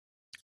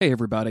Hey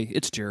everybody,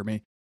 it's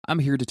Jeremy. I'm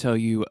here to tell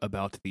you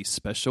about the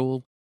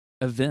special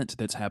event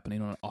that's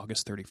happening on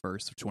August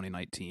 31st of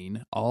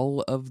 2019.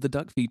 All of the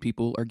Duckfeed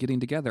people are getting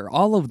together.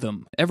 All of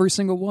them. Every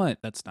single one.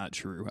 That's not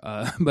true.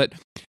 But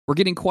we're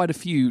getting quite a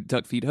few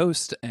Duckfeed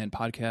hosts and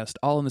podcasts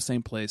all in the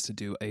same place to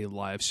do a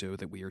live show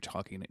that we are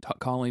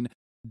calling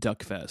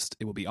Duckfest.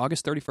 It will be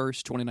August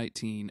 31st,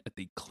 2019 at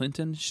the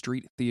Clinton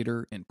Street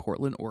Theater in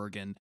Portland,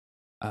 Oregon.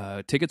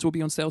 Tickets will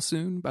be on sale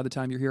soon by the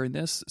time you're hearing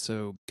this,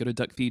 so go to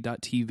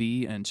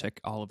duckfeed.tv and check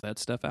all of that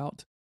stuff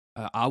out.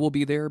 I will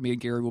be there. Me and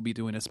Gary will be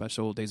doing a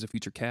special Days of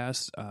Future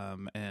cast,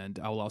 and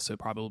I will also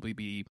probably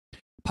be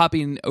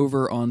popping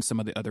over on some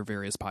of the other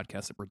various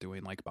podcasts that we're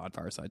doing, like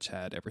Bonfireside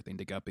Chat, Everything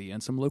to Guppy,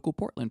 and some local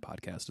Portland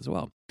podcasts as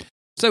well.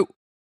 So,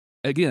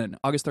 again,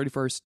 August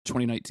 31st,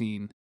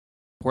 2019,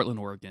 Portland,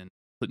 Oregon,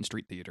 Clinton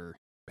Street Theater,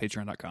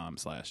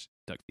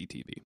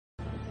 patreon.com/duckfeedtv.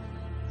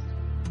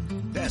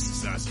 Pass the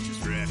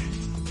sausages, Red.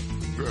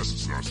 Pass the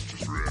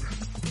sausages, Red.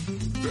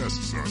 Pass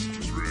the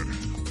sausages, Red.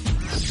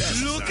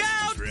 Look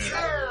out!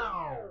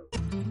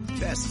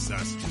 Pass the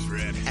sausages,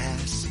 Red.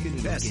 Pass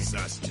the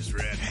sausages,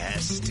 Red.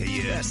 Pass to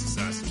you. Pass the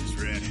sausages,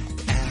 Red.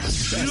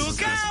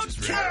 Look out!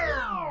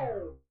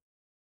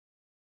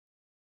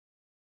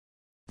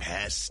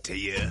 Pass to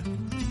you.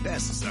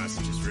 Pass the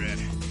sausages, Red.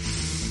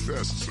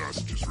 Pass the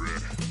sausages,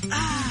 Red.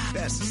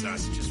 Pass the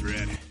sausages,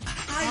 Red.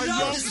 I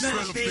love the smell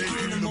of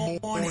bacon in the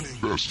morning.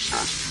 Pass the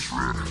sausages,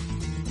 Red.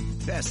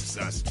 Pass the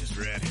sausages,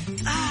 Red.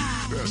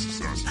 Pass the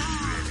sausages,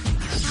 Red.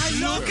 I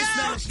love the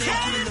smell of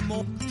bacon in the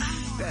morning.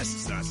 Pass the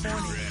sausages,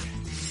 Red.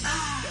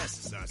 Pass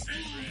the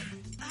sausages,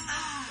 Red.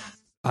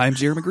 I'm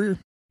Jeremy Greer.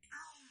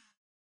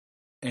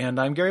 And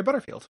I'm Gary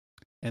Butterfield.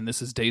 And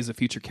this is Days of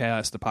Future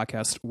Cast, the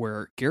podcast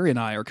where Gary and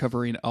I are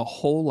covering a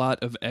whole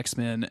lot of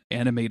X-Men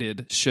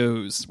animated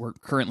shows. We're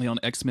currently on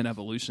X-Men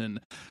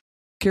Evolution.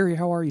 Gary,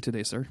 how are you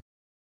today, sir?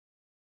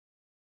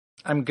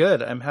 I'm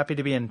good. I'm happy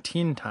to be in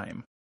teen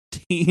time.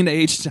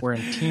 Teenage time. We're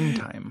in teen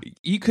time.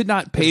 You could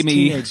not pay It's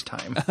me teenage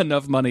time.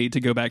 enough money to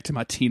go back to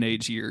my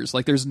teenage years.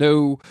 Like, there's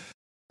no...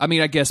 I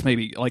mean, I guess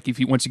maybe, like,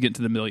 once you get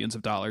into the millions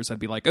of dollars, I'd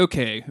be like,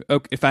 okay,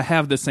 if I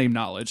have the same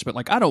knowledge, but,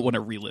 like, I don't want to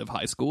relive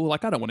high school.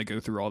 Like, I don't want to go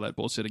through all that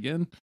bullshit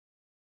again.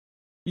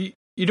 You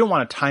don't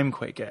want to time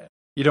quake it.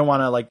 You don't want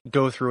to, like,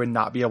 go through and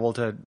not be able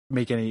to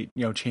make any,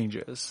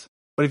 changes.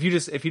 But if you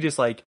just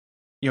like,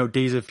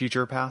 Days of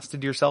Future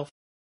Pasted yourself,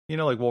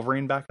 like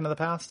Wolverine back into the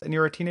past, and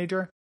you're a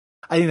teenager,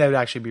 I think that would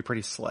actually be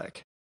pretty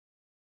slick.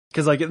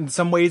 Because, like, in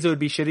some ways it would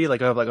be shitty, like,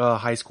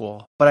 high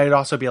school. But I'd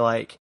also be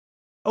like,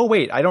 oh,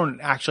 wait, I don't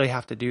actually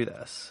have to do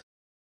this.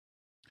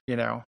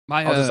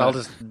 I'll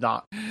just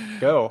not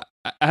go.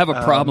 I have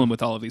a problem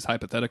with all of these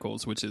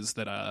hypotheticals, which is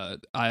that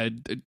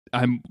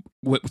I'm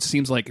what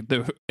seems like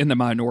in the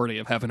minority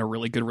of having a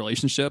really good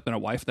relationship and a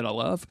wife that I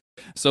love.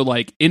 So,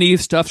 like, any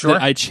stuff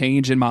that I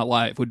change in my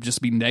life would just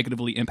be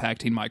negatively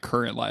impacting my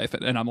current life,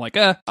 and I'm like,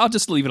 I'll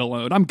just leave it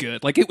alone. I'm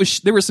good. Like,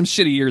 there were some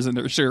shitty years in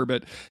there, sure,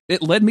 but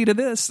it led me to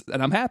this,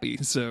 and I'm happy.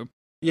 So,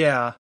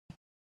 yeah,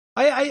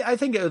 I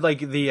think like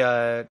the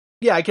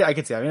I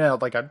can see. I mean,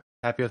 like, I'm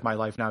happy with my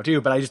life now too,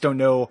 but I just don't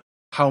know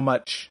how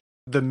much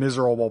the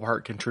miserable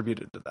part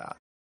contributed to that.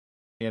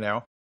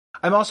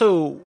 I'm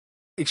also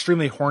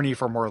extremely horny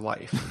for more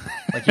life.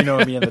 Like,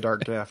 me in the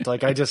Dark Gift.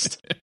 Like, I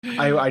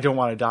don't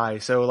want to die.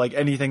 So, like,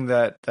 anything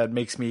that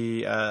makes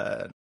me,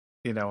 die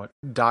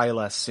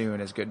less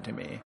soon is good to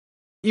me.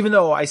 Even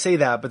though I say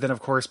that, but then of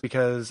course,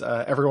 because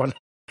everyone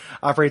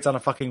operates on a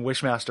fucking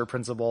Wishmaster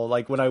principle.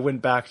 Like, when I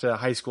went back to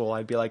high school,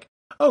 I'd be like,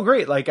 oh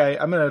great, like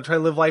I'm gonna try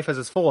to live life as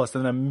its fullest,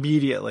 and then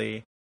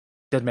immediately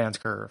Dead Man's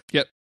Curve.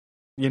 Yep.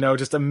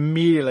 Just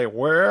immediately,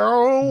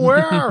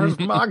 where's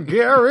my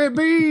Gary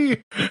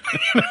B?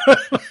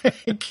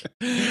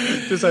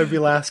 Just I'd be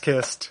last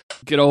kissed.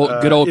 Good old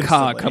cock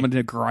instantly. coming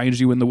to grind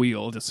you in the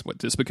wheel just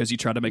because you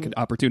try to make an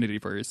opportunity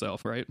for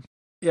yourself, right?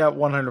 Yeah,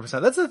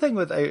 100%. That's the thing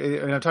with,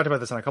 I've talked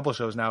about this on a couple of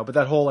shows now, but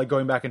that whole, like,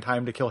 going back in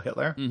time to kill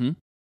Hitler. Mm-hmm.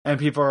 And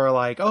people are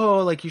like, oh,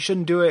 like, you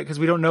shouldn't do it because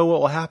we don't know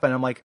what will happen.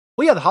 I'm like,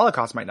 well, yeah, the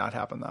Holocaust might not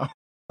happen, though.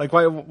 Like,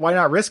 why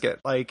not risk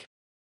it? Like,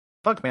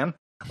 fuck, man.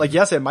 Like,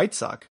 yes, it might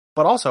suck,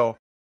 but also,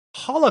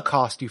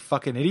 Holocaust, you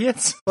fucking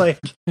idiots. Like,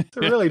 it's a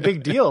really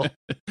big deal.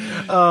 It's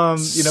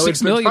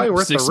probably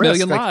worth the risk. 6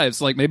 million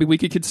lives. Like, maybe we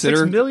could consider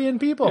 6 million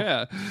people.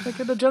 Yeah. Like,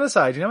 the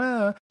genocide,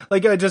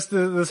 Like, just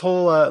this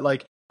whole,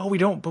 like, oh, we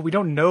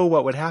don't know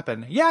what would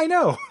happen. Yeah, I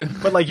know.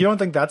 But, like, you don't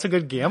think that's a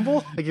good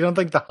gamble? Like, you don't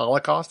think the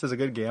Holocaust is a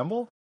good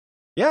gamble?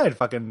 Yeah, I'd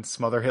fucking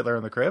smother Hitler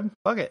in the crib.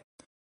 Fuck it.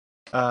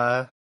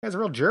 Guy's a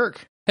real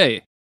jerk.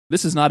 Hey,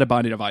 this is not a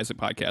Binding of Isaac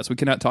podcast. We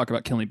cannot talk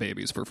about killing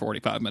babies for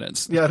 45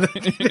 minutes. Yeah.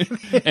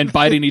 And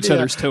biting each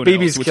other's toenails,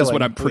 Babies which killing, is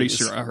what I'm pretty please.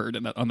 sure I heard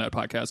on that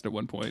podcast at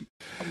one point.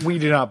 We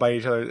do not bite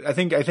each other. I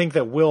think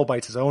that Will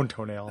bites his own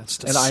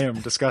toenails, and I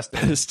am disgusted.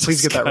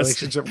 Please get that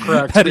relationship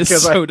correct. That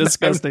is so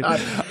disgusting.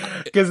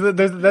 Because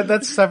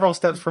that's several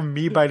steps from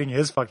me biting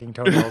his fucking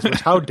toenails,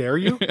 which how dare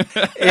you?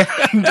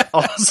 And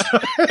also,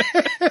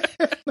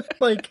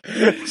 like,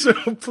 so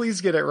please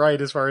get it right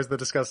as far as the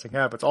disgusting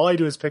habits. All I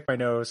do is pick my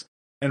nose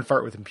and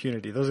fart with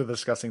impunity. Those are the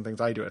disgusting things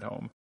I do at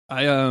home.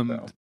 I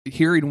So.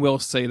 hearing Will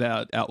say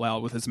that out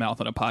loud with his mouth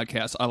on a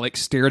podcast, I like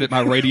stared at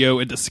my radio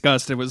in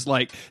disgust and was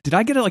like, did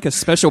I get like a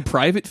special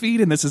private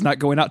feed and this is not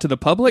going out to the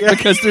public? Yeah.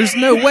 Because there's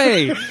no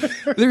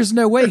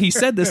way he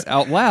said this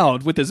out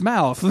loud with his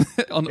mouth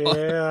on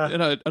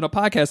a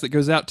podcast that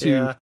goes out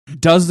to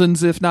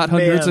dozens, if not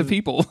hundreds of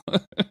people.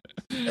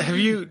 Have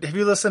you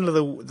listened to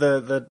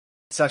the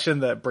session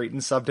that Brayton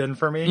subbed in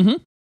for me? Mm-hmm.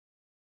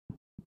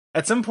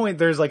 At some point,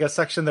 there's like a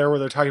section there where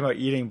they're talking about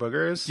eating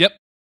boogers. Yep.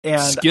 And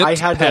Skipped I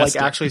had to like past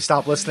it. actually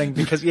stop listening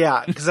because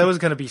I was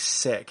gonna be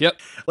sick. Yep.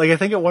 Like I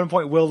think at one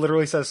point Will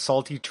literally says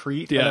salty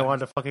treat, and Yeah. I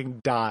wanted to fucking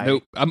die.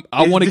 Nope.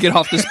 I want to get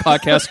off this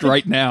podcast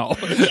right now.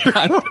 You're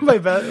one of my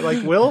best,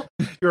 like Will.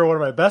 You're one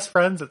of my best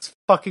friends. It's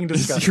fucking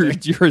disgusting.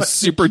 You're a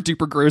super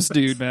duper gross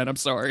dude, man. I'm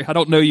sorry. I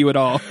don't know you at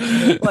all.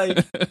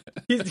 Like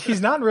he's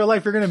not in real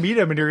life. You're gonna meet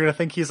him and you're gonna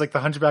think he's like the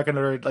hunchback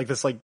under like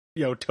this like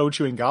toe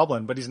chewing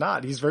goblin, but he's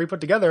not. He's very put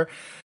together.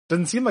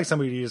 Doesn't seem like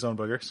somebody who'd eat his own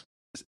boogers.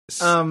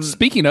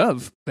 Speaking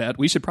of that,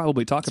 we should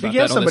probably talk about Speaking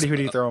that of somebody who'd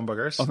eat their own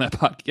boogers on that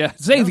podcast. Yeah,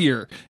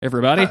 Xavier,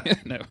 everybody.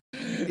 No.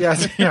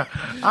 Yes, yeah.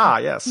 Ah,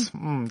 yes.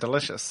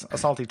 Delicious. A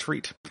salty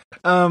treat.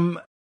 How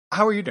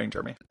are you doing,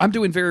 Jeremy? I'm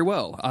doing very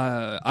well.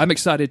 I'm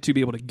excited to be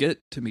able to get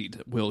to meet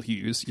Will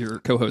Hughes, your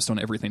co-host on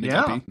Everything to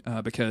Dumpy,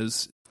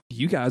 because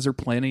you guys are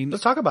planning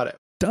Let's talk about it.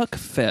 Duck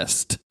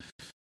Fest.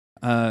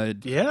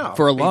 Yeah.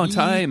 For a long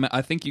time,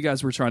 I think you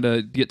guys were trying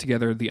to get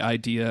together the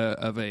idea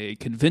of a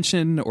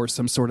convention or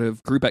some sort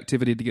of group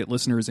activity to get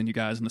listeners and you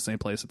guys in the same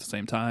place at the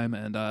same time.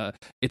 And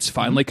it's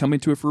finally coming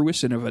to a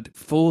fruition of a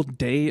full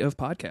day of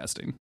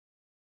podcasting.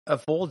 A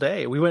full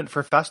day. We went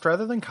for Fest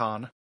rather than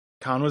Con.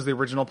 Con was the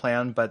original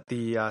plan, but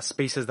the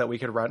spaces that we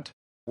could rent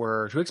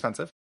were too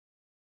expensive.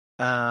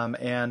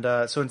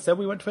 So instead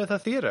we went with a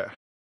theater.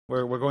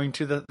 We're going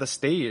to the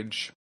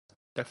stage.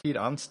 Duck Feed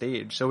on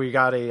stage. So we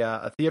got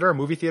a theater, a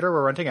movie theater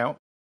we're renting out.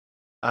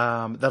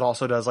 That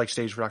also does like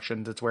stage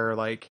productions. It's where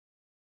like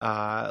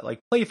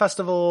play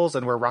festivals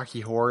and where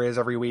Rocky Horror is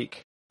every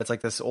week. It's like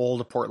this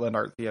old Portland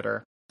art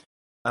theater.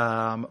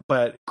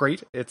 But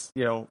great. It's,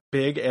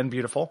 big and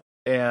beautiful.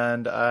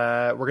 And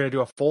we're going to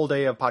do a full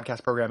day of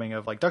podcast programming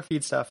of like Duck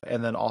Feed stuff.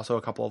 And then also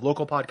a couple of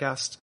local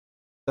podcasts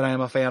that I am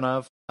a fan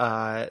of.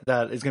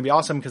 That is going to be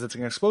awesome because it's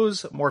going to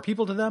expose more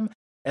people to them.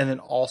 And then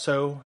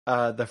also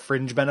the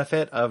fringe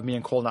benefit of me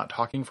and Cole not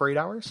talking for 8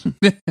 hours.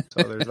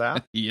 So there's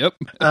that. Yep.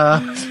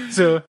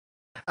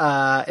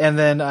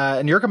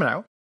 And you're coming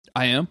out.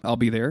 I am. I'll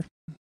be there.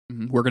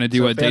 We're going to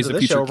do a Days of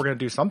Future. Show, we're going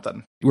to do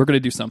something. We're going to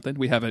do something.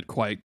 We haven't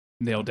quite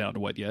nailed down to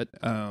what yet.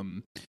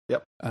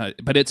 Yep.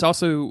 But it's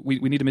also, we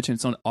need to mention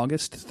it's on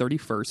August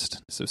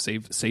 31st. So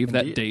save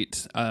that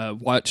date.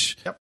 Watch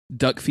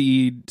Duck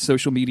Feed,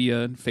 social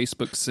media,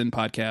 Facebooks and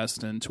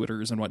podcasts and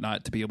Twitters and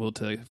whatnot to be able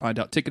to find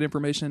out ticket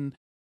information.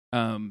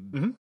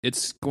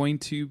 It's going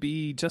to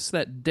be just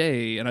that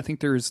day, and I think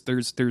there's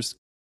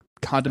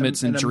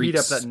condiments and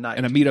drinks a meetup that night.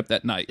 And a meetup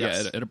that night,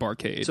 yes. at a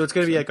barcade. So it's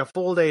going to be like a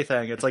full day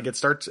thing. It's like it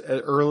starts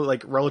early,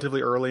 like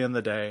relatively early in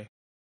the day,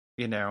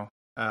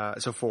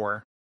 so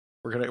 4.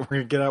 We're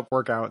gonna get up,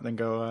 work out, and then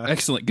go.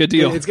 Excellent, good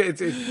deal. It's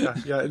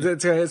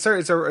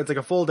like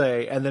a full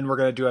day, and then we're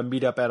gonna do a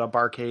meetup at a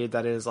barcade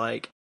that is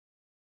like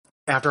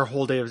after a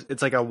whole day of.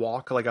 It's like a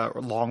walk, like a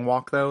long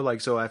walk though.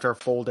 Like so, after a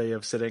full day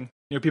of sitting,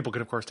 people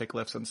can of course take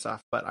lifts and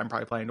stuff, but I'm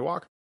probably planning to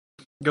walk.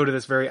 Go to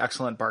this very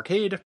excellent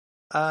barcade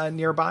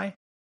nearby,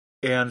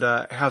 and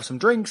have some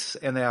drinks,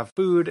 and they have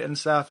food and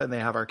stuff, and they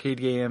have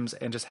arcade games,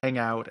 and just hang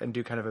out and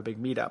do kind of a big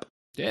meetup.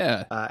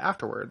 Yeah.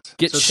 Afterwards.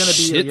 Get so it's gonna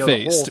be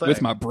shit-faced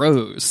with my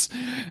bros.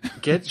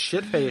 Get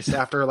shit-faced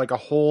after like a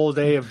whole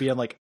day of being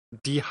like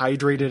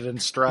dehydrated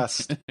and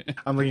stressed.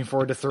 I'm looking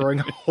forward to throwing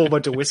a whole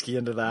bunch of whiskey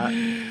into that.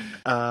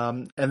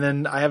 And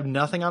then I have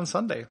nothing on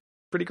Sunday.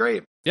 Pretty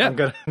great. Yeah. I'm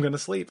gonna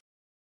sleep.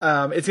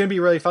 It's gonna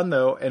be really fun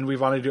though, and we've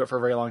wanted to do it for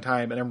a very long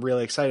time, and I'm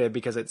really excited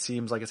because it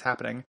seems like it's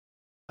happening.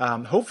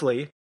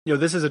 Hopefully,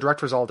 this is a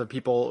direct result of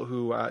people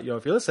who,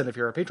 if you listen, if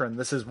you're a patron,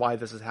 this is why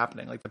this is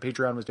happening. Like the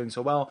Patreon was doing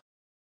so well.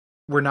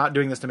 We're not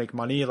doing this to make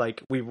money.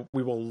 Like we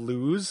will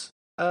lose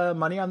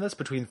money on this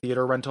between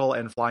theater rental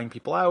and flying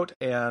people out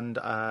and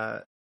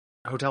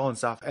hotel and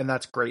stuff, and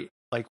that's great.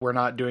 Like we're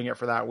not doing it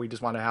for that. We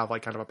just want to have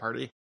like kind of a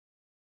party.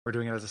 We're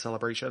doing it as a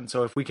celebration.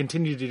 So if we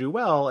continue to do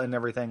well and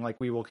everything, like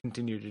we will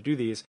continue to do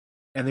these,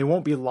 and they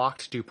won't be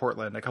locked to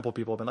Portland. A couple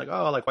people have been like,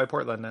 "Oh, like why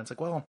Portland?" And it's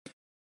like, well,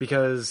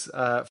 because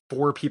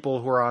 4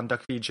 people who are on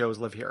Duck Feed shows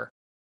live here.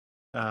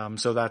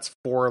 So that's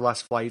 4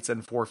 less flights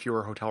and 4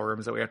 fewer hotel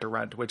rooms that we have to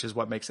rent, which is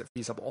what makes it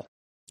feasible.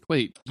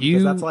 Wait,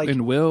 you that's like,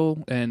 and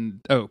Will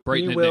and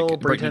Brayton and Will, Nick.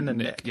 Brayton and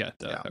Nick. Yeah.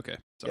 Okay.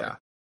 Sorry. Yeah.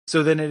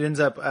 So then it ends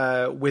up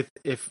with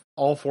if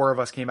all 4 of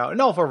us came out,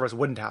 and all 4 of us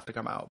wouldn't have to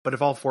come out, but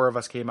if all 4 of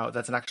us came out,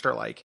 that's an extra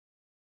like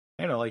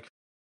 $3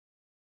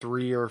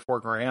 or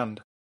 $4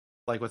 grand,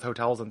 like with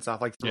hotels and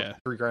stuff, like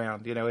 $3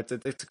 grand.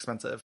 It's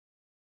expensive.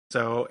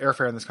 So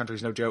airfare in this country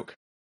is no joke.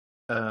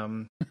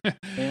 And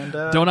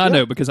Don't I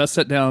know? Because I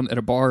sat down at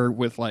a bar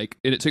with and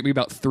it took me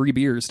about 3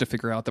 beers to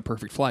figure out the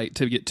perfect flight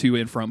to get to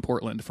and from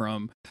Portland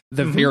from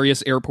the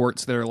various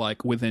airports that are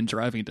within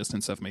driving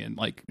distance of me, and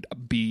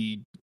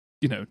be,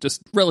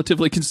 just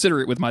relatively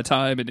considerate with my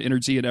time and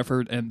energy and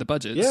effort and the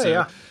budget. Yeah, so,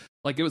 yeah.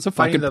 It was a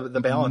fucking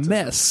the balance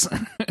mess.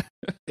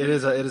 It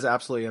is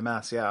absolutely a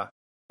mess. Yeah,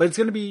 but it's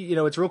going to be,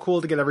 it's real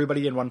cool to get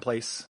everybody in one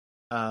place.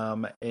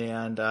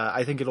 And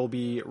I think it'll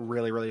be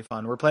really, really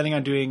fun. We're planning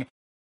on doing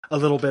a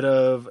little bit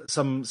of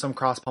some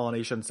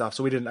cross-pollination stuff.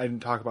 So I didn't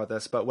talk about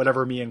this, but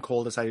whatever me and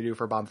Cole decide to do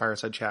for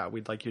Bonfireside Chat,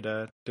 we'd like you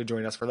to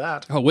join us for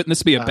that. Oh, wouldn't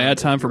this be a bad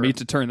time for me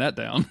to turn that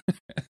down?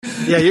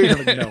 Yeah,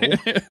 you're no.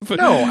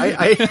 No,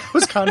 I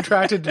was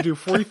contracted to do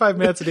 45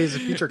 minutes a day as a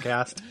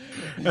Futurecast,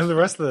 and the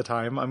rest of the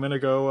time I'm going to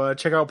go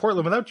check out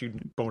Portland without you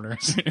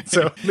boners.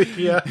 So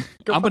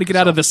I'm going to get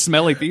out of the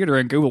smelly theater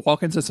and go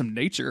walk into some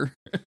nature.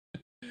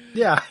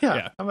 Yeah,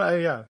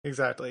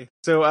 exactly.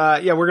 So,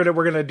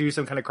 we're gonna do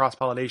some kind of cross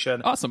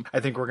pollination. Awesome.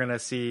 I think we're gonna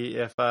see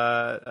if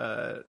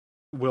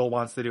Will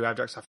wants to do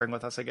Abject Suffering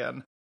with us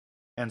again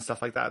and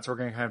stuff like that. So we're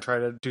gonna kind of try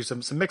to do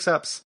some mix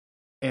ups,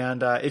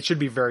 and it should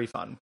be very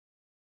fun.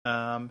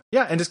 And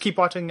just keep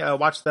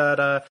watch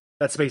that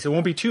space. It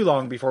won't be too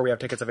long before we have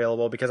tickets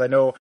available, because I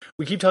know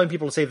we keep telling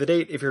people to save the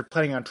date. If you're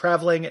planning on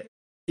traveling, it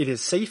is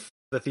safe.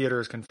 The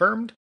theater is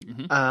confirmed.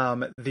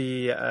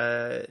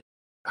 Mm-hmm.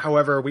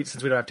 However,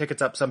 since we don't have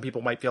tickets up, some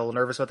people might feel a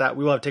little nervous about that.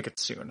 We will have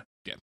tickets soon.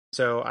 Yeah.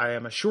 So I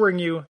am assuring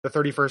you, the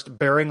 31st,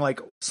 bearing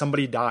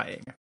somebody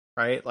dying,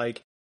 right?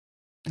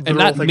 And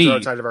not things me. are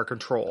outside of our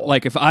control.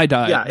 If I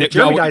die, if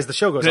Jeremy dies, the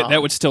show goes on.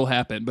 That would still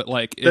happen. But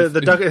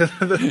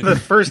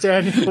the first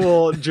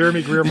annual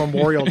Jeremy Greer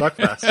Memorial Duck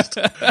Fest.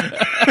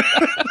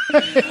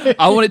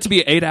 I want it to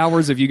be 8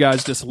 hours of you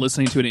guys just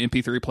listening to an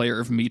MP3 player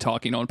of me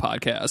talking on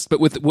podcast, but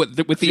with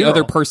the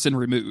other person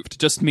removed,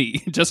 just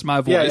me, just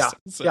my voice. Yeah.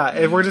 So. Yeah,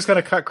 and we're just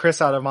gonna cut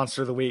Chris out of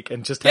Monster of the Week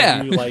and just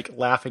have you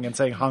laughing and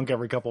saying "hunk"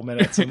 every couple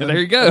minutes. And then, there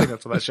you go. I think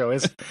that's what that show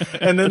is.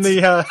 And then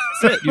that's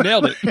it. You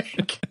nailed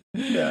it.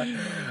 Yeah.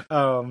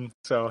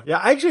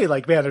 Actually,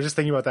 man, I'm just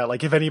thinking about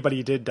that. If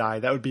anybody did die,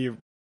 that would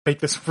make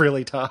this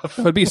really tough.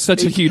 It would be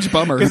such a huge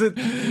bummer.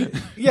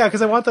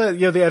 Because I want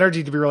the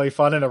energy to be really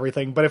fun and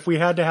everything. But if we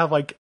had to have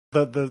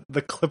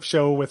the clip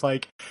show with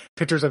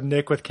pictures of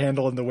Nick with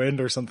Candle in the Wind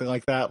or something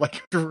like that,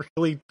 it would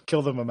really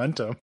kill the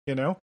momentum.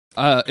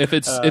 If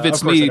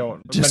it's me,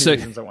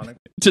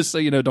 just so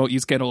you know, don't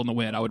use Candle in the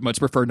Wind. I would much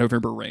prefer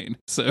November Rain.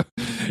 So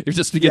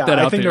just to get that out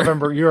there. I think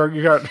November,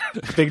 you got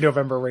big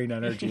November Rain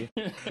energy.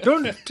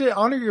 To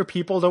honor your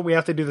people, don't we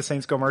have to do the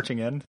Saints Go Marching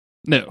In?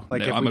 No,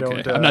 I'm okay.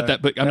 I'm not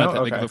that big. I'm not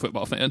that big of a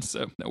football fan,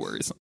 so no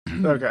worries.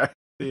 Okay.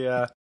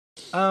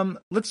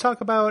 Let's talk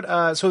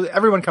about. So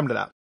everyone come to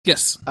that.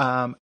 Yes.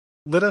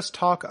 Let us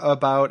talk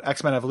about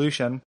X-Men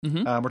Evolution.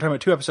 Mm-hmm. We're talking about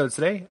 2 episodes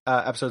today,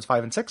 episodes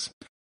 5 and 6.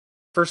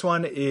 First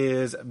one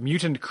is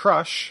Mutant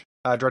Crush,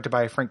 directed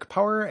by Frank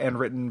Power and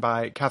written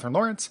by Catherine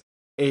Lawrence.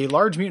 A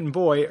large mutant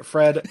boy,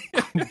 Fred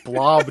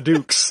Blob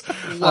Dukes,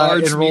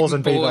 enrolls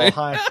in Bayville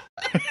High.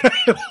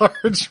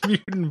 Large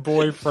mutant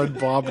boy, Fred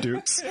Blob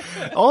Dukes.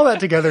 All that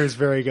together is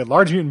very good.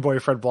 Large mutant boy,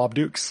 Fred Blob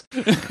Dukes.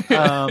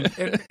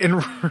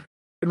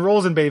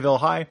 Enrolls in Bayville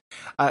High.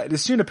 It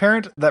is soon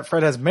apparent that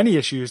Fred has many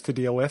issues to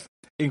deal with,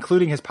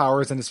 including his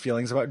powers and his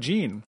feelings about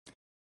Jean.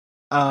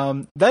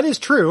 That is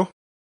true.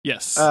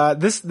 Yes.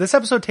 This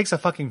episode takes a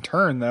fucking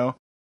turn, though.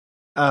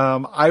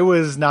 I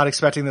was not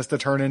expecting this to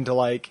turn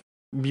into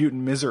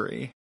mutant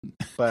misery,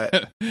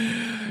 but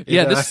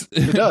this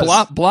it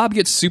does. Blob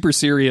gets super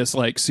serious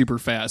super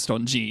fast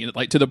on Jean,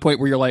 to the point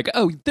where you're like,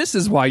 oh, this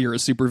is why you're a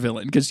super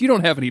villain, because you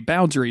don't have any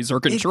boundaries or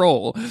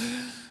control.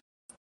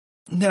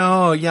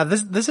 No, yeah,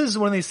 this is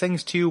one of these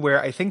things too where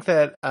I think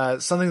that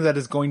something that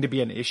is going to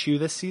be an issue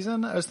this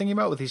season, I was thinking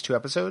about with these 2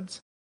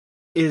 episodes,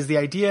 is the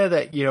idea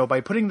that,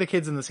 by putting the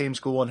kids in the same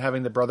school and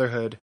having the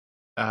Brotherhood,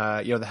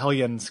 the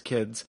Hellions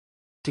kids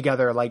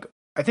together,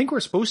 I think we're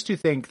supposed to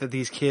think that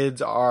these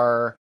kids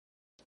are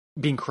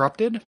being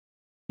corrupted,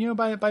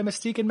 by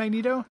Mystique and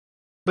Magneto.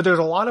 But there's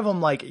a lot of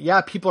them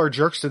people are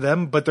jerks to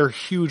them, but they're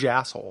huge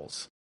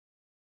assholes.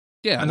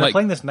 Yeah, and they're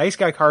playing this nice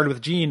guy card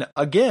with Jean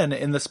again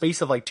in the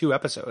space of 2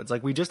 episodes.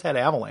 We just had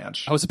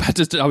Avalanche. I was about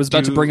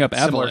to bring up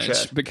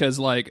Avalanche because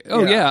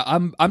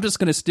I'm just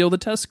going to steal the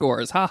test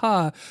scores.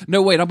 Ha.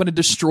 No, wait, I'm going to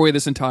destroy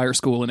this entire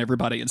school and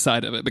everybody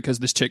inside of it because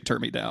this chick turned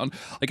me down.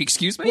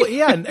 Excuse me? Well,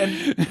 yeah,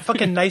 and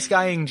fucking nice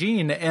guying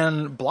Jean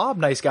and Blob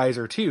nice guys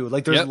are too.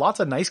 There's lots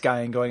of nice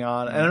guying going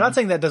on. And I'm not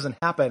saying that doesn't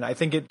happen. I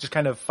think it just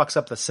kind of fucks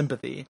up the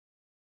sympathy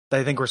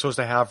that I think we're supposed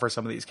to have for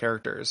some of these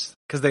characters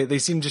because they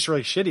seem just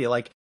really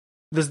shitty.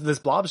 This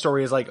Blob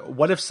story is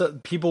what if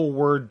people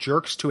were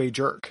jerks to a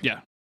jerk?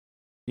 Yeah.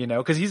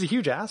 Because he's a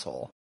huge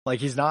asshole.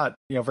 He's not,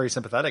 very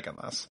sympathetic in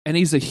this. And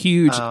he's a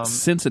huge,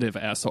 sensitive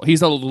asshole.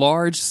 He's a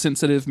large,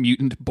 sensitive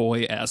mutant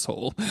boy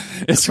asshole.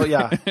 So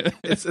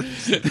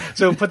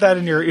put that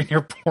in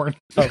your porn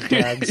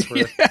tags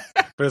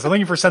for Because I'm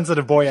looking for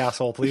sensitive boy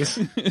asshole, please.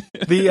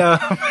 The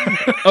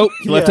Oh,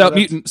 you left Yeah, out that's-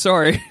 mutant.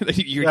 Sorry.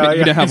 You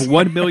Yeah, now have yeah.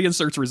 1 million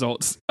search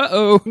results.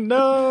 Uh-oh.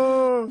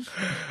 no,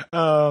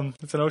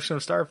 it's an ocean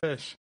of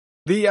starfish.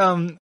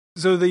 The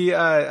so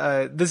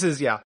the this is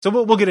so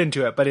we'll get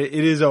into it, but it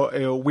is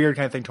a weird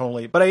kind of thing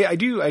tonally. But I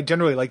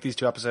generally like these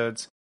 2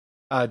 episodes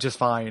just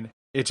fine.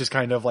 It's just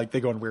kind of like they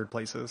go in weird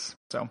places.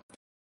 So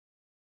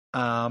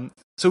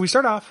we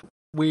start off.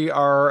 We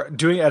are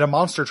doing it at a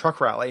monster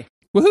truck rally.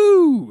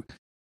 Woohoo!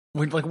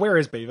 Like, where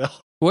is Bayville?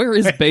 Where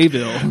is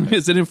Bayville?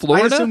 Is it in I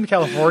Florida? assumed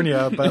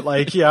California, but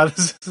like,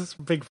 this is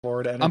big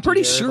Florida energy. I'm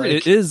pretty here. sure Like,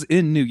 it is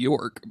in New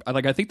York.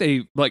 Like, I think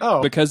they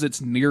Oh. because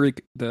it's near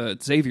the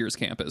Xavier's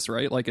campus,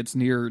 right? Like, it's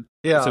near.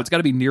 Yeah, So it's got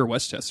to be near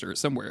Westchester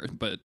somewhere.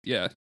 But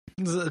yeah,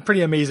 it's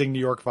pretty amazing New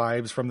York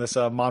vibes from this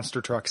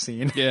monster truck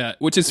scene. yeah,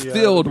 which is Yeah,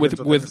 filled because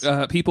with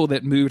of people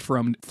that moved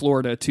from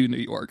Florida to New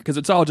York because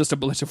it's all just a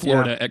bunch of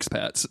Florida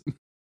expats.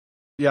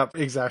 Yep,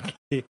 exactly.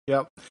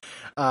 Yep,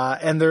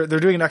 and they're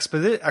doing an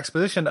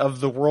exposition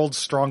of the world's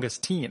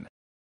strongest teen.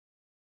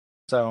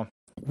 So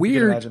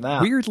imagine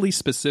that. Weirdly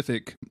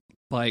specific,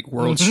 like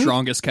world's Mhm.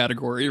 strongest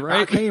category, I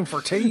right? came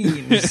for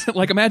teens.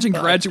 Like imagine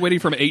graduating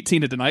from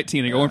 18 to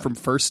 19 and going from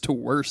first to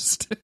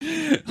worst.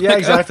 Yeah,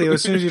 exactly.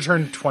 As soon as you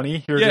turn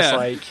 20, you're just Yeah.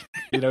 like,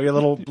 your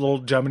little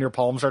gem in your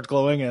palm starts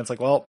glowing, and it's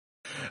like, well,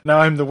 now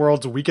I'm the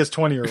world's weakest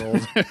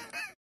 20-year-old,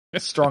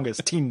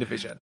 strongest teen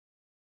division.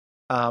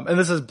 And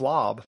this is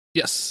Blob.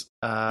 Yes.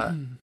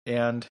 And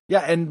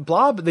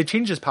Blob, they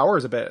changed his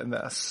powers a bit in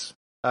this.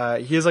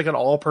 He is like an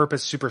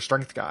all-purpose super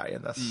strength guy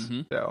in this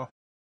Mhm. show,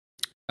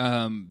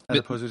 as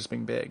opposed to just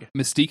being big.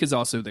 Mystique is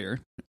also there,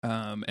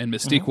 and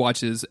Mystique Mhm.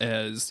 watches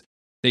as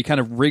they kind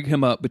of rig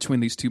him up between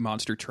these 2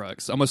 monster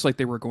trucks, almost like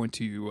they were going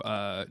to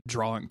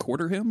draw and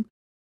quarter him.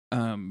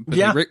 But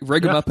Yeah. they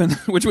rig him Yeah. up,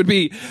 which would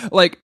be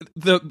like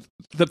the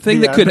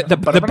thing that could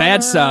the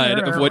bad side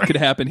of what could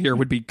happen here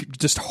would be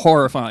just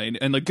horrifying,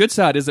 and the good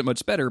side isn't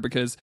much better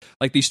because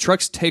like these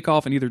trucks take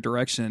off in either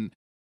direction.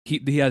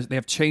 They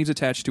have chains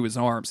attached to his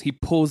arms. He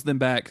pulls them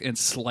back and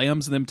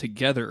slams them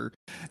together,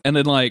 and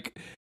then like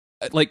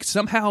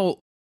somehow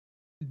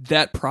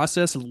that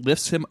process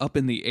lifts him up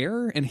in the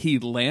air and he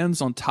lands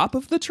on top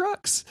of the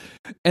trucks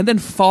and then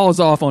falls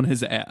off on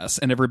his ass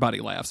and everybody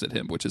laughs at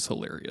him, which is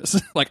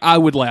hilarious. Like I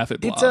would laugh at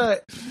Blob.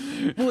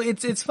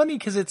 It's funny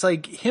because it's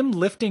like him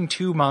lifting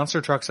 2 monster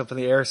trucks up in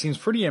the air seems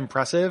pretty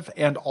impressive,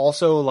 and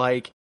also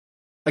like,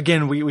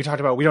 again, we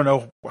talked about we don't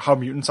know how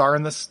mutants are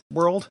in this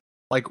world.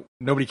 Like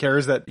nobody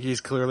cares that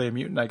he's clearly a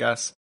mutant, I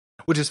guess,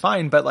 which is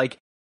fine. But like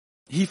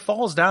he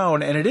falls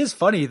down, and it is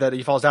funny that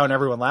he falls down and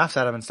everyone laughs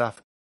at him and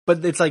stuff.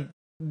 But it's like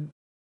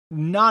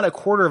not a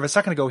quarter of a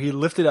second ago he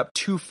lifted up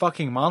 2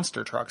 fucking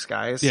monster trucks,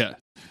 guys. Yeah.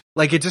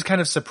 Like it just kind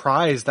of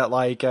surprising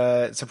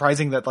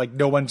that like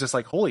no one's just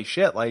like, holy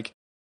shit, like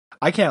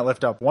I can't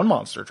lift up 1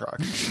 monster truck.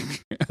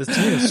 This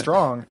team is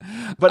strong.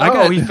 But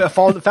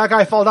fat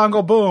guy fall down,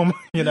 go boom.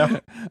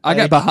 I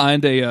got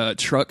behind a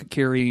truck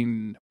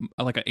carrying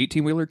like an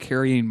 18-wheeler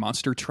carrying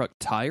monster truck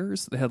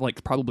tires. They had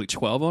like probably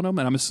 12 on them,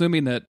 and I'm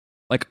assuming that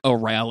like a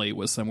rally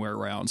was somewhere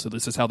around. So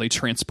this is how they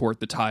transport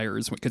the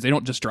tires because they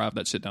don't just drive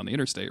that shit down the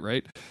interstate,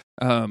 right?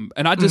 And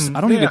I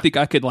don't even think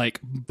I could like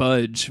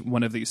budge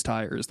one of these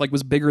tires. Like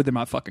was bigger than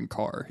my fucking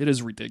car. It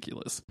is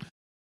ridiculous.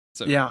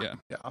 So yeah.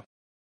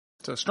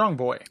 So strong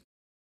boy.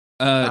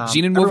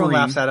 Jean and everyone Wolverine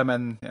laughs at him,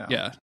 and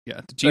yeah.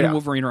 Jean and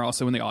Wolverine are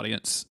also in the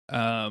audience.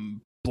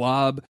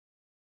 Blob,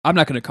 I'm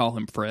not going to call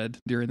him Fred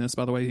during this,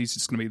 by the way. He's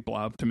just going to be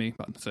Blob to me.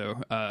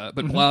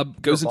 But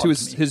Blob goes into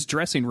his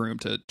dressing room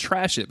to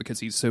trash it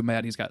because he's so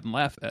mad he's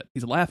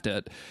laughed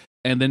at.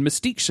 And then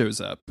Mystique shows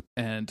up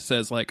and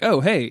says like, "Oh,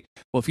 hey,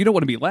 well, if you don't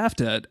want to be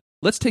laughed at,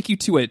 let's take you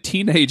to a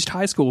teenaged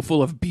high school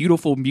full of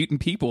beautiful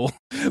mutant people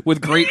with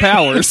great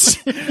powers."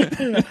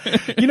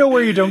 You know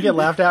where you don't get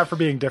laughed at for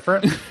being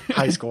different?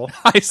 High school.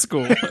 High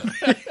school.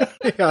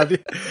 Yeah. Do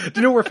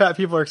you know where fat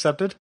people are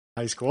accepted?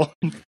 High school.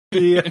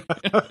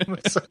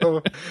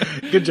 So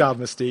good job,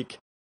 Mystique.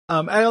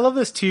 And I love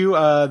this too.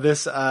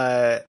 This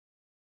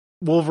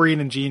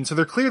Wolverine and Jean. So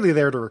they're clearly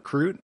there to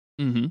recruit.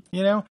 Mm-hmm.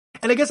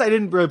 And I guess I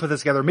didn't really put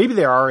this together. Maybe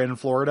they are in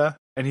Florida,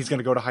 and he's going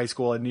to go to high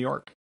school in New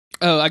York.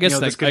 Oh, I guess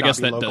this could not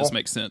be that local. does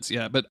make sense.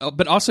 Yeah,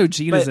 but also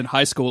Jean is in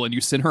high school, and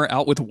you send her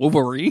out with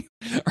Wolverine.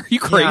 Are you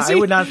crazy? Yeah, I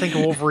would not think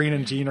Wolverine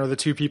and Jean are the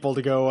 2 people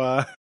to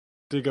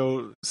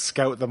go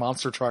scout the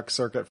monster truck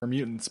circuit for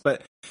mutants.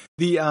 But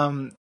the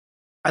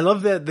I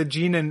love that the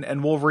Jean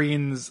and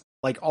Wolverine's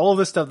like all of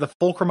this stuff. The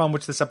fulcrum on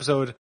which this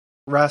episode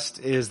rests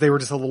is they were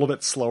just a little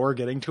bit slower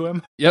getting to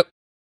him. Yep.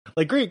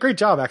 Like great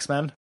job,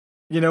 X-Men.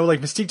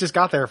 Like Mystique just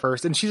got there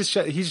first, and he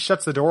just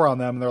shuts the door on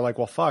them, and they're like,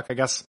 well, fuck, I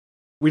guess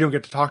we don't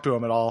get to talk to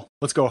him at all.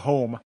 Let's go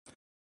home.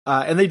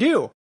 And they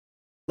do.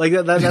 Like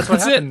that's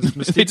what happens.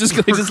 Mystique they just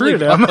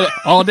recruited him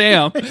all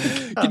down.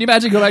 Can you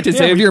imagine going back to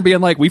Xavier and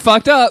being like, "We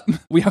fucked up.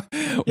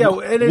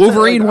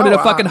 Wolverine wanted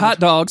a fucking hot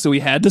dog, so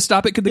we had to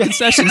stop at the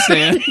concession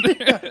stand."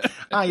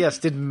 Yes.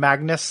 Did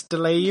Magnus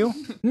delay you?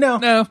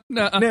 No.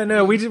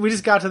 We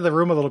just got to the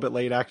room a little bit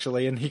late,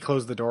 actually, and he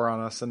closed the door on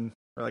us, and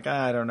We're like,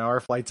 I don't know, our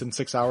flight's in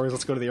 6 hours.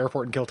 Let's go to the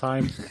airport and kill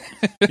time.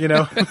 You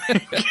know,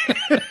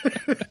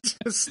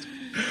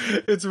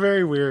 it's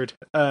very weird.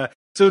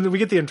 So we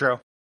get the intro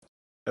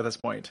at this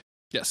point.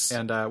 Yes.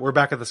 And we're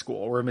back at the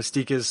school where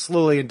Mystique is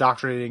slowly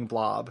indoctrinating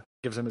Blob,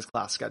 gives him his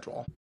class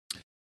schedule.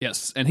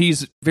 Yes. And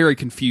he's very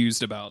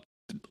confused about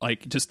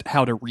like just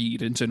how to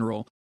read in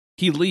general.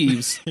 He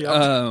leaves,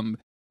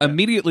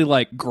 immediately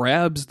like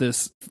grabs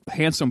this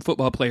handsome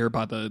football player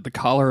by the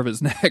collar of his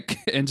neck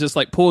and just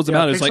like pulls him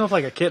out. It's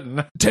like a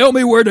kitten. Tell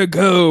me where to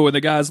go. And the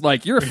guy's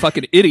like, you're a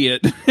fucking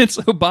idiot. And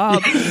so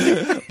Blob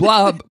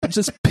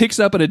just picks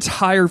up an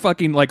entire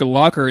fucking like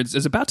locker and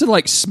is about to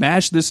like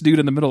smash this dude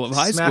in the middle of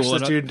high school. Smash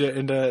this dude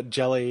into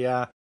jelly.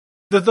 Yeah.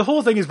 The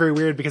whole thing is very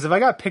weird because if I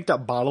got picked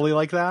up bodily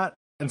like that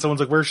and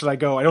someone's like, where should I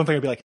go? I don't think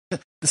I'd be like,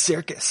 the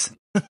circus.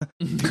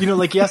 You know,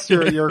 like, yes,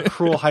 you're a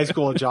cruel high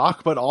school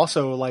jock, but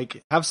also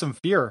like have some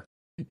fear.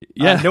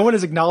 Yeah. No one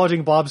is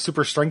acknowledging Blob's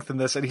super strength in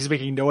this, and he's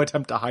making no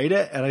attempt to hide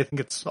it. And I think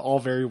it's all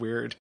very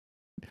weird.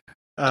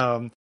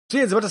 So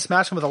yeah, he's about to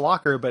smash him with a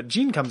locker, but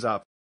Jean comes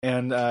up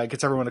and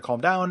gets everyone to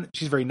calm down.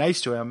 She's very nice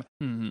to him.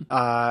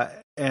 Mm-hmm.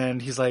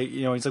 And he's like,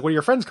 what do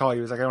your friends call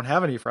you? He's like, I don't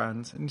have any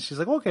friends. And she's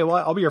like, well, okay, well,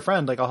 I'll be your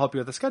friend. Like, I'll help you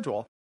with the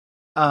schedule.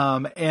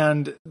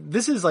 And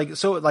this is like,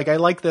 so like, I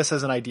like this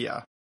as an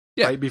idea.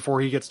 Yeah. Right before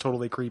he gets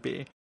totally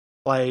creepy.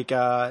 Like,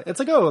 it's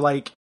like, oh,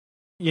 like,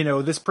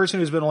 this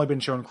person who's only been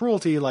shown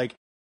cruelty, like,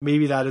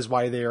 maybe that is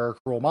why they are a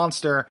cruel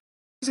monster.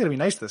 He's going to be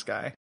nice to this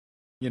guy,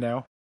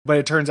 But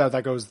it turns out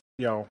that goes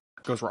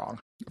wrong.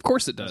 Of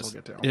course it does.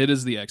 It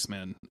is the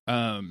X-Men.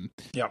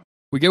 Yeah.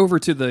 We go over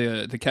to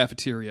the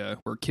cafeteria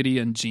where Kitty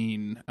and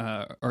Jean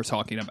are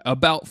talking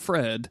about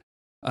Fred.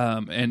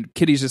 And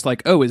Kitty's just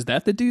like, oh, is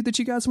that the dude that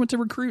you guys went to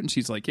recruit? And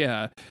she's like,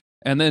 yeah.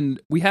 And then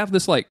we have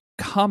this like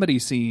comedy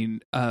scene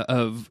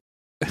of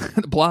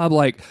Blob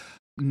like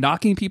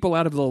knocking people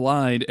out of the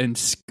line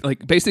and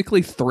like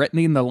basically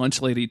threatening the lunch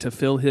lady to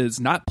fill his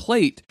not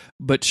plate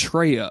but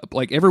tray up.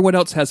 Like everyone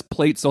else has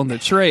plates on the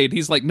tray, and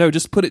he's like, no,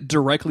 just put it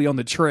directly on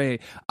the tray.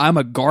 I'm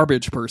a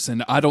garbage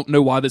person. I don't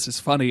know why this is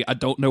funny. I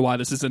don't know why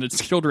this isn't a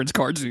children's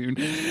cartoon.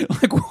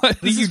 Like,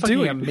 what this are you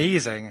doing?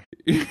 Amazing.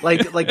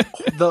 Like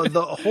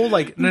the whole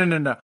like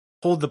no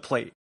hold the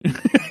plate.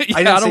 Yeah,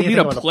 I don't need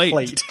a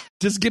plate.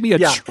 Just give me a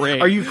tray.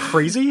 Are you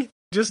crazy?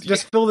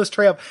 Just fill this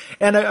tray up.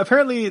 And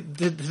apparently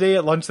today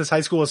at lunch, this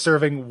high school is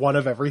serving one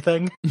of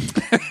everything.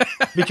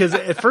 Because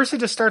at first it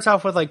just starts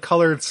off with like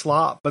colored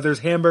slop, but there's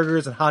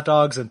hamburgers and hot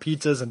dogs and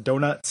pizzas and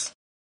donuts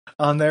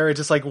on there. It's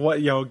just like,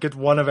 get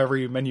one of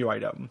every menu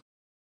item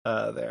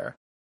there.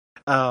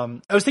 I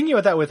was thinking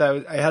about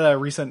that I had a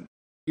recent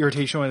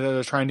irritation when I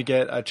was trying to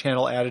get a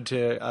channel added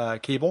to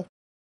cable.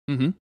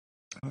 Mm-hmm.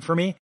 For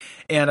me,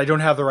 and I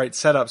don't have the right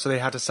setup, so they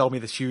have to sell me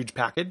this huge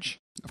package.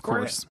 Of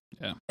course,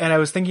 yeah. And I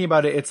was thinking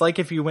about it. It's like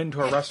if you went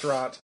into a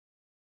restaurant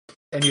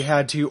and you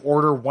had to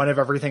order one of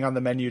everything on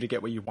the menu to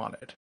get what you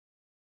wanted.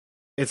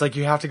 It's like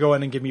you have to go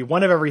in and give me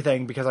one of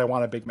everything because I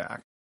want a Big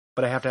Mac,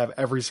 but I have to have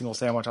every single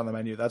sandwich on the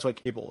menu. That's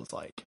what cable is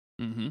like.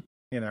 Mm-hmm.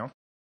 Yeah.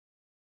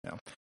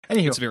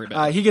 Anywho, it's very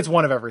bad. He gets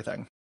one of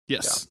everything.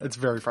 Yes, it's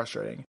very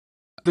frustrating.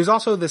 There's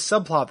also this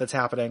subplot that's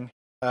happening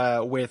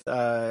with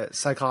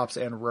Cyclops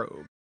and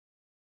Rogue.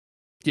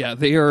 Yeah,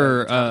 they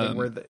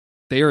are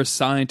they are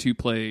assigned to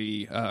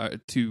play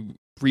to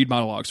read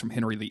monologues from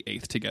Henry VIII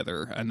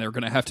together, and they're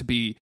going to have to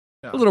be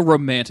a little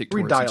romantic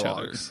towards each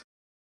other.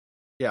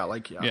 Yeah,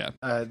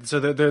 so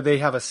they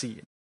have a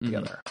scene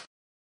together.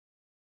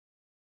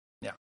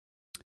 Yeah,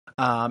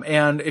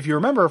 and if you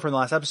remember from the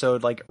last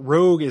episode, like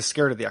Rogue is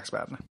scared of the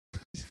X-Men.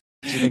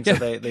 She thinks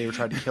that they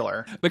tried to kill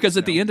her. Because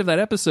at the end of that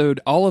episode,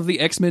 all of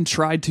the X-Men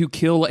tried to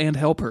kill and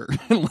help her.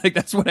 Like,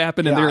 that's what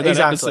happened in that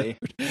episode.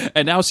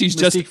 And now she's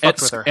Mystique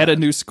just at a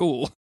new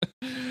school.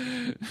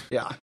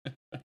 Yeah,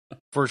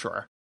 for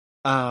sure.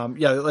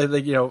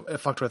 It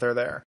fucked with her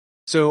there.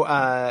 So,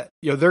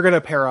 they're going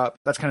to pair up.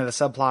 That's kind of the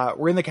subplot.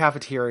 We're in the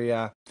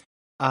cafeteria.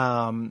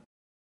 The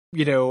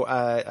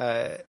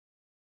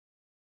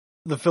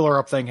filler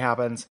up thing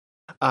happens.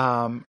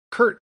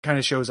 Kurt kind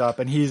of shows up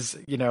and he's,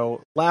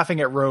 laughing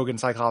at Rogue and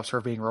Cyclops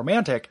for being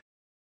romantic.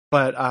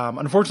 But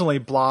unfortunately,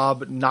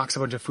 Blob knocks a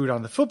bunch of food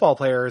on the football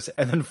players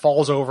and then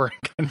falls over.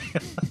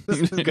 This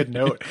is a good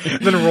note.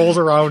 Then rolls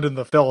around in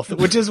the filth,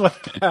 which is what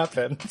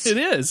happens. It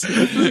is.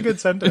 This is a good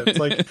sentence.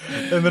 Like,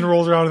 and then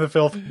rolls around in the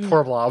filth.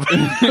 Poor Blob.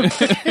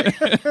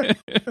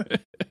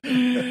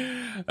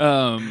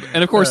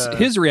 And of course,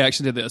 his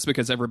reaction to this,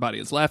 because everybody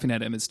is laughing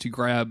at him, is to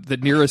grab the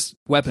nearest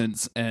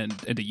weapons and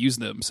to use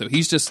them. So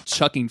he's just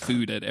chucking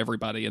food at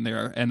everybody in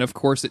there. And of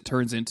course, it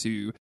turns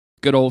into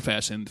good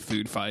old-fashioned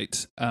food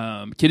fight.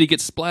 Kitty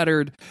gets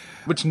splattered.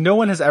 Which no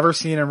one has ever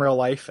seen in real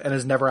life and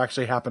has never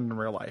actually happened in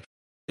real life.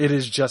 It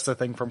is just a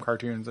thing from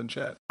cartoons and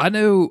shit. I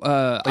know.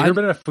 Have you ever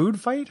been in a food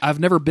fight?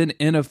 I've never been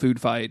in a food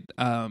fight.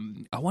 I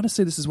want to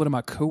say this is one of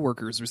my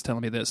coworkers was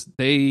telling me this.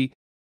 I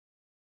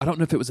don't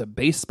know if it was a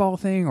baseball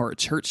thing or a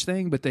church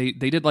thing, but they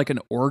did like an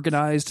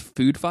organized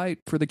food fight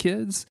for the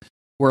kids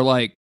where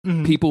like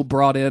people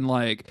brought in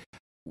like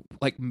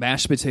like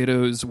mashed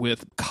potatoes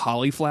with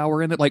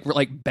cauliflower in it, like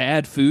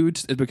bad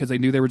food, because they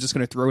knew they were just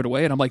going to throw it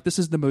away. And I'm like, this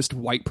is the most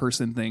white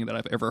person thing that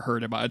I've ever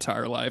heard in my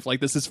entire life. Like,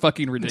 this is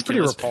fucking ridiculous. It's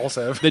pretty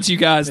repulsive that you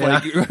guys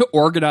like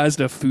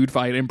organized a food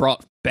fight and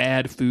brought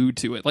bad food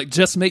to it. Like,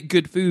 just make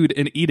good food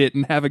and eat it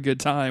and have a good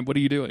time. What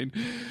are you doing?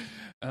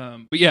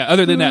 But yeah,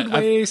 other than Food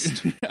that,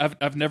 waste.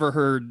 I've never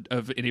heard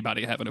of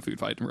anybody having a food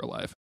fight in real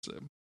life. So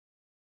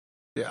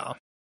Yeah.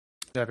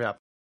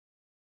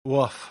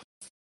 Woof.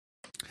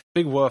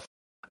 Big woof.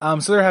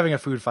 So they're having a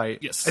food fight.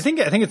 Yes. I think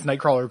it's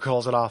Nightcrawler who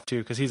calls it off too,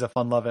 because he's a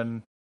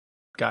fun-loving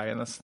guy in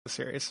this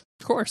series.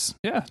 of course,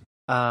 yeah.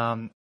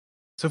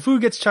 So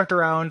food gets chucked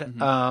around.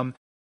 Mm-hmm.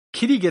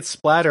 Kitty gets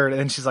splattered,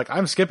 and she's like,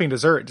 "I'm skipping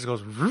dessert." It just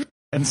goes "Root,"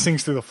 and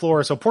sinks through the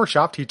floor. So poor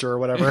shop teacher or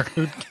whatever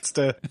who gets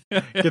to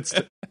get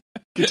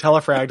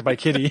telefragged by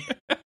Kitty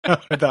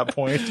at that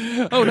point.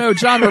 Oh no,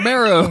 John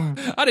Romero!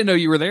 I didn't know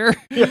you were there.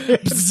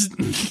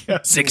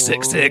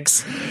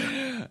 666.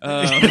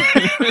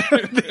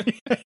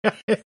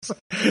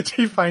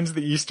 She finds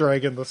the Easter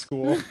egg in the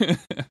school.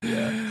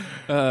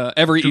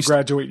 Every To Easter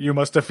graduate, you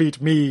must defeat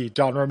me,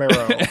 John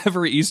Romero.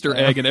 every Easter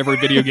egg in every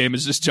video game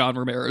is just John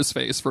Romero's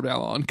face from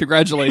now on.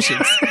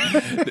 Congratulations.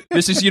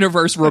 This is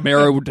Universe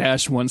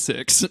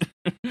Romero-16.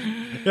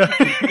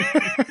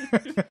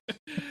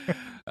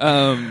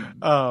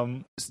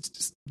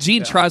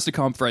 Jean tries to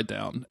calm Fred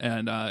down,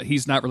 and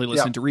he's not really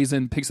listening to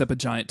reason, picks up a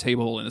giant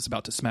table and is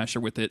about to smash her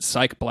with it.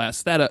 Psych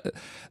blasts that,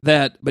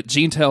 but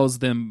Jean tells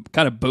them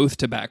kind of both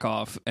to back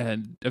off,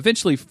 and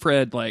eventually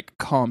Fred like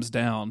calms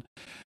down,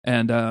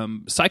 and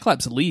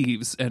Cyclops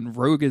leaves, and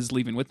Rogue is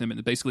leaving with him,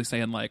 and basically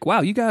saying like,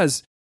 wow, you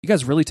guys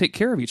really take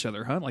care of each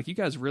other, huh? Like, you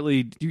guys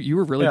really, you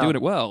were really doing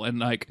it well. And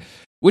like,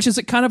 which is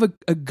kind of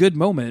a good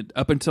moment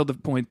up until the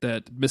point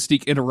that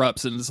Mystique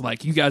interrupts and is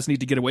like, you guys need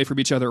to get away from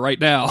each other right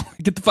now.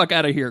 Get the fuck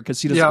out of here. Cause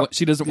she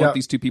doesn't want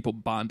these two people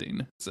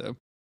bonding. So.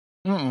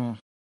 No,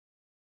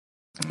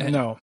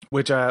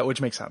 which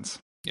makes sense.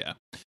 Yeah.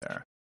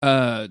 There.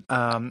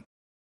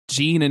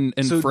 Jean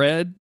and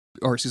Fred,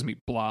 or excuse me,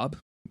 Blob,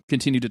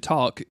 continue to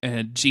talk,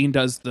 and Jean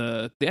does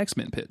the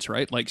X-Men pitch,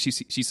 right? Like she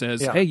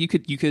says, hey, you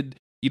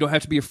don't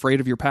have to be afraid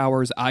of your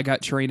powers. I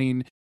got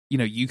training. You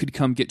know, you could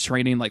come get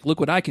training. Like, look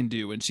what I can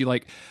do. And she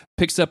like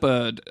picks up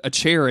a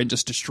chair and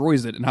just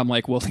destroys it. And I'm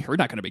like, well, you're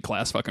not going to be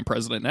class fucking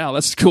president now.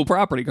 That's school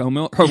property,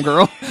 home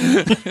girl.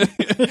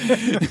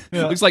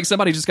 Looks like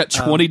somebody just got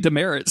 20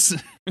 demerits.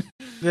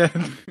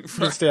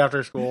 Stay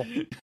after school,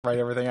 write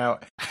everything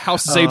out.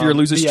 House Xavier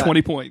loses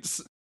 20 points.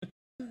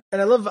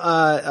 And I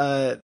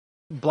love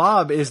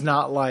Blob is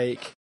not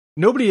like,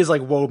 nobody is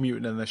like woe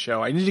mutant in the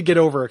show. I need to get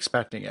over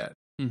expecting it.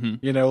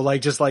 Mm-hmm. You know,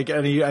 like just like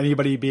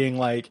anybody being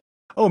like,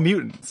 oh,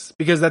 mutants,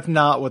 because that's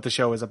not what the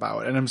show is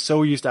about. And I'm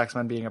so used to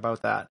X-Men being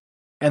about that.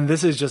 And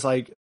this is just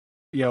like,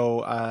 you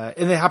know,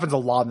 and it happens a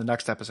lot in the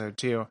next episode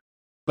too.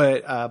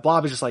 But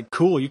Blob is just like,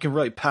 cool, you can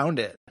really pound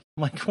it.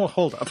 I'm like, well,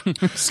 hold up.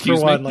 Excuse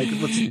For one, me?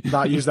 like, let's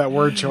not use that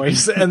word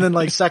choice. And then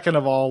like, second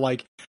of all,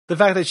 like the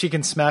fact that she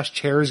can smash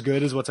chairs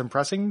good is what's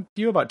impressing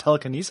you about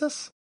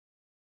telekinesis.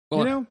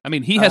 Well, you know? I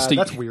mean, he has to.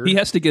 That's weird. He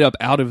has to get up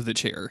out of the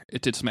chair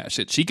to smash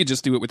it. She could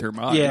just do it with her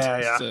mind.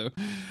 Yeah. So,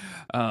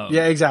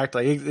 yeah,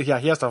 exactly. Yeah,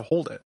 he has to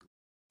hold it.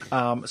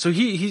 So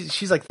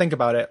she's like, think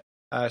about it.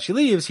 She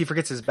leaves. He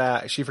forgets his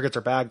bag. She forgets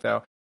her bag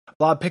though.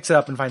 Blob picks it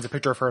up and finds a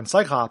picture of her and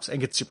Cyclops and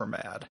gets super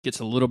mad.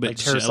 Gets a little bit like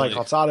tears jelly.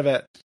 Cyclops out of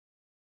it.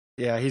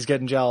 Yeah, he's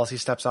getting jealous. He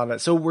steps on it.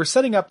 So we're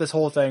setting up this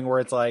whole thing where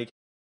it's like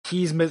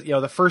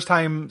the first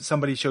time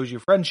somebody shows you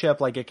friendship,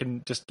 like it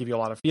can just give you a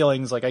lot of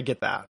feelings. Like I get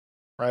that,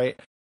 right?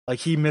 Like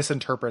he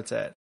misinterprets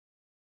it.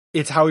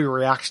 It's how he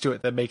reacts to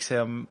it that makes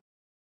him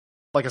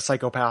like a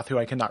psychopath who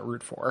I cannot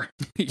root for.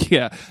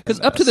 Yeah, because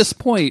up to this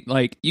point,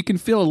 like you can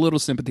feel a little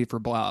sympathy for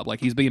Blob.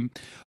 Like he's being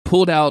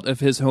pulled out of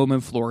his home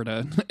in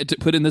Florida to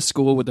put in this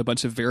school with a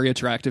bunch of very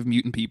attractive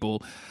mutant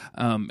people,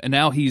 and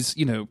now he's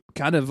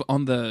kind of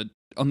on the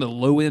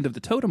low end of the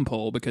totem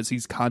pole because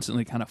he's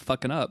constantly kind of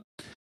fucking up.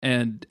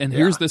 And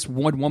here's this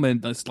one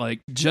woman that's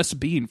like just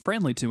being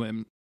friendly to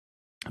him.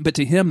 But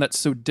to him, that's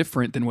so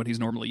different than what he's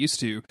normally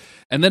used to.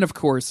 And then, of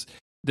course,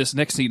 this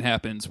next scene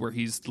happens where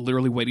he's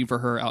literally waiting for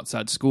her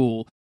outside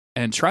school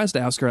and tries to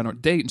ask her out on a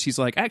date. And she's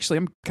like, actually,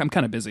 I'm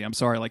kind of busy. I'm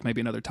sorry, like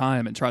maybe another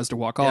time, and tries to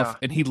walk off.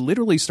 And he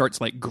literally starts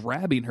like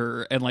grabbing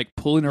her and like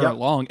pulling her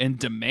along and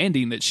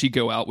demanding that she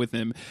go out with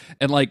him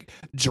and like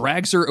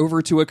drags her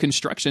over to a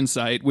construction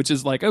site, which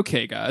is like,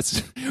 okay,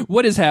 guys,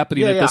 what is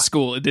happening at this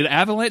school? Did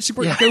Avalanche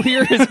go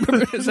here?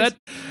 Is that?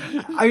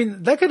 I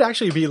mean, that could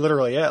actually be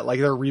literally it.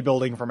 Like they're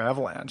rebuilding from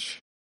Avalanche.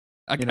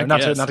 Not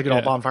to get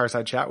all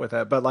bonfireside chat with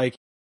it, but like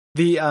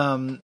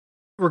the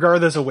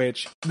regardless of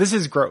which, this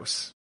is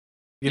gross.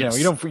 You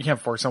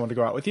can't force someone to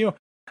go out with you.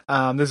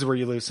 This is where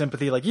you lose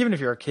sympathy. Like even if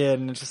you're a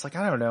kid and it's just like,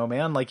 I don't know,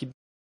 man, like you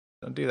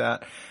don't do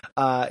that.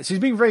 So he's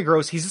being very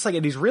gross. He's just like,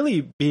 and he's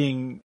really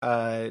being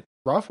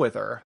rough with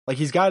her. Like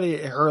he's got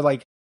her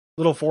like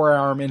little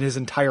forearm in his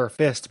entire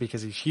fist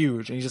because he's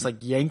huge, and he's just like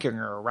yanking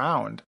her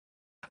around.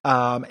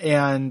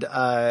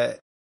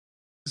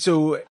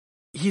 So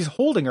he's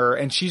holding her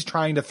and she's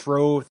trying to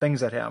throw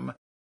things at him.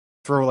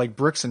 throw like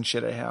bricks and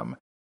shit at him.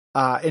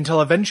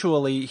 Until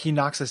eventually he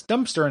knocks this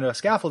dumpster into a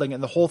scaffolding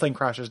and the whole thing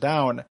crashes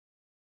down.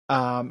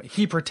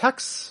 He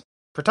protects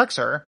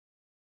her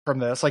from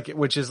this, like,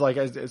 which is like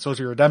it's supposed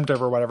to be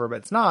redemptive or whatever, but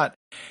it's not.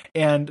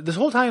 And this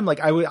whole time, like,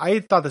 I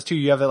thought this too.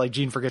 You have that like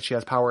Jean forgets she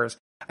has powers.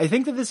 I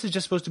think that this is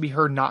just supposed to be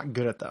her not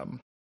good at them,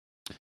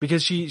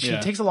 because she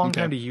takes a long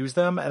time to use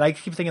them, and I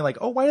keep thinking like,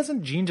 oh, why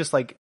doesn't Jean just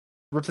like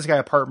rip this guy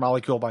apart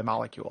molecule by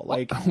molecule?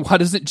 Like, why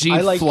doesn't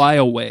Jean fly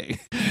away?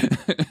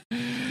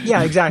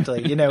 Yeah,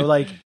 exactly. You know,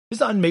 like,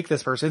 just unmake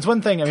this person. It's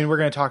one thing. I mean, we're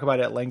going to talk about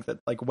it at length,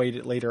 like way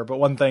later. But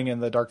one thing in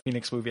the Dark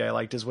Phoenix movie I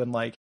liked is when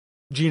like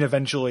Jean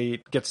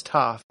eventually gets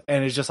tough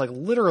and is just like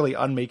literally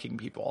unmaking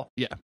people.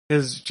 Yeah,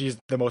 because she's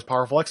the most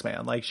powerful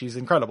X-Man. Like, she's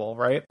incredible,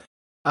 right?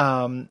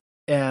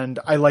 And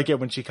I like it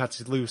when she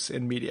cuts loose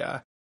in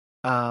media.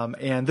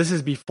 And this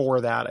is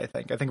before that. I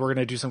think we're going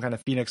to do some kind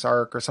of Phoenix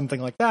arc or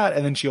something like that,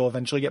 and then she'll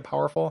eventually get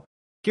powerful.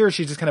 Here,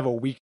 she's just kind of a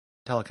weak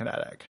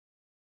telekinetic.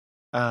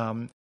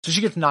 So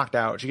she gets knocked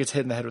out. She gets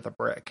hit in the head with a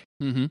brick.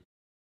 Mm-hmm.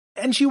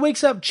 And she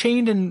wakes up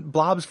chained in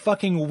Blob's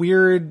fucking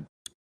weird,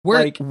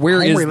 where he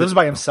lives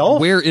by himself?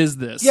 Where is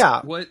this?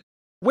 Yeah.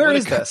 Where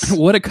is this?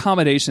 What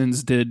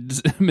accommodations did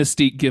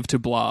Mystique give to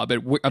Blob?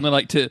 I mean,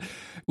 like,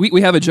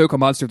 we have a joke on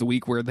Monster of the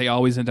Week where they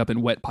always end up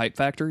in wet pipe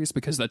factories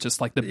because that's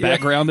just like the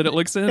background that it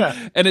looks in.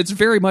 Yeah. And it's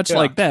very much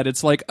like that.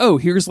 It's like, oh,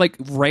 here's like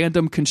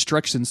random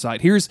construction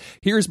site. Here's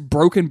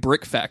broken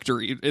brick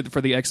factory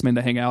for the X-Men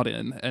to hang out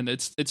in. And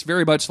it's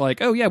very much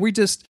like, oh yeah,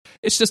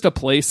 it's just a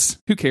place.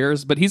 Who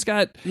cares? But he's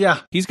got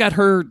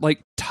her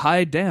like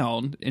tied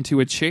down into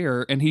a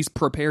chair and he's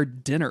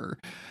prepared dinner.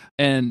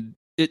 And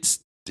it's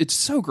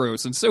so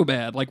gross and so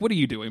bad. Like, what are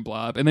you doing,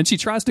 Blob? And then she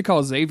tries to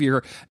call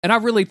Xavier, and I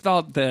really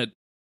thought that,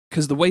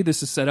 because the way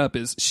this is set up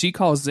is she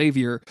calls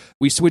Xavier,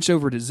 we switch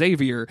over to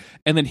Xavier,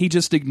 and then he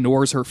just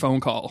ignores her phone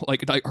call,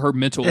 like her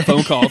mental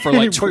phone call for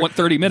like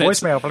 30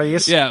 minutes. Voicemail,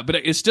 please. Yeah, but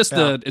it's just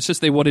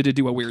they wanted to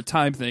do a weird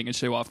time thing and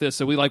show off this.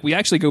 So we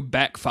actually go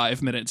back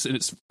 5 minutes, and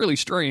it's really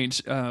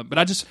strange.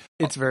 But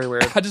it's very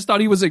weird. I just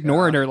thought he was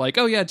ignoring her, like,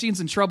 oh yeah,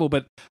 Jean's in trouble,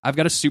 but I've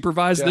got to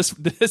supervise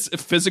this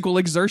physical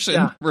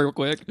exertion real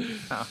quick.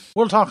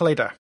 We'll talk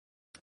later.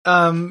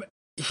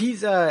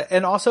 He's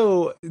and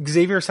also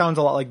Xavier sounds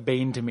a lot like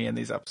Bane to me in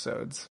these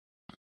episodes.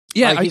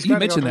 Yeah, like, you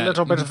mentioned that. A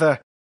little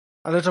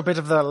bit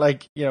of the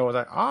like, you know,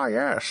 the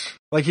yes,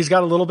 like he's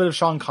got a little bit of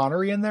Sean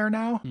Connery in there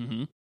now.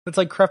 Mm-hmm. That's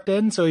like crept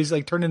in, so he's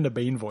like turned into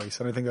Bane voice,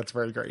 and I think that's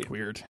very great.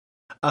 Weird.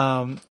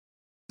 So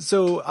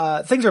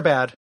things are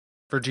bad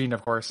for Jean,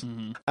 of course.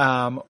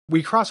 Mm-hmm.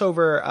 We cross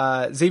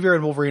over. Xavier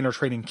and Wolverine are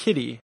training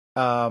Kitty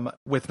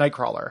with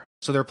Nightcrawler,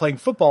 so they're playing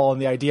football,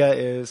 and the idea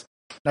is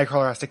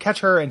Nightcrawler has to catch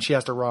her, and she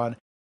has to run.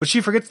 But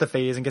she forgets the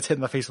phase and gets hit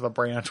in the face with a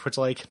branch, which,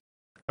 like,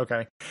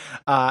 okay.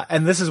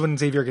 And this is when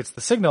Xavier gets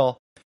the signal,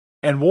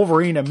 and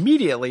Wolverine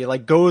immediately,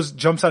 like,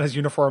 jumps on his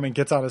uniform and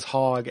gets on his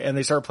hog, and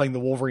they start playing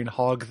the Wolverine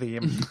hog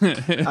theme,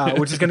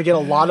 which is going to get a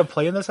lot of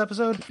play in this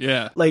episode.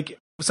 Yeah. Like,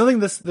 something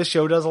this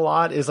show does a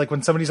lot is, like,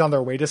 when somebody's on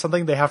their way to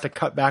something, they have to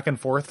cut back and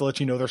forth to let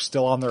you know they're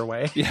still on their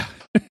way. Yeah.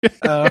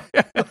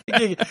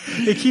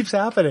 It keeps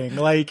happening.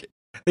 Like,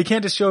 they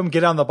can't just show him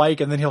get on the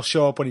bike and then he'll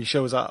show up when he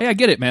shows up. Hey, I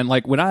get it, man.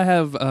 Like, when I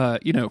have,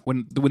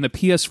 when the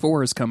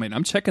PS4 is coming,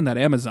 I'm checking that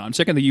Amazon,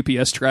 checking the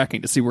UPS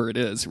tracking to see where it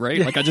is, right?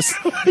 Like, I just,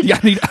 I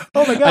need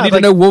to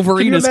know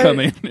Wolverine is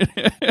coming.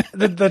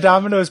 the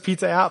Domino's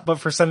pizza app, but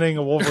for sending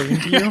a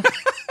Wolverine to you.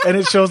 And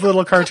it shows a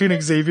little cartoon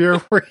Xavier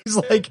where he's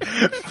like,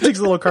 takes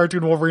a little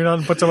cartoon Wolverine on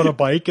and puts him on a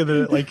bike and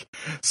then it like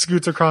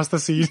scoots across the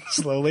scene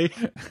slowly.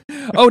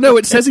 Oh no,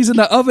 it says he's in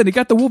the oven. He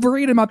got the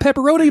Wolverine and my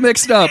pepperoni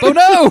mixed up. Oh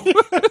no!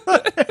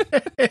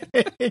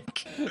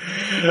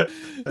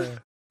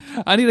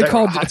 I need to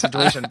call.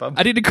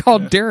 I need to call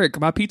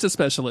Derek, my pizza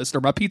specialist or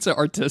my pizza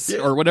artist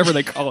or whatever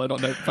they call it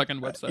on their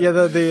fucking website. Yeah,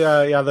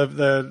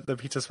 the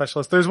pizza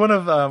specialist. There's one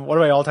of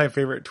my all-time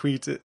favorite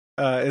tweets.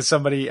 Is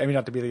somebody, I mean,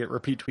 not to be the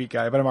repeat tweet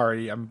guy, but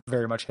I'm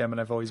very much him,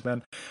 and I've always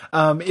been,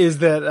 is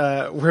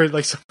that, where,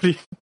 like, somebody,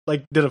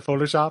 like, did a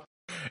Photoshop,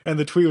 and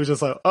the tweet was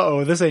just like,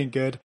 uh-oh, this ain't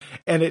good,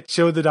 and it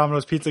showed the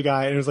Domino's pizza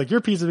guy, and it was like, your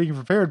pizza being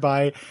prepared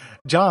by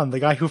John, the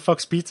guy who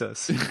fucks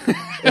pizzas,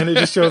 and it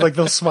just showed, like,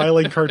 the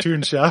smiling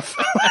cartoon chef.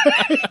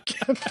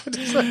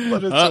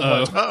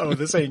 Uh-oh,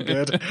 this ain't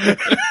good.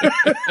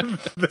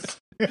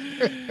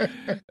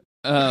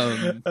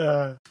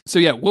 So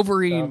yeah,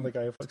 Wolverine.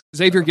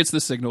 Xavier gets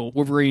the signal.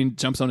 Wolverine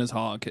jumps on his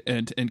hog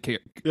and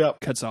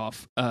cuts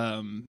off.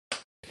 Rogue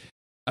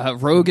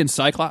and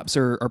Cyclops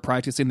are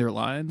practicing their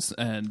lines,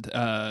 and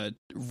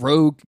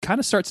Rogue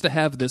kind of starts to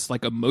have this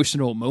like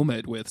emotional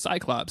moment with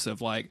Cyclops of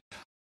like,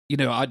 you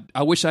know,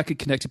 I wish I could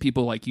connect to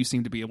people like you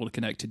seem to be able to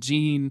connect to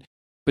Jean.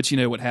 But you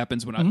know what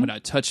happens when I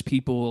touch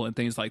people and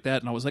things like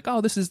that, and I was like, oh,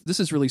 this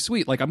is really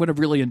sweet. Like, I'm going to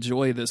really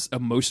enjoy this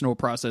emotional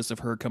process of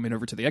her coming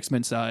over to the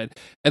X-Men side.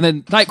 And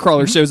then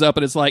Nightcrawler shows up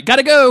and it's like,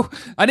 gotta go,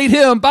 I need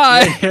him,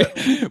 bye.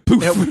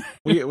 Poof.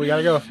 Yeah, we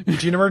gotta go.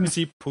 Gene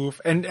emergency. Poof.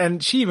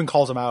 And she even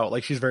calls him out,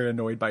 like she's very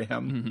annoyed by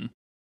him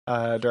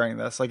during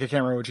this. Like, I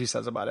can't remember what she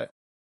says about it.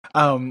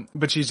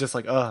 But she's just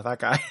like, oh, that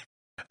guy.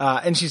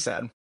 And she's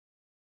sad.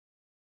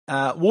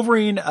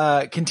 Wolverine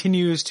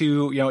continues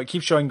to, it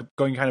keeps going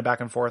kind of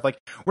back and forth. Like,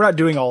 we're not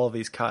doing all of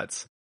these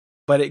cuts,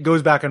 but it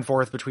goes back and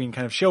forth between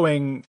kind of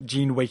showing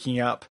Jean waking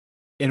up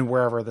in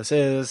wherever this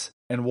is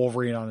and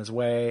Wolverine on his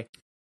way.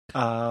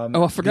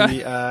 I forgot.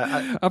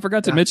 I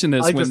forgot to mention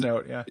this. I like when this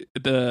note, yeah.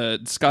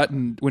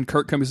 When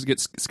Kirk comes to get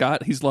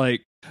Scott, he's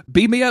like,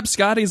 "Beam me up,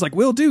 Scott." He's like,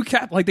 "Will do,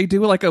 Cap." Like, they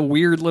do like a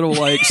weird little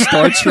like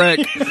Star Trek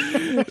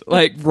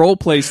like role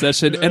play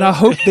session, and I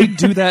hope they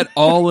do that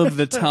all of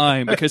the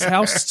time, because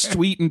how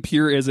sweet and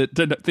pure is it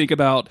to think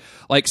about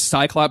like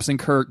Cyclops and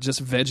Kirk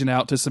just vegging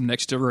out to some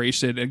Next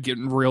Generation and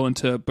getting real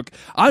into.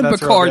 I'm That's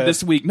Picard real good.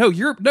 this week. I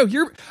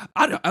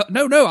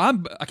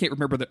can't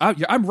remember that.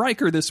 I'm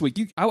Riker this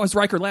week. I was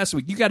Riker last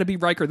week. You got to be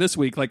Riker this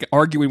week. Like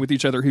arguing with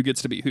each other who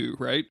gets to be who,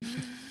 right?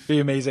 Be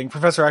amazing.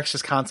 Professor X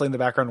just constantly in the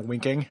background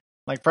winking.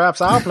 Like, perhaps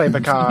I'll play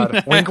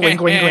Picard. Wink,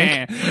 wink, wink,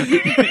 wink.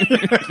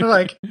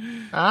 Like,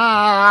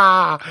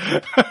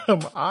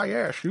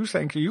 yes, you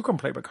think you can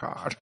play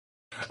Picard.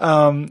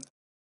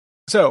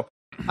 So,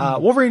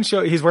 Wolverine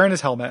he's wearing his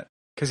helmet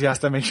because he has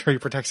to make sure he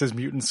protects his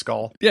mutant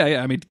skull.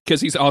 Yeah. I mean,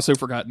 because he's also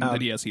forgotten that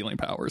he has healing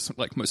powers,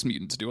 like most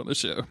mutants do on the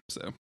show.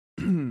 So,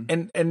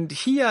 and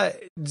he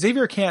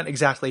Xavier can't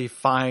exactly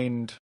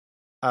find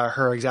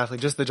her exactly,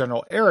 just the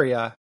general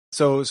area.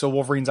 So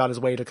Wolverine's on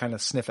his way to kind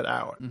of sniff it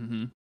out.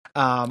 Mm-hmm.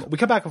 We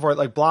come back and forth.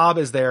 Like, Blob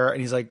is there, and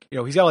he's like,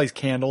 he's got all these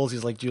candles.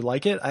 He's like, "Do you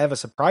like it? I have a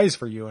surprise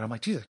for you." And I'm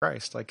like, Jesus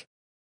Christ! Like,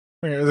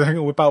 they're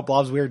gonna whip out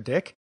Blob's weird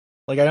dick.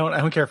 Like, I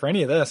don't care for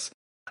any of this.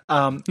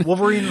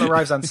 Wolverine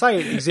arrives on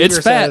site. Xavier it's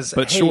fat, says,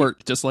 but "Hey,"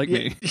 short, just like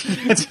me.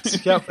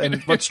 Yep,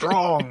 but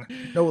strong.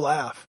 No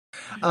laugh.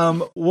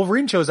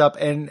 Wolverine shows up,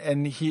 and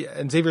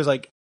Xavier's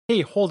like,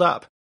 "Hey, hold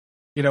up,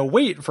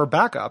 wait for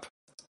backup."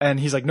 And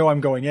he's like, "No,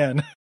 I'm going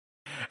in."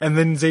 And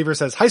then Xavier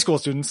says, "High school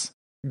students,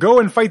 go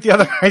and fight the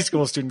other high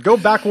school student. Go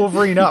back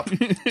Wolverine up,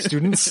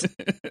 students.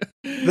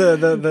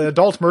 The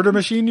adult murder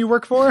machine you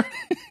work for?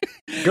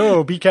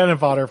 Go be cannon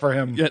fodder for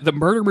him." Yeah, the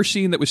murder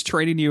machine that was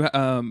training you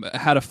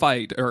how to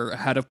fight or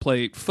how to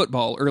play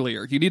football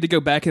earlier. You need to go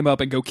back him up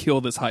and go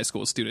kill this high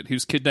school student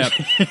who's kidnapped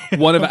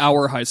one of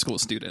our high school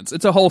students.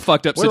 It's a whole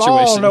fucked up We'll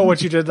situation. all know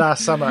what you did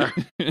last summer.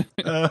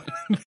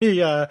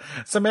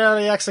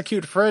 Summarily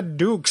execute Fred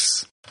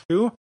Dukes.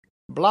 Who?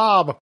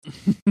 Blob.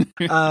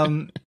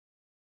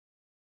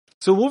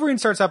 So Wolverine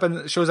shows up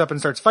and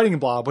starts fighting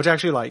Blob, which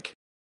actually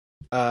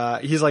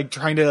he's like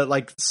trying to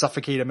like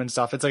suffocate him and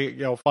stuff. It's like,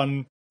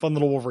 fun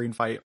little Wolverine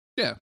fight.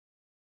 Yeah.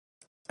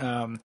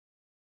 So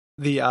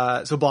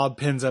Blob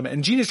pins him,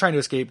 and Jean is trying to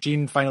escape.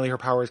 Jean, finally her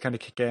powers kind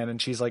of kick in,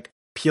 and she's like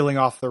peeling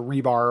off the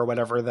rebar or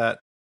whatever that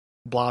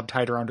Blob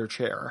tied around her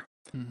chair.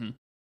 Mm-hmm.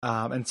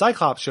 And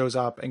Cyclops shows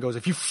up and goes,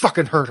 "If you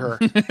fucking hurt her,"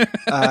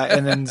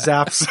 and then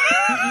zaps.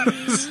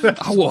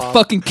 I will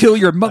fucking kill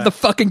your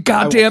motherfucking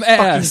goddamn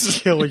ass.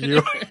 Fucking kill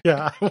you.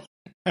 Yeah.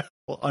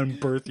 Will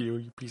unbirth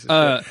you piece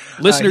of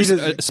shit.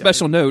 Listeners,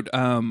 special note: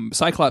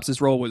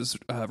 Cyclops' role was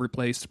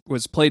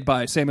played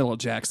by Samuel L.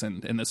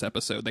 Jackson in this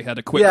episode. They had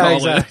to quit calling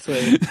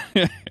exactly.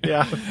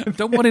 Yeah.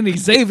 Don't want any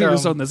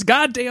Xaviers on this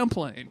goddamn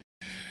plane.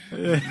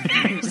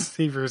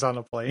 Xavier's on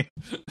a plane.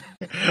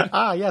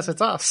 Yes,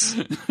 it's us.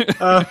 1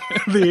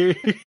 million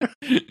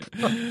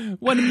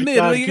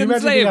God, can you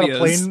imagine being on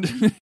a Xaviers.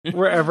 plane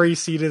where every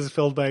seat is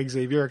filled by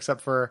Xavier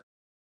except for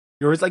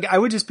yours? Like, I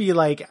would just be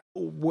like,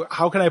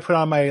 how can I put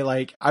on my,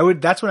 like,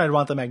 that's when I'd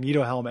want the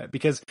Magneto helmet,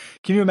 because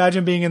can you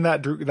imagine being in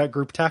that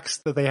group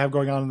text that they have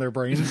going on in their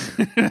brains?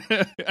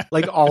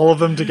 Like, all of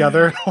them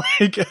together,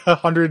 like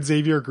 100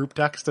 Xavier group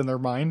text in their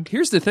mind.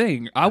 Here's the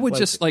thing. I would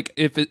just like,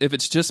 if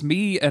it's just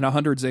me and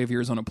 100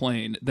 Xaviers on a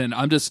plane, then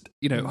I'm just,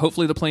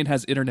 hopefully the plane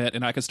has internet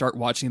and I can start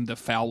watching the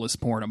foulest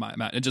porn on my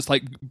mind and just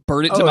like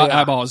burn it to my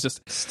eyeballs.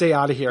 Just stay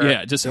out of here.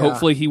 Yeah.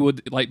 Hopefully he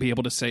would like be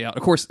able to stay out.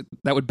 Of course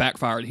that would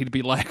backfire. He'd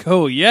be like,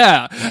 "Oh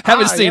yeah,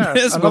 haven't seen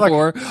this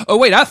before. Oh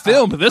wait, I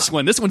filmed this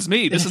one. This one's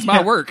me. This is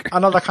my work."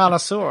 Another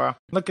connoisseur.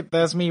 Look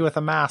there's me with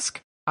a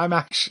mask. I'm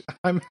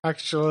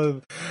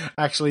actually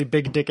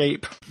Big Dick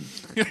Ape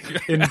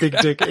in Big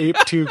Dick Ape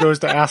 2 Goes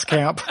to Ass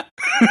Camp.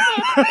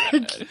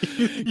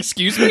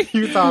 Excuse me?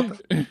 You thought?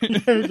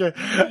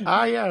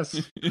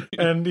 Yes.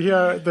 And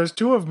there's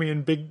 2 of me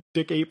in Big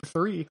Dick Ape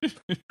 3.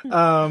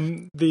 Now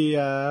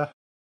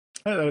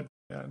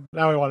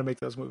I want to make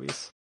those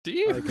movies. Do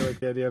you? I like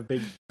the idea of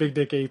Big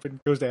Dick Ape and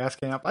Goes to Ass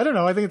Camp. I don't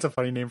know. I think it's a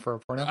funny name for a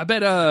porno. I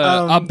bet.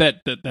 I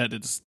bet that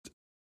it's.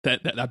 I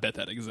bet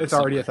that exists. It's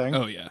already a thing.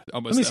 Oh yeah,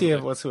 almost. Let me see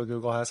what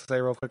Google has to say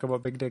real quick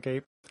about Big Dick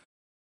Ape.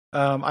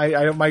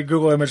 My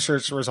Google image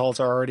search results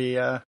are already.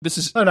 I'm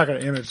not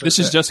going to image. This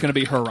is just going to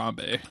be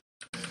Harambe.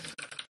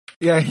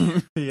 Yeah.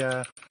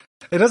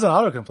 It doesn't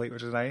autocomplete,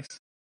 which is nice.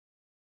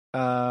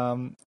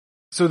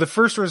 So the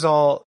first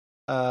result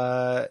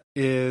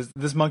is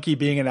this monkey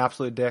being an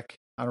absolute dick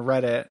on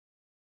Reddit.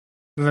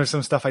 Then there's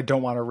some stuff I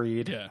don't want to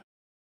read. Yeah.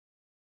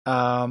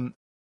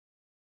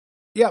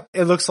 Yep.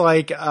 It looks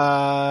like.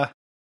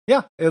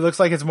 It looks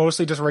like it's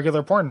mostly just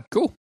regular porn.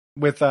 Cool.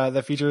 With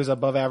the features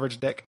above average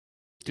dick.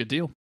 Good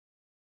deal.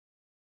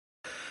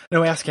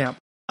 No ass camp.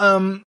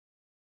 So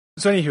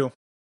anywho,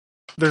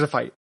 there's a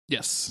fight.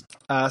 Yes.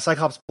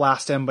 Cyclops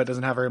blasts him, but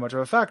doesn't have very much of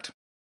effect.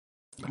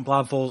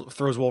 Blob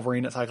throws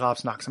Wolverine at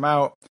Cyclops, knocks him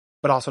out,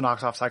 but also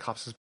knocks off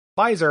Cyclops'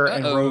 visor,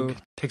 and Rogue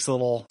takes a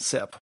little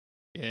sip.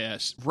 Yeah,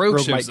 Rogue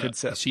shows could up.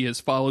 sip. She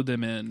has followed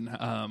them in.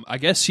 I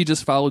guess she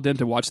just followed them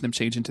to watch them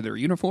change into their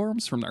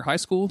uniforms from their high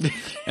school,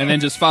 and then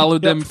just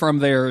followed them from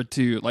there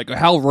to, like,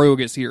 how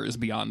Rogue is here is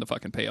beyond the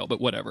fucking pale, but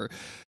whatever.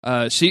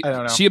 She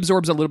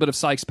absorbs a little bit of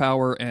Psyche's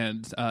power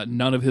and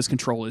none of his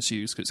control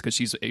issues because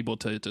she's able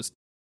to just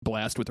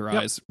blast with her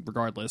eyes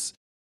regardless.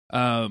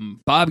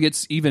 Bob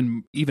gets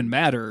even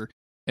madder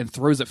and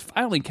throws a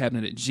filing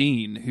cabinet at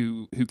Jean,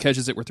 who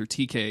catches it with her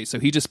TK. So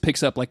he just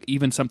picks up, like,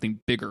 even something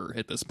bigger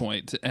at this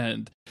point.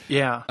 And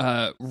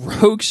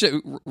Rogue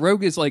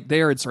is, like,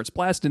 there and starts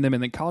blasting them,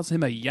 and then calls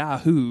him a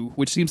Yahoo,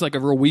 which seems like a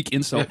real weak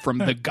insult from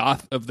the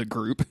goth of the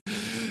group.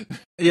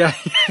 Yeah,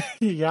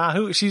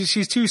 Yahoo.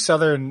 She's too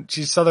southern.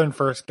 She's southern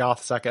first,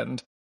 goth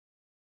second.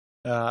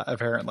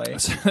 Apparently,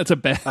 that's a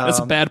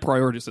bad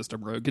priority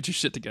system, Rogue. Get your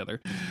shit together.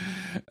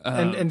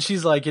 And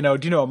she's like, do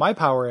you know what my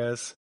power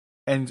is?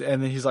 And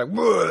then he's like,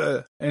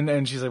 "Whoa."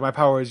 and she's like, my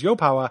power is your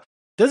power.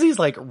 Does these,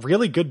 like,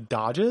 really good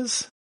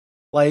dodges?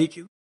 Like,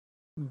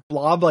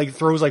 Blob, like,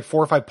 throws, like,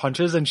 4 or 5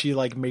 punches, and she,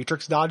 like,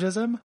 Matrix dodges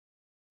him,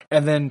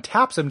 and then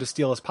taps him to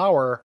steal his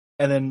power,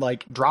 and then,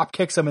 like, drop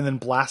kicks him and then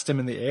blast him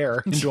in the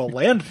air into a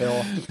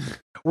landfill.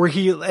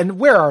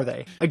 Where are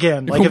they?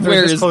 Again, like, if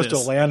they're this close to a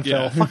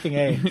landfill, fucking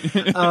A.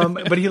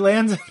 But he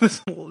lands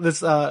in this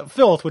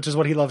filth, which is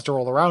what he loves to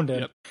roll around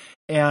in. Yep.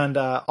 And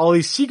all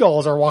these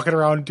seagulls are walking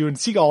around doing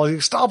seagulls. He's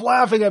like, stop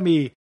laughing at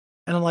me.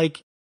 And I'm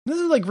like, this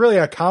is, like, really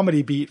a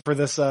comedy beat for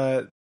this,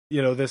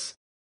 this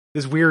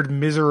weird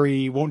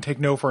misery, won't take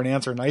no for an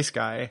answer nice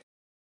guy,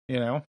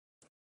 Not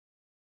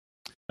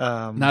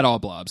all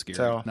blobs, Gary.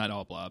 So, not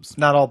all blobs.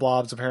 Not all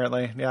blobs,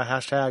 apparently. Yeah,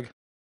 hashtag.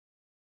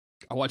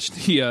 I watched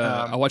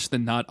the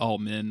Not All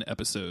Men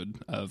episode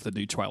of the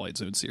new Twilight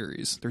Zone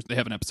series. They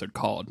have an episode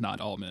called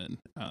Not All Men,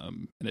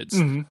 and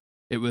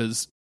it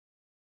was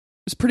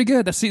pretty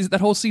good. That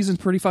whole season's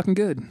pretty fucking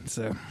good.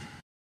 So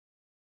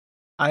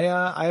I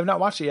have not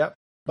watched it yet,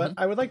 but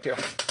I would like to.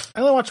 I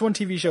only watch one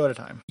TV show at a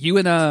time. You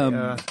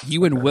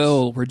and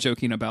Will were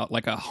joking about,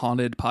 like, a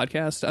haunted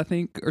podcast, I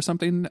think, or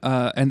something,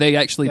 and they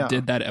actually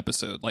did that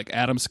episode. Like,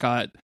 Adam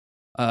Scott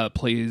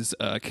plays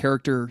a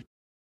character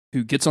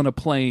who gets on a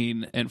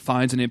plane and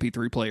finds an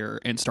MP3 player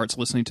and starts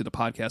listening to the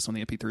podcast on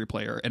the MP3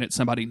 player, and it's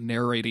somebody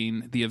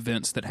narrating the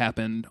events that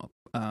happened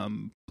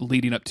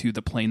leading up to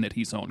the plane that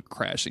he's on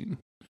crashing.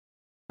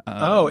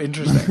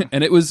 Interesting.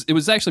 And it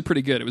was actually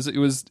pretty good. It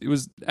was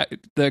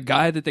the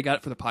guy that they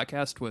got for the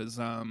podcast was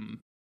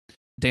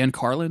Dan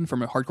Carlin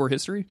from A Hardcore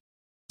History.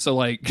 So,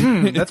 like,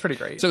 that's pretty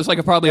great. So it's like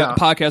a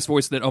podcast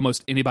voice that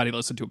almost anybody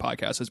listening to a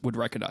podcast would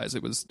recognize.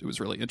 It was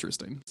really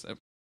interesting. So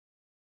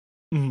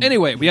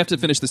anyway, we have to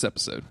finish this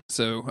episode.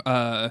 So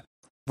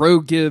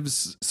Rogue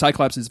gives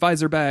Cyclops his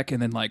visor back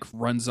and then, like,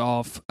 runs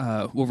off.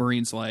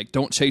 Wolverine's like,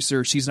 don't chase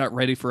her, she's not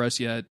ready for us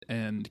yet.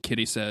 And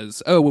Kitty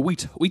says, oh, well,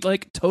 we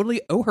like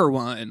totally owe her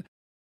one.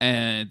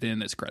 And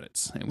then it's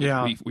credits. And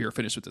we are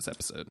finished with this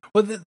episode.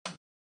 Well,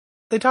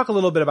 they talk a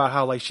little bit about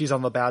how, like, she's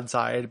on the bad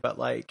side, but,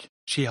 like,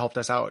 she helped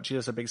us out. She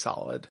does a big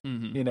solid.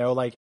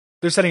 Like,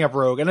 they're setting up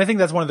Rogue. And I think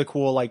that's one of the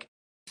cool, like,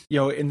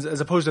 as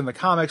opposed to in the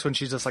comics when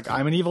she's just like,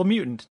 I'm an evil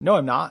mutant. No,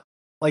 I'm not.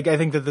 Like, I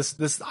think that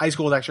this high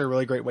school is actually a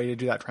really great way to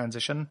do that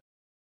transition,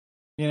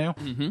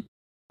 and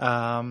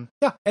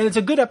it's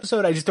a good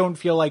episode. I just don't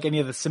feel like any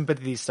of the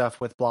sympathy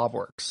stuff with Blob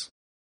works.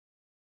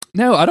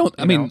 No, I don't.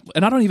 I mean,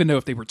 and I don't even know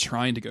if they were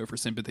trying to go for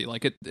sympathy.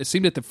 Like, it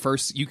seemed at the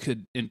first you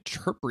could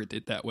interpret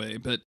it that way,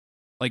 but,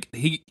 like,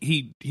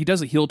 he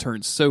does a heel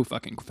turn so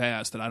fucking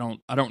fast that I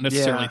don't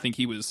necessarily think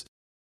he was,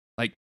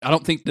 like, I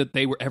don't think that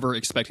they were ever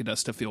expecting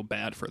us to feel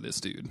bad for this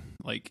dude.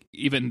 Like,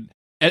 even.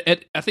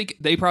 I think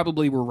they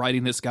probably were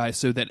writing this guy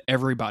so that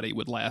everybody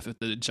would laugh at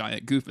the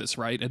giant goofus,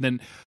 right? And then,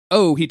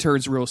 he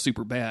turns real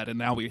super bad, and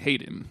now we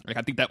hate him. Like,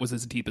 I think that was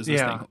as deep as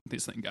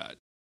this thing got.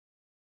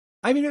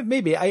 I mean,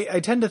 maybe.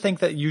 I tend to think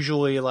that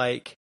usually,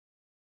 like,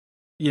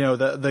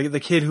 the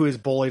kid who is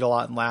bullied a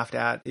lot and laughed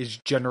at is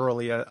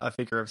generally a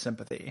figure of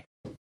sympathy,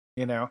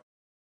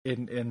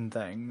 in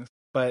things.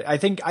 But I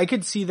think I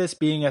could see this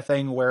being a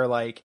thing where,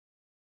 like,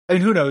 I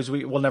mean, who knows?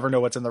 We'll never know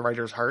what's in the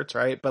writers' hearts,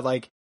 right? But,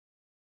 like,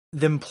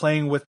 them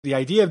playing with the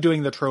idea of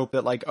doing the trope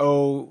that, like,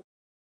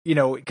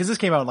 because this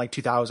came out in, like,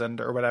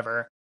 2000 or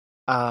whatever,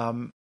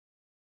 in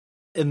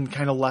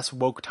kind of less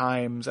woke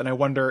times, and I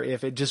wonder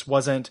if it just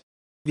wasn't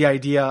the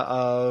idea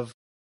of,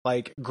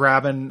 like,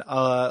 grabbing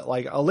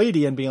like a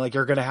lady and being like,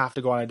 you're gonna have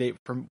to go on a date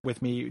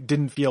with me,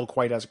 didn't feel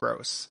quite as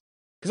gross.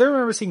 Because I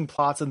remember seeing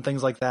plots and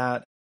things like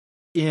that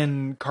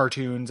in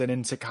cartoons and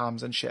in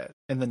sitcoms and shit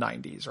in the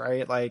 90s,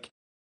 right? Like,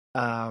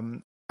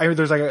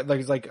 there's like,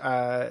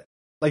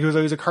 it was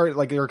always they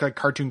were like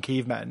cartoon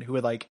cavemen who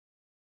would, like,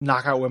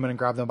 knock out women and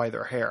grab them by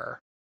their hair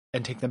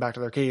and take them back to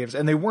their caves.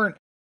 And they weren't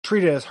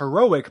treated as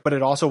heroic, but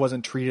it also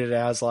wasn't treated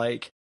as,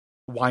 like,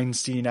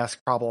 Weinstein-esque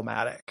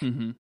problematic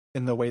in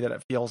the way that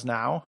it feels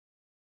now,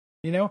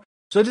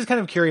 So I'm just kind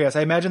of curious.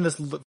 I imagine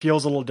this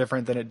feels a little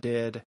different than it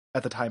did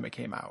at the time it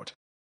came out.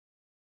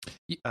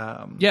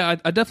 Yeah,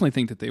 I definitely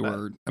think that they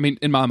were. I mean,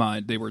 in my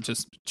mind, they were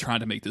just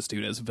trying to make this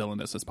dude as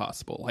villainous as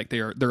possible. Like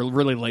they're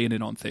really laying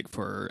it on thick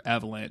for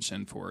Avalanche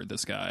and for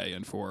this guy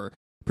and for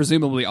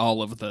presumably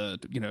all of the,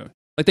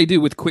 like they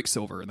do with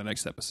Quicksilver in the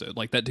next episode.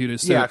 Like that dude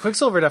is so, yeah,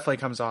 Quicksilver definitely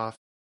comes off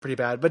pretty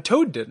bad, but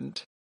Toad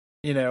didn't.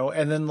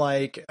 And then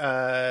I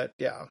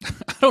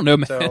don't know,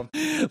 man. So,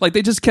 like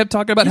they just kept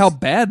talking about how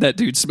bad that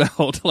dude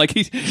smelled. Like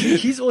he's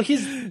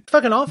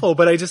fucking awful.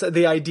 But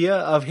the idea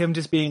of him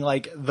just being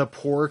like the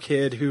poor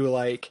kid who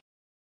like,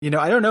 I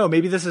don't know.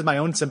 Maybe this is my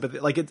own sympathy.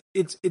 Like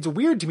it's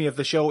weird to me if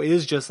the show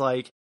is just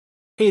like,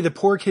 hey, the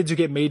poor kids who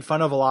get made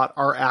fun of a lot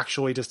are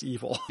actually just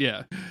evil.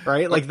 Yeah,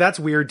 right. Like that's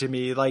weird to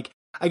me. Like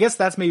I guess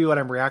that's maybe what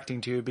I'm reacting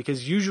to,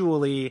 because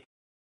usually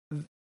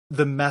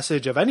the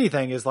message of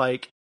anything is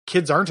like,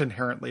 kids aren't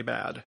inherently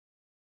bad.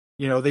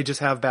 They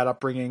just have bad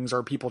upbringings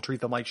or people treat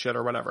them like shit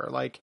or whatever.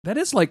 Like that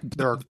is like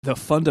the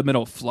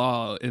fundamental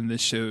flaw in this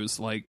show's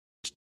like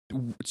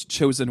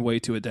chosen way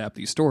to adapt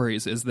these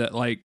stories is that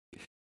like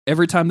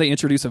every time they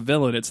introduce a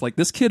villain, it's like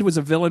this kid was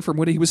a villain from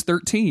when he was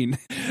 13.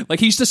 Like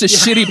he's just a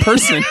shitty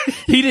person.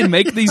 He didn't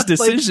make these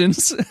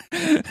decisions.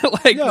 And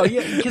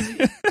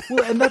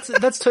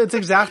that's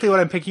exactly what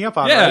I'm picking up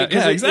on. Yeah, right?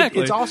 Yeah,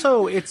 exactly. It's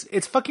also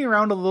it's fucking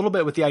around a little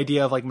bit with the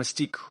idea of like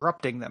Mystique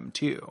corrupting them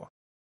too.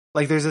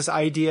 Like there's this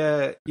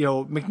idea,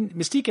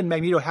 Mystique and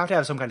Magneto have to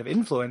have some kind of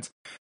influence,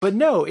 but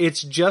no,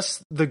 it's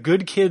just the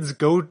good kids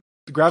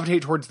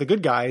gravitate towards the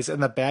good guys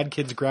and the bad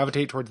kids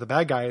gravitate towards the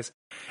bad guys.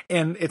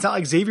 And it's not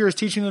like Xavier is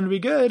teaching them to be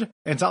good,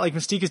 and it's not like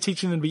Mystique is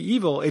teaching them to be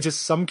evil. It's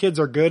just some kids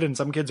are good and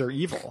some kids are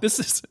evil. This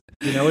is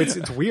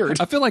it's weird.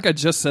 I feel like I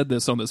just said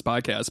this on this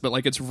podcast, but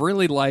like it's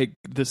really like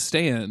The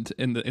Stand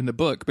in the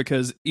book,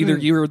 because either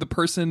you're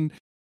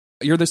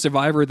the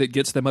survivor that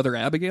gets the Mother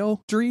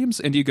Abigail dreams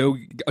and you go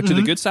to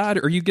the good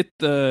side, or you get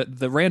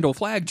the Randall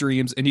Flagg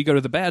dreams and you go to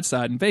the bad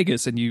side in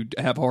Vegas and you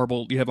have a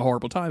horrible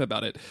time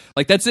about it.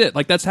 Like that's it.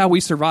 Like that's how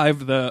we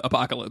survived the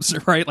apocalypse,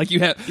 right? Like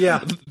you have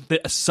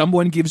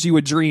someone gives you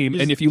a dream,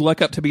 and if you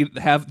luck up to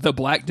have the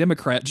Black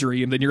Democrat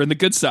dream, then you're in the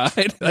good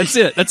side. That's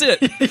it.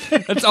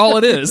 That's all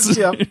it is.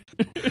 Yep.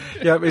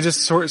 It's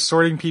just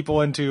sorting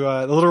people into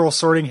the literal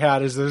sorting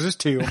hat is there's just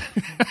two,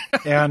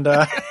 and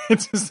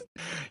it's just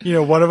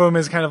one of them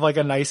is kind of like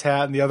a nice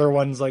hat, and the other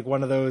one's like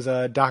one of those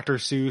Dr.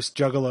 Seuss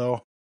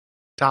Juggalo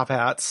top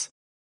hats.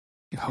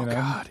 Oh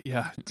God,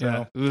 yeah,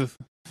 so,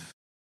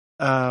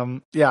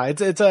 yeah.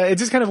 It's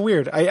just kind of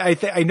weird.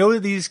 I know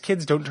that these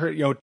kids don't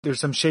turn.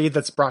 There's some shade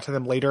that's brought to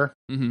them later.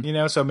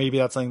 So maybe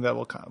that's something that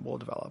will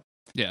develop.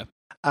 Yeah.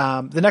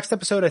 The next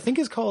episode I think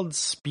is called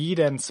Speed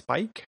and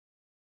Spike.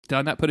 Did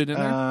I not put it in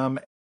there?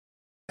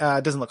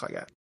 It doesn't look like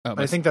it. Oh,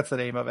 but I think that's the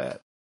name of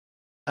it.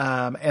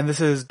 And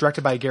this is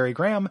directed by Gary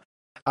Graham.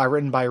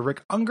 Written by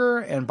Rick Unger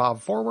and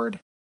Bob Forward.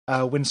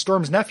 When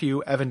Storm's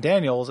nephew, Evan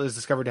Daniels, is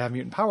discovered to have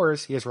mutant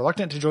powers, he is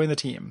reluctant to join the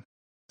team.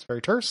 It's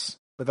very terse,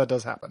 but that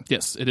does happen.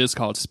 Yes, it is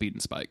called Speed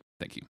and Spike.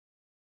 Thank you.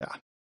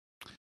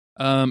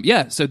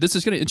 Yeah. So this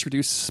is going to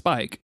introduce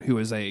Spike, who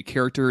is a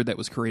character that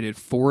was created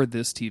for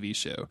this TV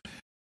show.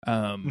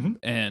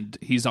 And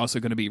he's also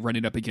going to be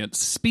running up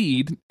against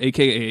Speed,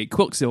 aka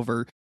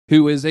Quicksilver,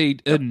 who is a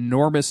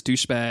enormous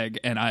douchebag,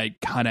 and I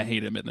kind of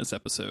hate him in this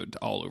episode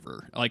all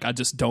over. Like I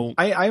just don't.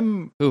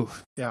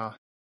 Yeah,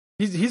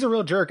 he's a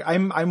real jerk.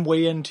 I'm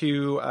way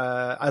into.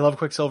 I love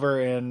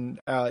Quicksilver in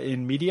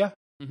media.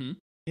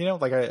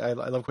 Like I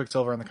love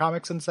Quicksilver in the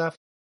comics and stuff.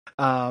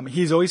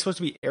 He's always supposed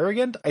to be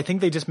arrogant. I think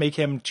they just make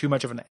him too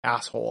much of an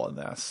asshole in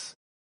this.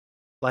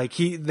 Like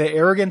the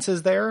arrogance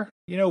is there,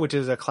 which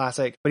is a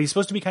classic, but he's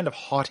supposed to be kind of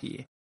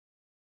haughty.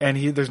 And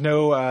there's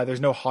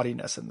no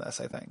haughtiness in this,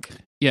 I think.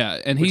 Yeah,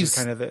 and he's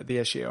kind of the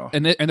issue.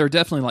 And they're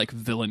definitely like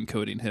villain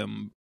coding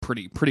him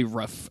pretty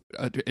rough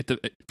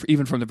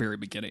even from the very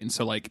beginning.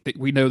 So like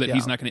we know that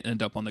he's not going to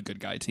end up on the good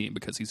guy team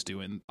because he's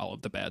doing all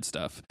of the bad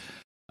stuff.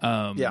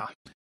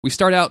 We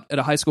start out at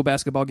a high school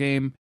basketball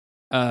game.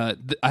 I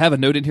have a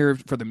note in here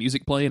for the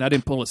music playing. I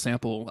didn't pull a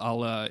sample.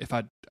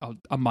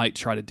 I might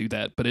try to do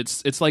that, but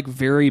it's like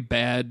very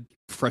bad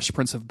Fresh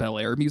Prince of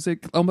Bel-Air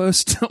music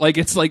almost. Like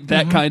it's like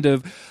that kind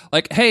of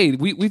like, hey,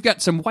 we've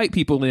got some white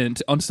people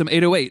on some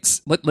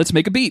 808s. Let's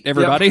make a beat,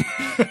 everybody.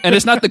 And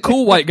it's not the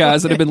cool white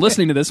guys that have been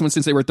listening to this one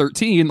since they were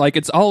 13. Like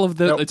it's all of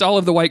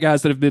the white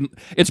guys that have been.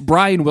 It's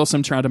Brian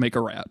Wilson trying to make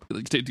a rap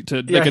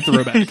to make a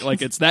throwback.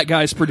 Like it's that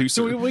guy's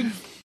producer. So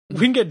we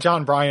can get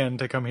John Bryan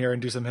to come here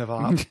and do some hip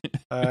hop,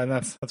 and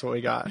that's what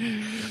we got.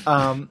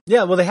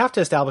 Well, they have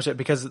to establish it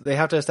because they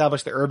have to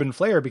establish the urban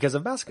flair because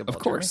of basketball. Of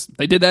course,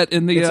 they did that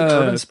in the it's an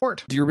urban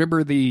sport. Do you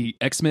remember the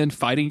X-Men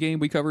fighting game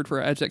we covered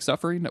for Abject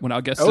Suffering when I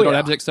guested on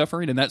Abject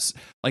Suffering? And that's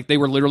like they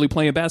were literally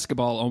playing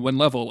basketball on one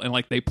level, and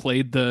like they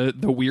played the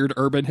weird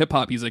urban hip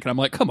hop music, and I'm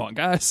like, come on,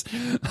 guys,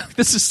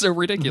 this is so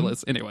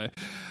ridiculous. Anyway,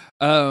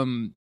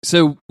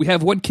 so we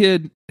have one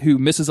kid who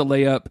misses a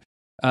layup.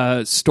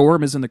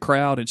 Storm is in the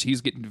crowd and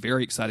she's getting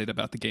very excited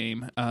about the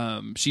game.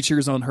 She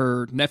cheers on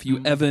her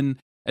nephew Evan,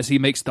 as he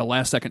makes the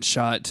last second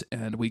shot,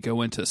 and we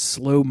go into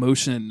slow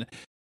motion.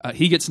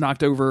 He gets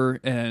knocked over,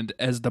 and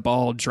as the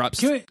ball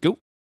drops, go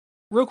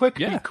real quick.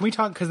 Yeah. Can we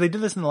talk, because they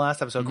did this in the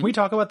last episode? Can we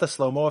talk about the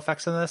slow-mo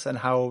effects in this and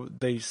how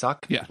they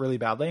suck really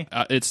badly?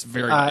 It's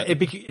very bad.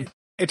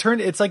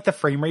 It's like the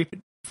frame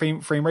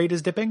rate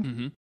is dipping.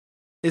 Mm-hmm.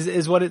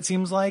 Is what it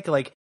seems like.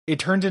 Like it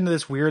turns into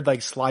this weird like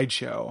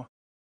slideshow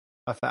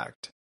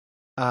effect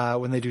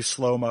when they do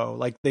slow mo.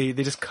 Like they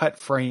just cut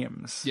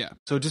frames. Yeah.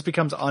 So it just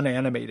becomes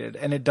unanimated,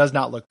 and it does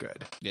not look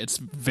good. It's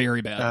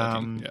very bad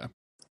looking.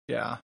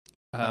 Yeah.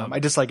 I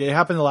just like it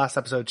happened in the last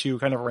episode too,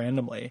 kind of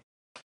randomly.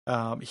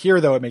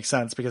 Here though, it makes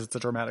sense because it's a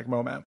dramatic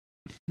moment.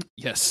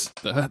 Yes,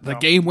 the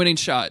game-winning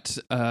shot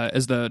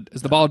as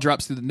the ball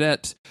drops through the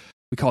net.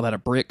 We call that a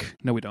brick.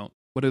 No, we don't.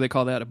 What do they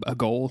call that? A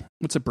goal?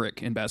 What's a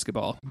brick in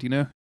basketball? Do you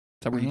know? Is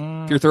that where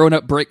if you're throwing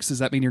up bricks, does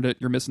that mean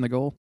you're missing the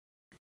goal?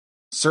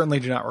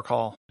 Certainly do not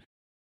recall.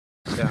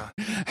 Yeah.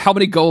 How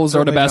many goals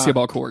are in a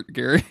basketball court,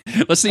 Gary?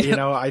 Let's see.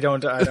 I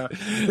don't.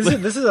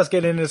 This is us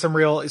getting into some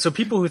real. So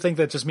people who think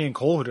that just me and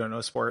Cole who don't know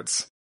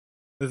sports,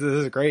 this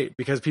is great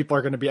because people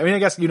are going to be. I mean, I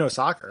guess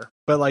soccer,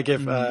 but like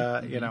if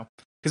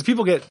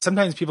because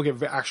sometimes people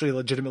get actually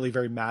legitimately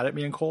very mad at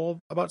me and Cole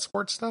about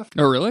sports stuff.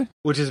 Oh, really?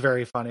 Which is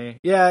very funny.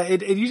 Yeah,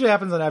 it usually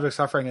happens on Epic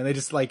Suffering, and they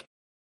just like,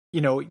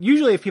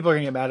 usually if people are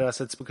going to get mad at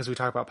us, it's because we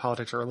talk about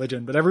politics or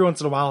religion. But every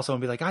once in a while, someone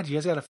will be like, God, you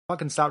guys got to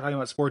fucking stop talking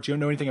about sports. You don't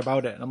know anything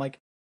about it. And I'm like,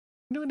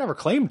 we never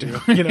claimed to.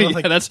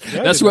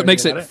 That's what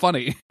makes it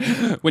funny.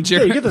 When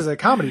you get this as a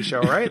comedy show,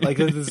 right? Like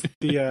this is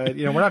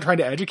we're not trying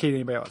to educate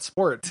anybody about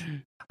sports.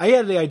 I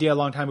had the idea a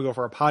long time ago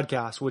for a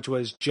podcast, which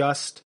was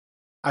just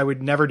I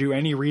would never do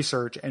any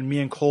research, and me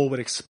and Cole would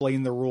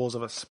explain the rules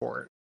of a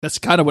sport. That's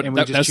kind of what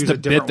that's the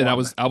bit that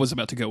I was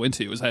about to go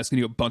into. Was asking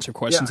you a bunch of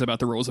questions about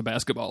the rules of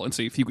basketball and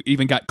see if you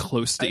even got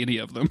close to any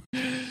of them.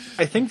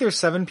 I think there's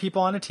 7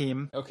 people on a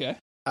team. Okay.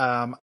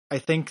 I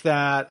think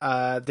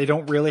that they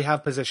don't really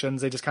have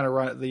positions. They just kind of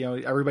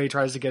run. Everybody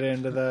tries to get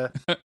into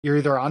the. You're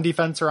either on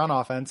defense or on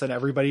offense, and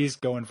everybody's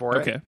going for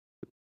it. Okay.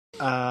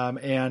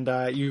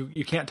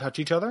 You can't touch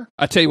each other.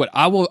 I tell you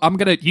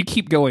what, you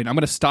keep going. I'm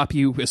gonna stop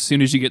you as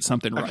soon as you get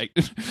something right.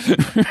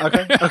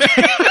 Okay.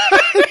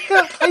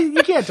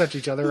 You can't touch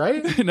each other,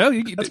 right? No,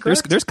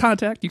 there's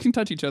contact. You can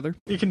touch each other.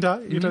 You can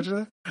touch. You touch each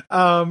other.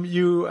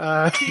 You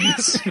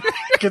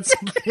get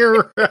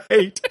something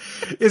right.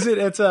 Is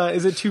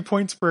it 2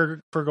 points per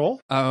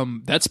goal?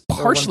 That's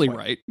partially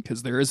right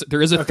because there is a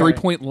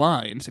 3-point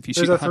line. So if you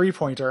there's a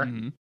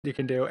 3-pointer you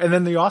can do, and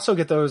then you also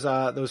get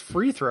those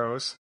free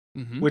throws.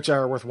 Mm-hmm. Which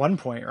are worth 1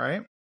 point,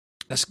 right?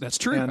 That's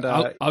true. And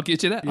I'll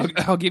get you that.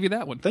 I'll give you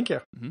that one. Thank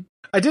you. Mm-hmm.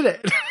 I did it.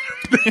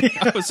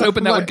 I was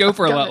hoping that would go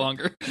for a lot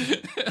longer.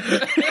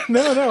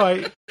 No.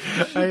 I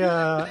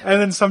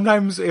and then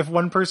sometimes if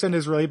one person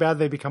is really bad,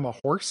 they become a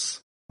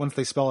horse once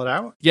they spell it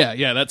out.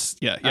 Yeah. That's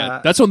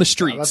that's on the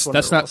streets.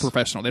 That's not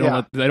professional. They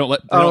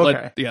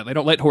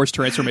don't let horse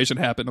transformation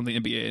happen on the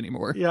NBA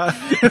anymore. Yeah,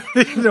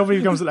 nobody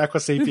becomes an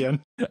Equisapien.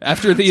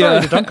 After the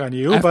sorry to dunk on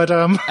you,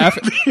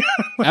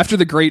 after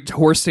the great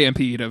horse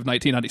stampede of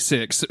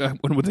 1996,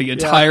 when the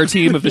entire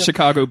team of the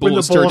Chicago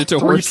Bulls turned into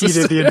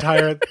horses, the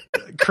entire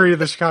created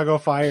the Chicago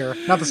Fire,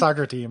 not the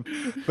soccer team,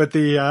 but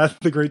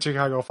the Great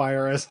Chicago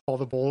Fire, as all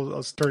the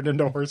Bulls turned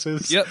into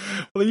horses. Yep.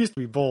 Well, they used to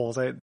be bulls.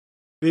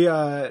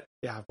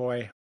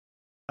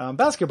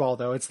 Basketball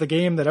though, it's the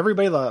game that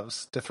everybody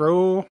loves to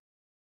throw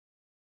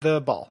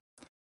the ball.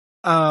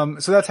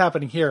 So that's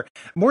happening here.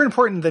 More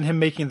important than him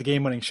making the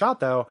game-winning shot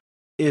though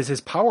is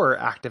his power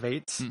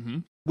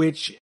activates,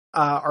 which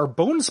are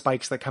bone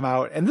spikes that come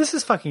out, and this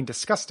is fucking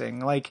disgusting.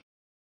 Like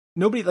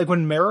nobody, like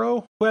when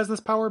Marrow, who has this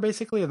power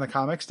basically in the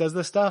comics, does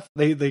this stuff,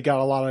 they got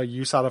a lot of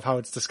use out of how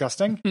it's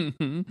disgusting.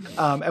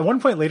 At one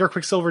point later,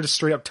 Quicksilver just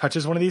straight up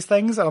touches one of these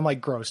things, and I'm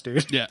like, gross,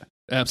 dude. Yeah,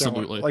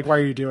 absolutely. Like, why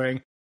are you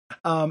doing?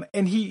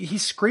 And he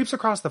scrapes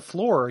across the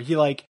floor. He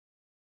like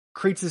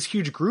creates this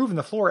huge groove in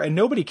the floor, and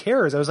nobody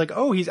cares. I was like,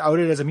 oh, he's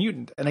outed as a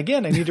mutant. And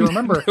again, I need to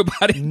remember,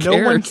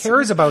 no one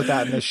cares about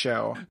that in this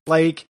show.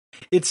 Like,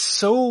 it's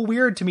so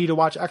weird to me to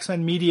watch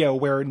X-Men media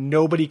where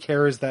nobody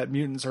cares that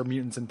mutants are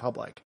mutants in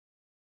public.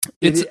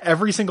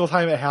 Every single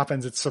time it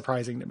happens, it's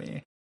surprising to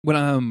me.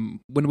 When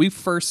we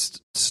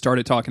first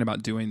started talking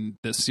about doing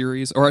this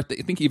series, or I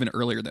think even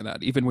earlier than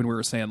that, even when we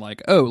were saying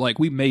like, oh, like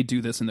we may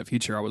do this in the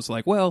future, I was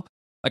like, well,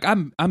 like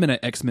I'm in an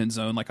X-Men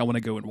zone. Like I want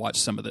to go and watch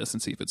some of this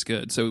and see if it's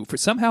good. So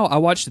somehow I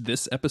watched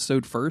this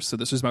episode first. So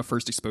this was my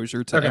first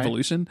exposure to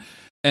Evolution,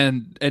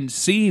 and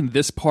seeing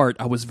this part,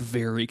 I was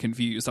very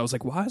confused. I was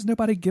like, why is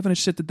nobody giving a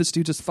shit that this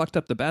dude just fucked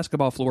up the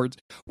basketball floor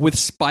with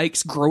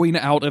spikes growing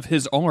out of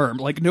his arm?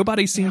 Like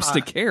nobody seems to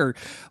care.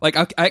 Like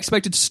I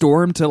expected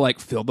Storm to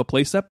like fill the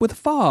place up with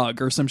fog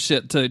or some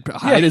shit to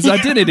hide his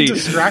identity,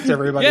 distract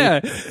everybody. Yeah.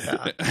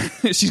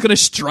 She's gonna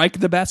strike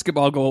the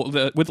basketball goal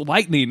with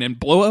lightning and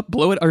blow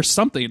it or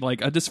something.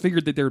 Like I just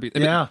figured that there would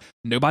be.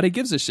 Nobody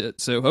gives a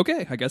shit. So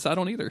okay, I guess I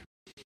don't either.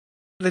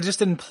 They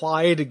just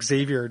implied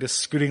Xavier just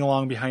scooting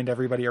along behind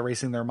everybody,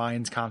 erasing their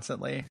minds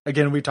constantly.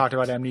 Again, we talked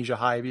about Amnesia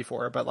High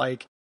before, but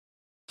like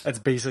that's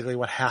basically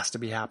what has to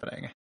be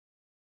happening.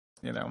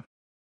 you know.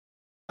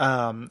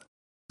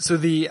 So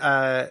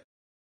the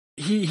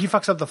he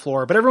fucks up the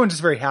floor, but everyone's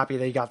just very happy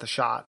that he got the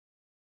shot.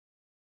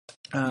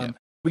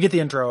 We get the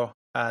intro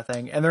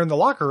thing, and they're in the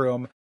locker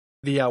room.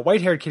 The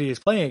white-haired kid he's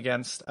playing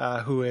against,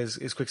 who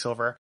is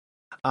Quicksilver,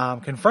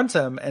 confronts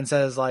him and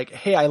says, like,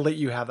 "Hey, I let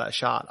you have that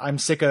shot. I'm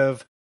sick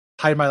of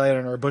hide my light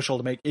under a bushel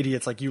to make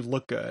idiots like you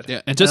look good."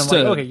 Yeah, and just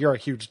I'm like, okay, you're a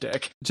huge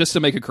dick. Just to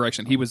make a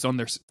correction, he was on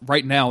their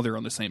right now. They're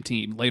on the same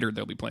team. Later,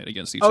 they'll be playing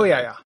against each other. Oh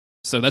yeah.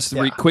 So that's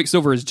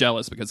Quicksilver is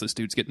jealous because this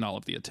dude's getting all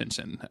of the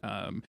attention.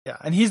 Yeah,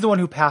 and he's the one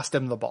who passed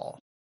him the ball.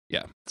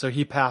 Yeah. So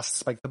he passed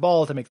Spike the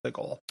ball to make the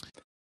goal.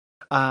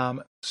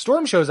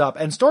 Storm shows up,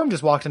 and Storm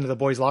just walked into the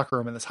boys' locker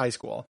room in this high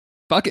school.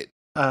 Fuck it.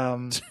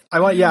 I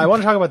want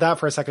to talk about that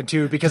for a second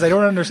too, because I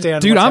don't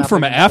understand. Dude, I'm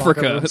from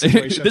Africa.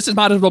 This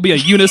might as well be a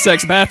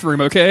unisex bathroom,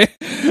 okay?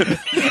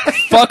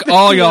 Fuck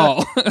all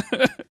y'all.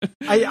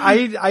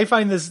 I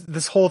find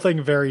this whole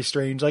thing very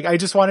strange. Like, I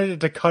just wanted it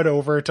to cut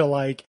over to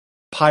like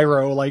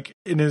Pyro, like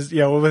in his,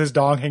 with his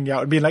dong hanging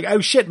out and being like, "Oh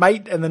shit,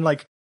 mate," and then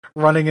like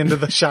running into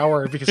the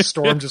shower because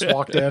Storm just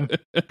walked in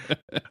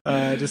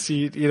to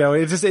see,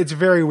 it's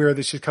very weird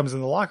that she comes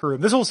in the locker room.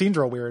 This whole scene's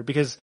real weird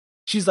because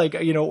she's like,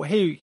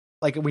 hey,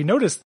 like, we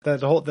noticed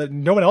that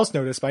no one else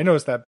noticed, but I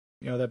noticed that,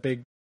 that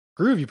big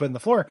groove you put in the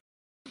floor.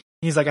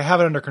 He's like, "I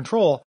have it under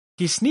control."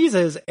 He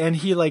sneezes and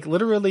he like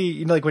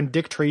literally, like when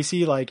Dick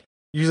Tracy like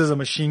uses a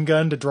machine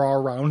gun to draw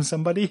around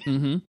somebody,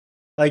 mm-hmm.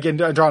 like and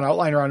draw an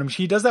outline around him.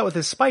 He does that with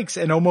his spikes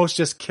and almost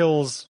just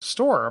kills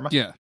Storm.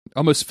 Yeah.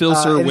 Almost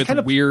fills her with kind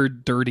of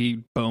weird,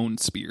 dirty bone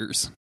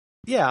spears.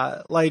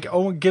 Yeah. Like,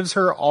 gives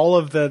her all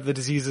of the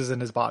diseases in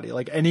his body,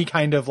 like any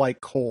kind of like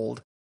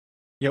cold,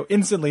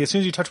 instantly as soon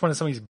as you touch one of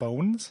somebody's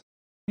bones,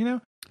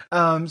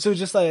 so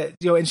just like,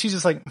 and she's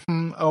just like,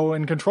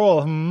 in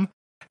control. I'm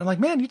like,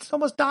 man, you just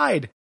almost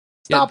died.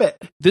 Stop it.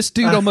 This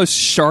dude almost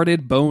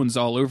sharded bones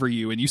all over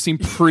you, and you seem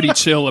pretty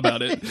chill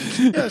about it.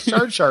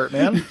 Yeah, shard,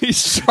 man. He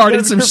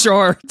sharded some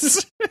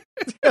shards.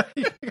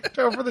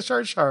 Go for the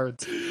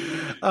shards.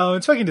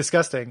 It's fucking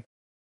disgusting.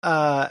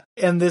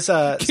 And this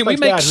can we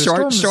make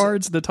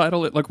shards the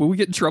title? Like, will we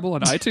get in trouble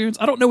on iTunes?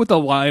 I don't know what the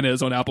line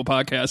is on Apple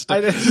Podcasts.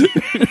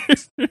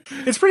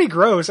 It's pretty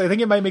gross. I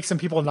think it might make some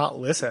people not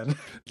listen.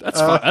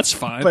 That's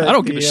fine. I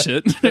don't give a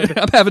shit.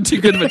 I'm having too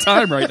good of a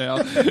time right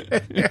now.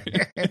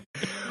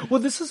 Well,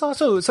 this is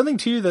also something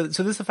too that,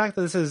 so this is the fact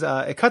that this is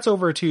it cuts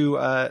over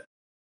to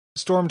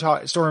Storm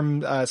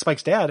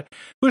Spike's dad,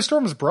 who is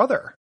Storm's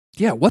brother.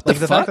 Yeah, what the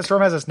fuck? The fact that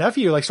Storm has this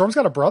nephew, like Storm's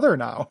got a brother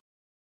now.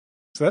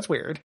 So that's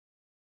weird.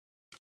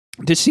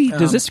 Does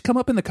this come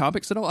up in the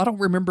comics at all? I don't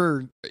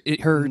remember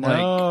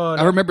No.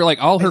 I remember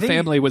like all her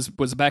family was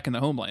back in the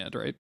homeland,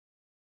 right?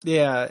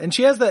 Yeah, and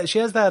she has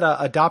that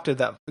adopted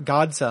that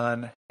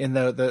godson in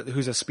the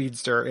who's a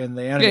speedster in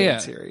the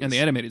animated series. In the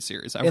animated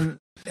series.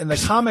 In the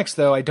comics,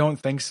 though, I don't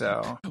think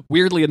so.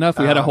 Weirdly enough,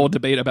 we had a whole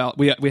debate about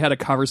we had a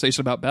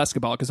conversation about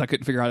basketball because I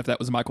couldn't figure out if that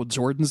was Michael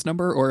Jordan's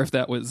number or if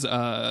that was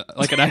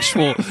like an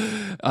actual.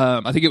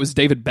 I think it was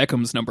David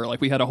Beckham's number.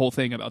 Like, we had a whole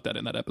thing about that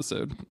in that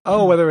episode.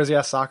 Oh, whether it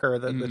was soccer,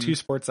 the two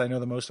sports I know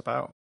the most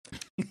about.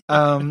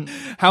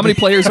 How many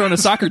players are on a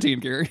soccer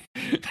team, Gary?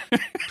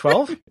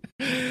 12?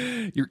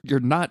 You're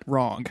not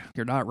wrong.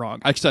 You're not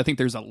wrong. Actually, I think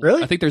there's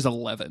really? I think there's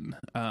 11.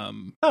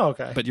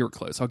 Okay, but you were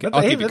close. I'll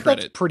give you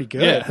credit. That's pretty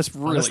good. Yeah, that's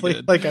really honestly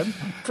good. Like, I'm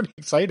pretty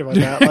excited about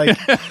that.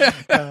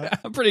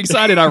 Like, I'm pretty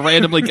excited. I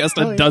randomly guessed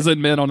a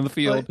dozen men on the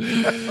field.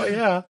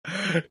 Yeah,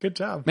 good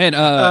job, man.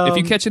 If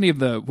you catch any of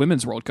the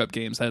Women's World Cup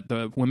games,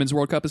 the Women's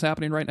World Cup is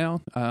happening right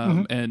now,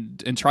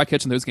 and try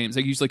catching those games.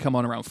 They usually come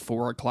on around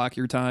 4:00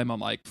 your time on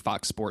like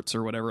Fox Sports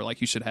or whatever.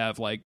 Like, you should have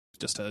like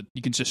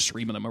you can just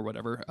stream them or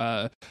whatever.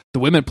 The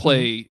women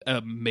play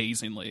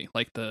amazingly.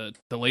 Like the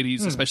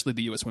ladies, especially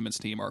the U.S. women's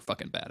team, are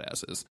fucking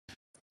badasses.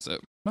 So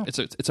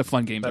it's a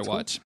fun game to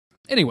watch. Cool.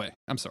 Anyway,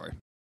 I'm sorry.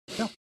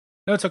 No,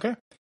 it's okay.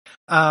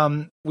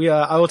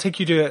 I will take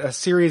you to a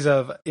series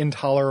of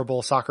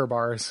intolerable soccer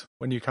bars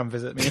when you come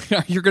visit me.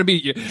 You're gonna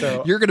be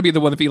the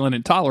one feeling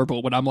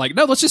intolerable when I'm like,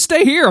 no, let's just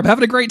stay here. I'm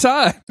having a great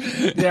time.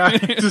 Yeah,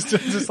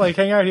 just like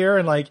hang out here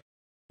and like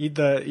eat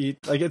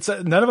like it's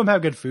none of them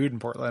have good food in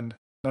Portland.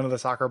 None of the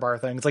soccer bar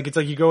things. Like, it's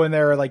like you go in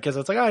there, like, because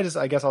it's like,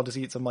 I guess I'll just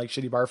eat some like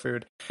shitty bar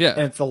food. Yeah,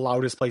 and it's the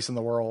loudest place in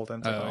the world.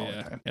 And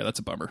yeah, that's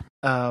a bummer.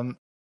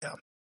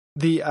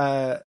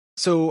 Yeah.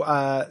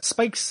 So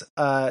Spike's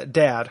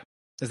dad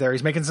is there.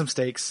 He's making some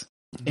steaks.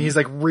 And he's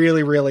like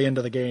really, really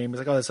into the game. He's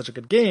like, "Oh, that's such a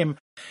good game."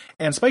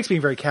 And Spike's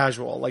being very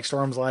casual. Like,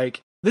 Storm's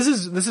like, "This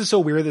is so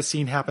weird. This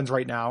scene happens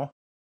right now.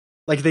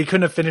 Like, they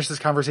couldn't have finished this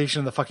conversation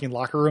in the fucking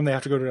locker room. They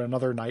have to go to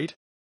another night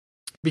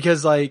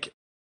because like."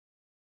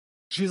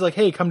 She's like,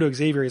 "Hey, come to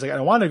Xavier." He's like, "I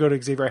don't want to go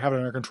to Xavier. I have it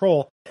under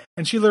control."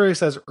 And she literally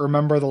says,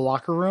 "Remember the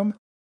locker room?"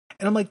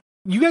 And I'm like,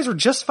 "You guys were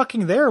just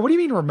fucking there. What do you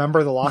mean,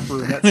 remember the locker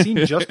room? That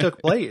scene just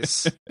took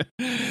place."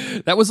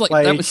 That was like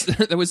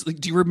that was like,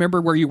 do you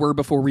remember where you were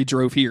before we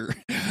drove here?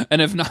 And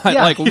if not,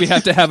 like, we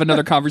have to have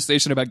another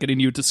conversation about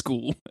getting you to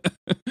school.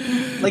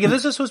 Like, if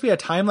this is supposed to be a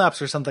time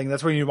lapse or something,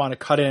 that's where you want to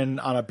cut in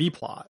on a B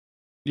plot.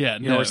 Yeah,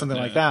 or something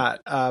like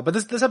that. But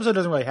this episode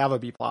doesn't really have a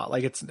B plot.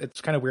 Like it's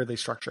kind of weirdly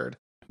structured.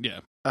 Yeah.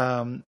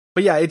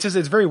 But yeah, it's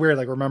very weird.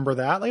 Like, remember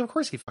that? Like, of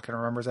course he fucking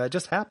remembers that. It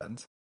just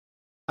happens.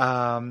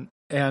 And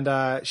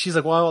she's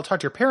like, well, I'll talk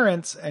to your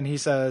parents. And he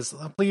says,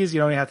 please, you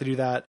don't have to do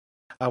that.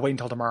 Wait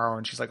until tomorrow.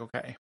 And she's like,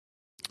 okay.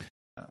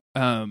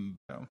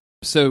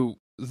 So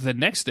the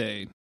next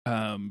day,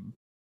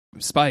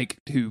 Spike,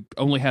 who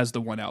only has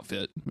the one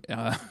outfit,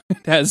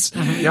 has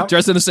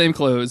dressed in the same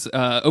clothes,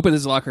 opens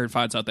his locker and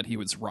finds out that he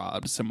was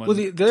robbed. Someone. Well,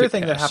 the other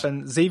thing that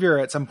happened, Xavier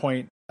at some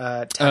point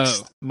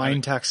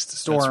text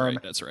Storm.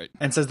 That's right.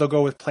 And says they'll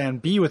go with Plan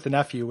B with the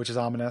nephew, which is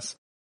ominous.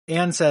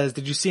 And says,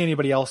 "Did you see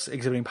anybody else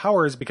exhibiting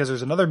powers? Because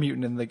there's another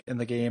mutant in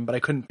the game, but I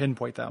couldn't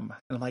pinpoint them."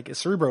 And I'm like,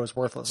 Cerebro is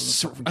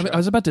worthless. I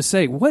was about to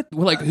say, what?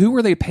 Like, who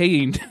are they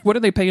paying? What are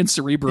they paying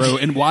Cerebro?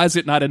 And why is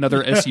it not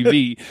another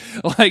SUV?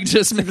 Like,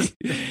 just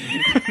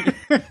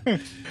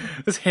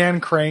this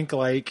hand crank,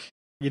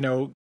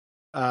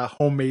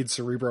 homemade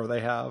Cerebro they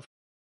have.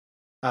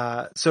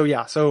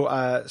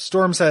 So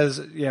Storm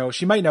says,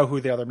 she might know who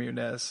the other mutant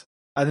is.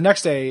 The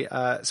next day,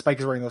 Spike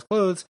is wearing those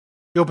clothes.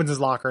 He opens his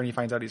locker and he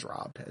finds out he's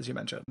robbed, as you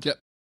mentioned. Yep.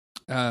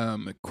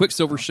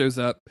 Quicksilver shows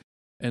up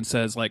and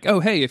says, like,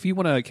 oh, hey, if you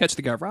want to catch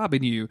the guy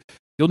robbing you,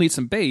 you'll need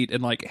some bait,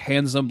 and like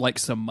hands him like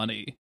some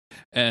money.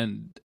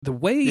 And the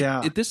way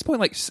at this point,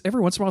 like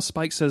every once in a while,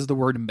 Spike says the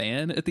word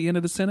man at the end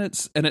of the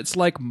sentence, and it's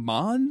like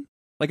mon.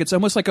 Like it's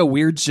almost like a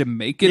weird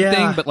Jamaican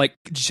thing, but like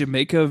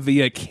Jamaica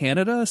via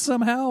Canada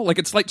somehow. Like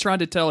it's like trying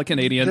to tell a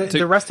Canadian.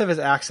 The rest of his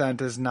accent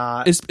is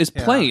not is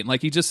plain.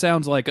 Like he just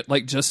sounds like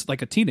just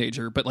like a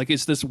teenager. But like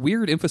it's this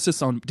weird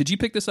emphasis on. Did you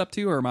pick this up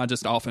too, or am I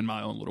just off in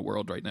my own little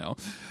world right now?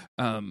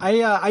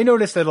 I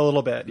noticed it a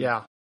little bit.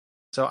 Yeah.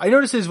 So I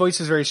noticed his voice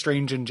is very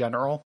strange in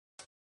general.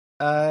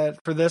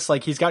 For this,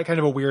 like he's got kind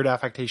of a weird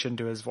affectation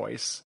to his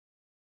voice.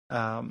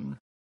 And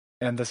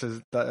this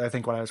is I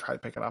think what I was probably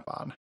picking up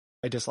on.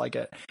 I dislike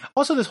it.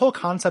 Also, this whole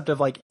concept of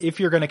like, if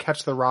you're going to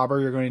catch the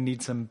robber, you're going to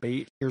need some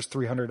bait. Here's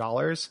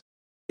 $300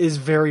 is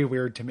very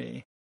weird to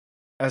me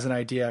as an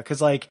idea. Because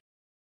like,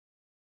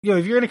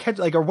 if you're going to catch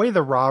like a way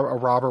a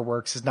robber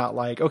works is not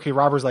like, okay,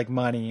 robbers like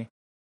money.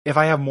 If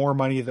I have more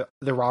money,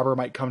 the robber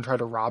might come try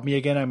to rob me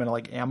again. I'm going to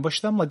like ambush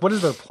them. Like, what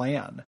is their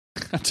plan?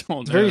 I don't know.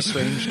 It's very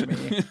strange to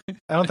me.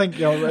 I don't think,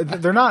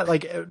 they're not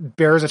like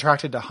bears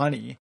attracted to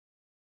honey.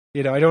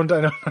 I don't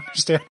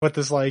understand what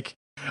this like.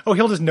 Oh,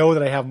 he'll just know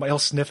that he'll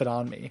sniff it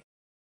on me.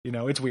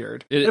 It's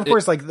weird. Of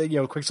course, like,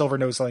 Quicksilver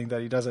knows something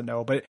that he doesn't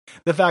know, but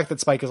the fact that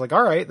Spike is like,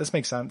 all right, this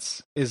makes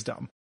sense, is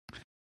dumb.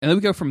 And then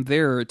we go from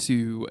there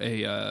to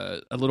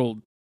a little,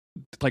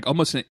 like,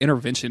 almost an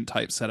intervention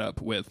type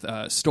setup with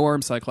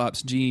Storm,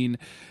 Cyclops, Jean,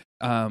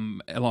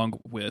 along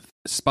with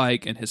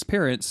Spike and his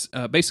parents,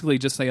 basically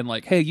just saying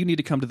like, hey, you need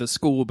to come to the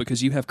school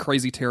because you have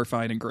crazy,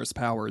 terrifying, and gross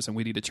powers, and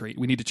we need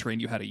to train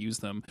you how to use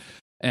them.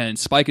 And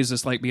Spike is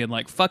just like being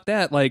like, fuck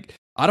that, like,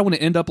 I don't want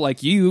to end up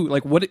like you.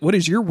 Like, what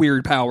is your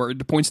weird power?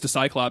 It points to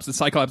Cyclops, and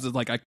Cyclops is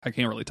like, I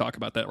can't really talk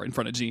about that right in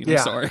front of Jean. I'm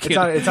sorry.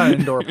 It's not an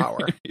indoor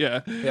power.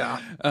 Yeah.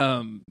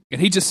 And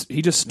he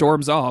just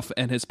storms off,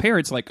 and his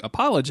parents like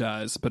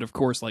apologize, but of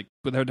course, like,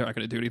 but they're not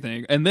going to do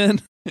anything. And then,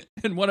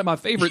 in one of my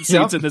favorite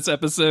scenes in this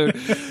episode,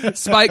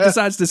 Spike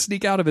decides to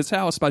sneak out of his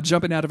house by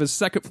jumping out of his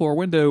second floor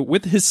window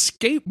with his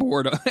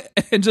skateboard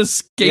and just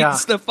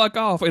skates the fuck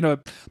off.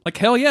 Like,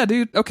 hell yeah,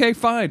 dude. Okay,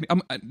 fine.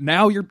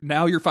 Now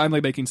you're finally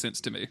making sense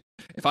to me.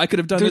 If I could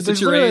have done this at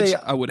your age,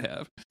 I would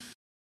have.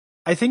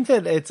 I think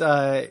that it's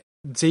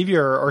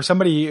Xavier or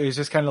somebody who's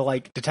just kind of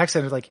like detects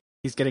it, like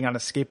he's getting on a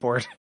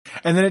skateboard,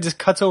 and then it just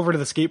cuts over to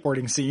the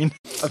skateboarding scene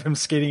of him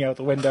skating out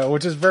the window,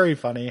 which is very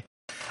funny.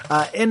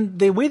 And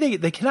the way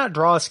they cannot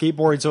draw a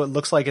skateboard so it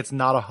looks like it's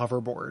not a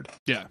hoverboard.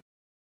 Yeah.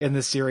 In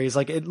this series,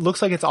 like it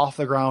looks like it's off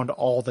the ground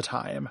all the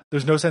time.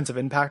 There's no sense of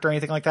impact or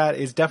anything like that.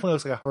 It definitely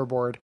looks like a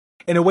hoverboard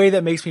in a way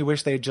that makes me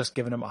wish they had just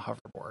given him a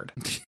hoverboard.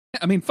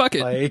 I mean, fuck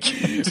it. Like,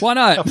 why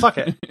not? Fuck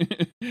it.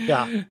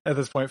 Yeah, at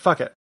this point, fuck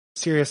it.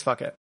 Serious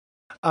fuck it.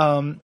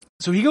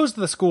 So he goes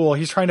to the school.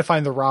 He's trying to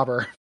find the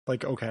robber.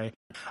 Like, okay.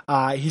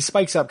 He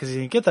spikes up because he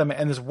didn't get them,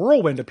 and this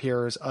whirlwind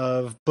appears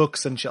of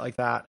books and shit like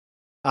that.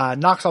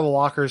 Knocks all the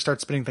lockers,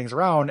 starts spinning things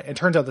around, and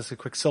turns out this is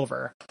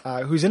Quicksilver,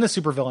 who's in a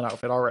supervillain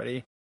outfit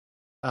already.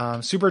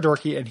 Super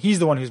dorky, and he's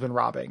the one who's been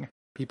robbing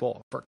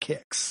people for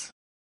kicks.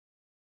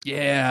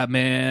 Yeah,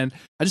 man.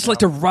 I just like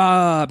to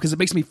rob because it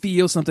makes me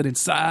feel something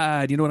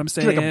inside. You know what I'm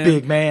saying? Like a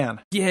big man.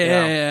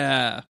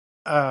 Yeah.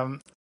 And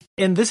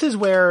this is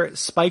where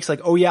Spike's like,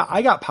 oh yeah,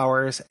 I got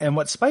powers. And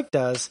what Spike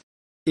does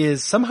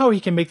is somehow he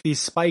can make these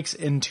spikes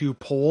into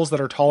poles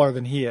that are taller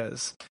than he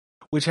is,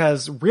 which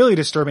has really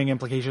disturbing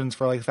implications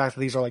for like the fact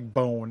that these are like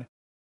bone.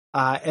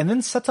 And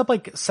then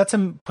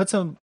puts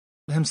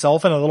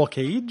himself in a little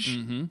cage.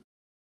 Mm-hmm.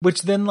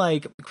 Which then,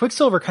 like,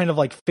 Quicksilver kind of,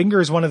 like,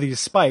 fingers one of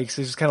these spikes.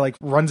 He just kind of, like,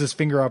 runs his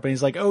finger up, and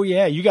he's like, oh,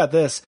 yeah, you got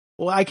this.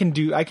 Well, I can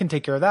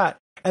take care of that.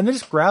 And then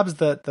just grabs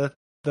the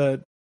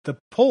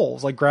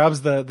poles, like,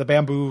 grabs the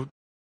bamboo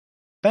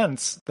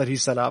fence that he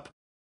set up,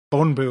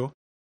 bone boo,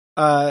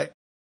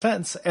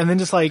 fence, and then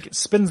just like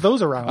spins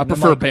those around. I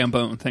prefer like,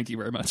 Bambone. Thank you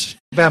very much.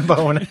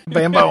 Bambone.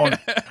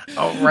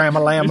 Oh,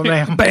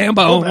 ram-a-lam-a-lam.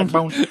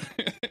 Bambone.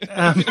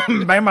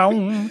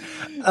 Bambone.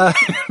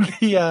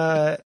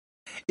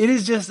 It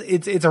is just,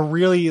 it's a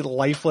really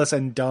lifeless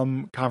and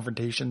dumb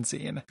confrontation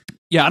scene.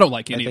 Yeah, I don't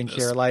like any I think of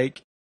this. here,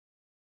 like,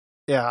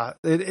 yeah,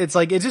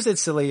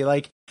 it's silly.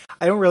 Like,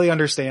 I don't really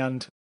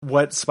understand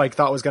what Spike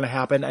thought was going to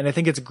happen, and I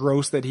think it's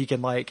gross that he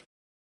can like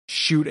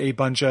shoot a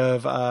bunch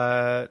of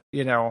like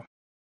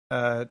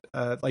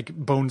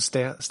bone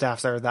staffs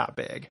that are that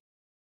big.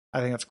 I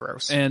think that's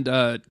gross.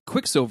 And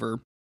Quicksilver,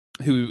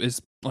 who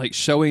is like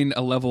showing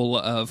a level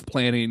of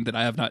planning that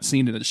I have not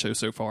seen in the show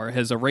so far,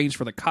 has arranged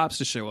for the cops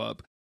to show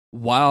up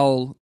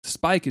while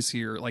Spike is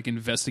here, like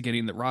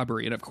investigating the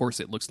robbery. And of course,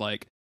 it looks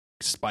like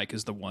Spike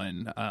is the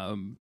one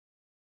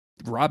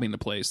robbing the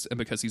place, and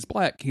because he's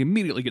black, he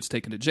immediately gets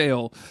taken to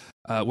jail,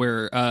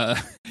 where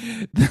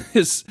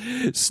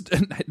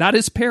not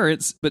his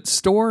parents, but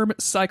Storm,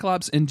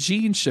 Cyclops, and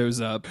Jean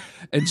shows up,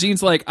 and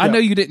Jean's like, I know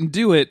you didn't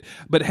do it,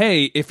 but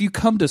hey, if you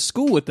come to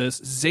school with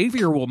us,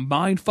 Xavier will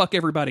mind fuck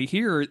everybody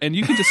here, and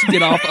you can just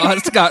get off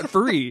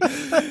scot-free.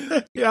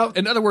 Yeah.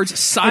 In other words,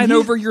 sign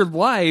over your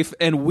life,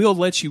 and we'll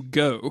let you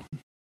go.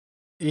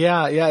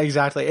 Yeah,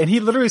 exactly. And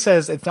he literally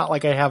says, it's not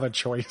like I have a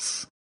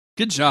choice.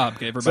 Good job,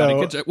 everybody. So,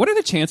 good job. What are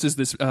the chances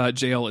this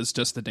jail is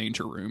just the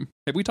danger room?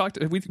 Have we talked?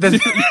 Have we? You know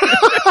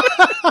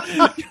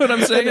what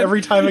I'm saying? And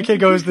every time a kid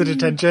goes to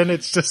detention,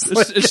 it's just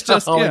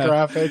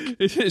holographic. Yeah.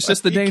 It's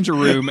just the danger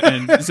room,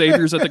 and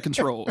Xavier's at the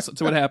controls.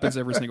 That's what happens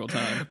every single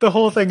time. The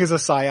whole thing is a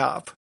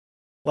psyop.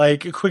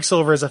 Like,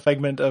 Quicksilver is a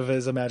figment of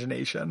his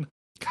imagination.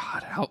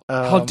 God,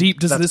 how deep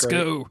does this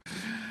go?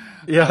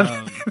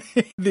 Yeah.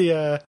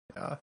 Yeah.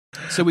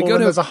 So we go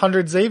to... There's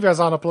 100 Xaviers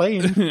on a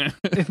plane.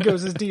 It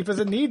goes as deep as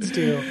it needs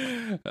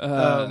to.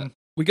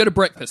 We go to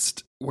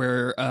breakfast,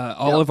 where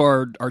all of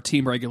our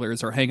team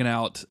regulars are hanging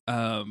out.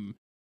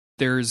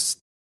 There's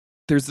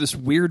this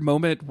weird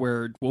moment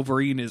where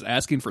Wolverine is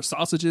asking for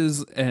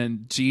sausages,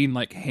 and Jean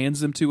like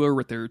hands them to her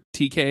with their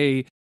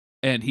TK,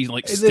 and he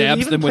like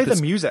stabs them with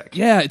the music.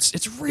 Yeah,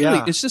 it's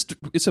really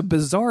it's a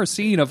bizarre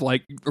scene of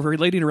like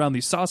relating around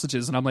these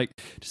sausages, and I'm like,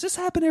 does this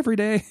happen every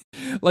day?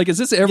 Like, is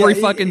this every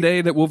fucking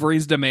day that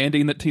Wolverine's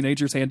demanding that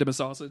teenagers hand him a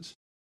sausage?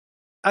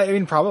 I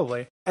mean,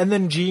 probably. And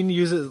then Jean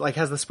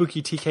has the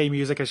spooky TK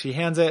music as she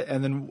hands it,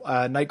 and then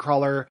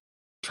Nightcrawler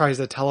tries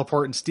to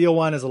teleport and steal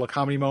one as a little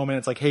comedy moment.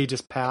 It's like, hey,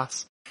 just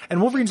pass. And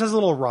Wolverine says a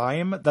little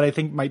rhyme that I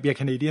think might be a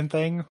Canadian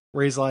thing,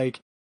 where he's like,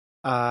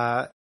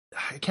 I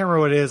can't remember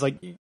what it is, like,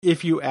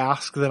 if you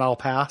ask, then I'll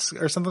pass,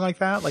 or something like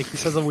that. Like, he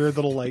says a weird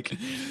little, like,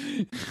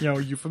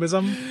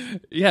 euphemism.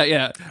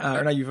 Yeah.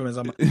 Or not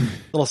euphemism,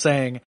 little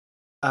saying.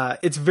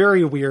 It's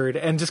very weird,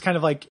 and just kind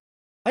of like,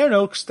 I don't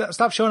know,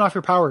 stop showing off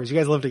your powers. You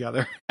guys live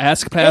together.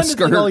 Ask, pass,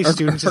 or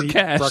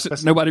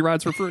cash. Nobody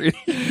rides for free.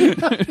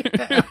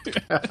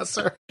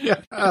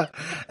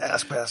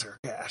 Ask, pass, or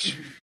cash.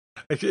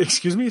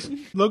 Excuse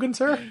me, Logan,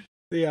 sir?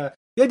 The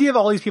idea of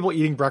all these people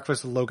eating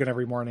breakfast with Logan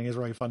every morning is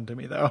really fun to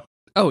me, though.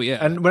 Oh,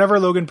 yeah. And whenever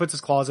Logan puts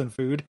his claws in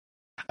food,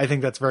 I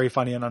think that's very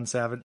funny and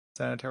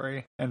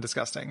unsanitary and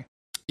disgusting.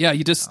 Yeah,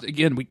 you just,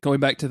 again, going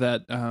back to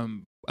that,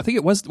 I think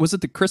it was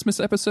it the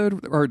Christmas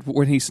episode, or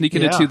when he's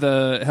sneaking into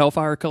the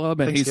Hellfire Club,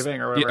 and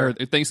or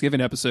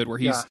Thanksgiving episode where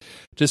he's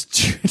just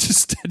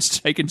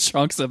taking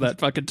chunks of that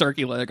fucking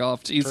turkey leg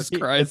off. Jesus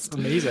Christ. It's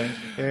amazing.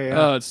 Yeah.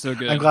 Oh, it's so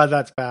good. I'm glad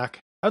that's back.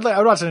 I'd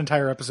watch an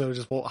entire episode of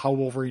just how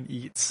Wolverine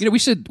eats. We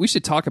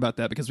should talk about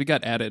that, because we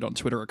got added on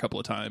Twitter a couple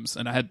of times,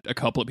 and I had a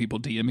couple of people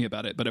DM me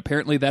about it. But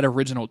apparently, that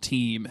original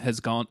team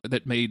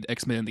that made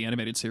X-Men the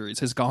animated series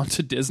has gone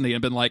to Disney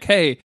and been like,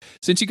 "Hey,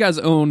 since you guys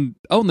own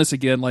this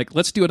again, like,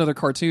 let's do another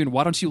cartoon.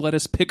 Why don't you let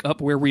us pick up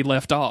where we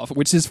left off?"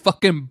 Which is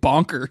fucking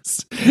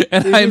bonkers,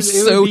 and I'm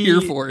so here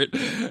for it.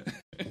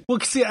 Well,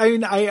 see, I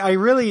mean, I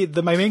really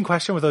my main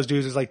question with those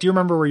dudes is like, do you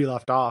remember where you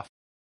left off?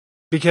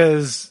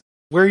 Because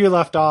where you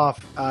left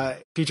off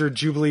featured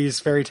Jubilee's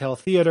Fairy Tale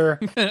Theater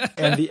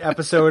and the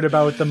episode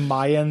about the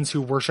Mayans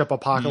who worship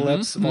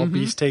Apocalypse while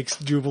Beast takes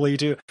Jubilee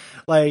to.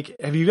 Like,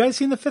 have you guys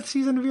seen the 5th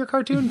season of your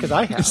cartoon? Because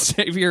I have.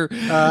 Xavier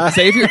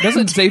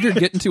doesn't Xavier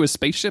get into a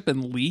spaceship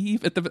and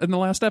leave in the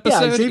last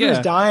episode? Yeah, Xavier's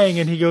dying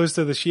and he goes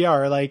to the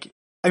Shi'ar. Like,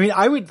 I mean,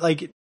 I would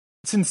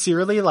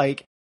sincerely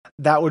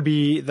that would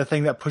be the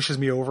thing that pushes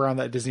me over on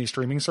that Disney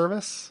streaming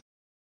service.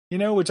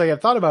 Which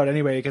I've thought about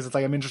anyway, because it's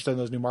like I'm interested in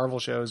those new Marvel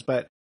shows,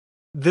 but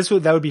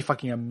that would be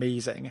fucking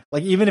amazing.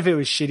 Like, even if it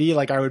was shitty,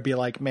 like, I would be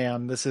like,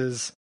 man,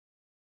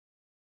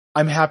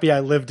 I'm happy I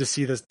lived to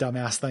see this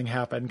dumbass thing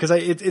happen. Because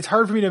it's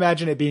hard for me to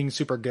imagine it being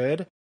super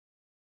good.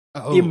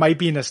 Oh. It might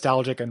be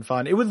nostalgic and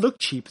fun. It would look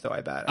cheap, though,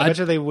 I bet. I bet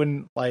you they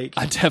wouldn't, like...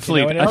 I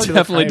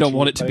definitely don't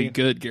want it to be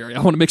good, Gary.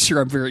 I want to make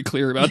sure I'm very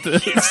clear about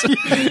this.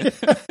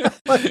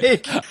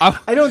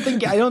 I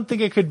don't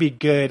think it could be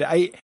good.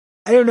 I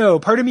don't know.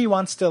 Part of me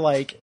wants to,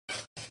 like...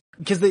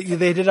 Because they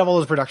did have all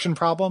those production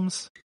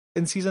problems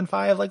in season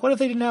 5. Like, what if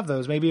they didn't have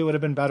those? Maybe it would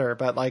have been better,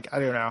 but, like, I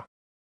don't know.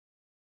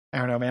 I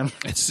don't know, man.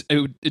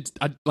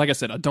 Like I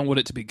said, I don't want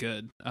it to be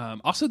good.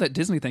 Also, that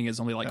Disney thing is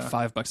only like Yeah.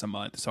 $5 a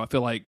month, so I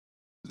feel like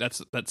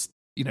that's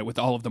with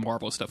all of the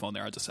Marvel stuff on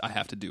there, I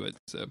have to do it.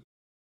 So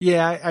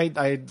Yeah,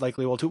 I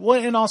likely will too. Well,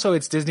 and also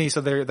it's Disney,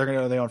 so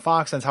they own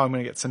Fox. That's how I'm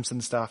going to get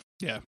Simpsons stuff.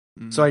 yeah,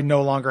 So I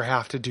no longer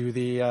have to do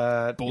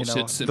the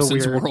bullshit the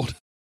Simpsons weird World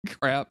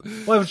crap.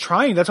 Well, I was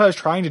trying. That's what I was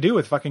trying to do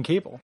with fucking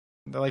cable.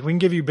 They're like, we can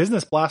give you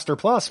Business Blaster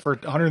Plus for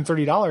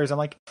 $130. I'm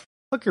like,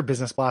 fuck your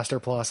Business Blaster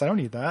Plus. I don't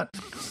need that.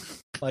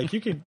 Like,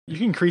 you can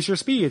increase your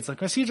speeds.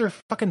 Like, my speeds are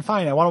fucking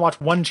fine. I want to watch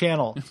one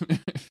channel.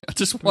 I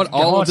just want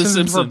all of the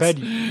Simpsons for bed.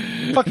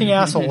 You fucking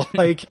asshole.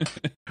 Like,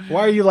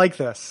 why are you like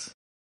this?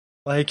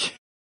 Like,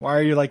 why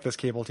are you like this,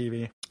 cable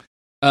TV?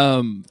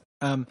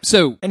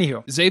 So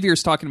Anywho,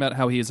 Xavier's talking about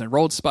how he has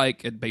enrolled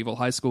Spike at Bayville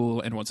High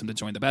School and wants him to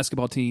join the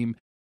basketball team.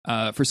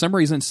 For some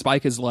reason,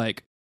 Spike is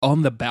like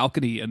on the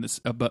balcony on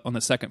the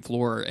second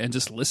floor and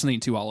just listening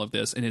to all of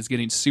this and is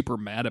getting super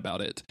mad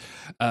about it.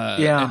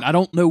 And I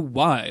don't know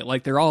why.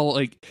 Like, they're all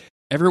like,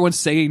 everyone's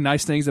saying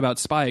nice things about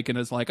Spike and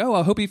it's like, oh,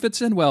 I hope he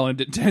fits in well. And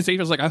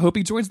Xavier's like, I hope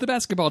he joins the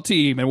basketball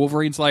team. And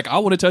Wolverine's like, I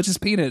want to touch his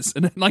penis.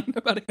 And then, like,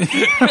 nobody,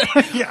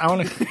 yeah, I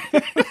want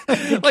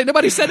to. like,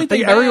 nobody said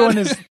anything. Like, bad. everyone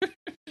is.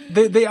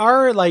 They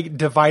are like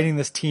dividing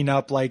this teen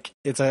up like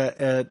it's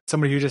a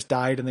somebody who just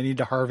died and they need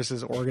to harvest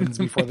his organs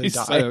before they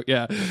die. So,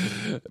 yeah,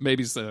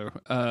 maybe so.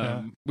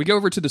 We go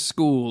over to the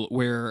school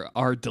where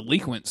our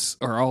delinquents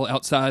are all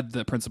outside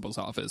the principal's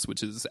office,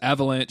 which is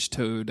Avalanche,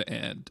 Toad,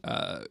 and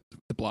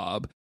the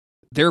Blob.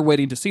 They're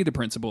waiting to see the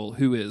principal,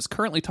 who is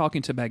currently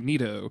talking to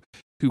Magneto,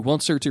 who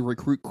wants her to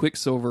recruit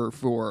Quicksilver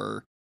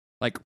for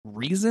like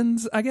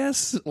reasons, I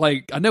guess.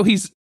 Like, I know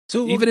he's.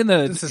 So even in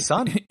it's his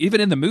son.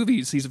 Even in the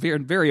movies, he's very,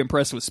 very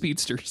impressed with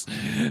speedsters.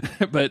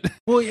 But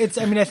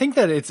I mean, I think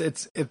that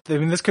I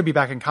mean, this could be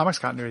back in comics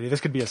continuity.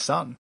 This could be his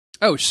son.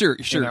 oh, sure,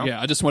 You know? yeah.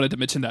 I just wanted to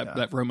mention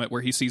that moment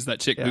where he sees that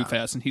chick Yeah. move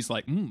fast, and he's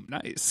like,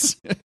 "Nice."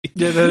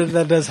 Yeah,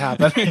 that does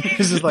happen.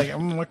 He's just like,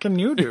 what can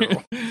you do?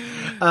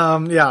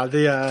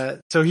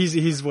 So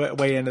he's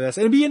way into this.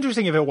 It'd be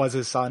interesting if it was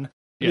his son.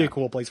 It'd be a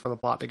cool place for the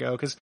plot to go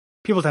because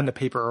people tend to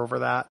paper over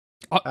that.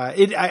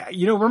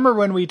 Remember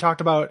when we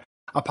talked about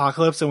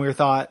Apocalypse and we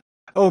thought,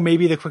 oh,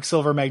 maybe the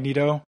Quicksilver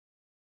Magneto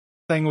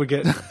thing would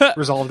get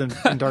resolved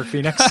in Dark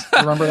Phoenix.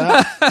 Remember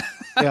that?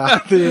 So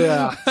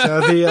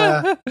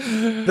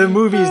the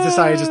movies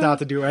decided just not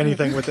to do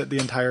anything with it the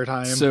entire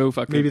time. So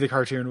fucking maybe the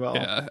cartoon will.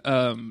 Yeah.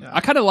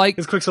 I kind of like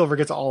because Quicksilver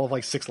gets all of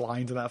like 6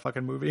 lines in that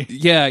fucking movie.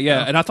 Yeah.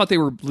 And I thought they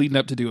were leading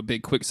up to do a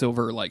big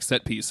Quicksilver like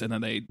set piece, and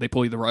then they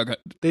pull you the rug.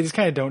 They just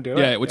kind of don't do it.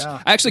 Yeah, which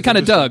I actually kind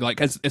of dug.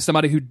 Like as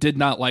somebody who did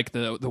not like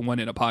the one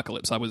in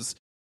Apocalypse, I was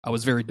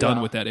very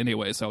done with that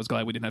anyway. So I was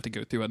glad we didn't have to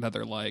go through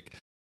another like,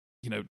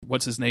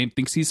 what's his name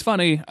thinks he's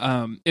funny.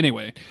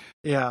 Anyway,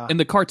 yeah. In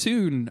the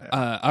cartoon,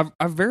 I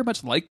very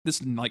much like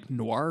this like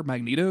noir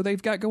Magneto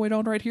they've got going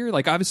on right here.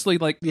 Like obviously,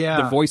 like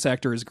the voice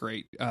actor is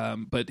great,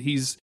 but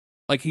he's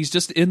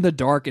just in the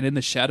dark and in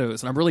the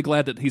shadows, and I'm really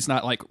glad that he's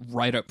not like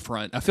right up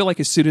front. I feel like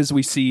as soon as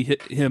we see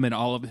him in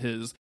all of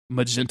his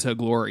magenta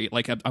glory,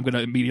 like I'm going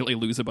to immediately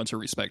lose a bunch of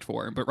respect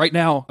for him. But right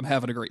now, I'm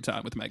having a great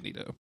time with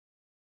Magneto.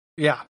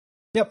 Yeah.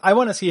 Yep. I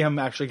want to see him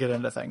actually get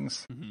into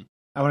things. Mm-hmm.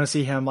 I want to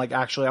see him like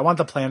actually. I want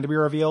the plan to be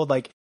revealed.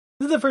 Like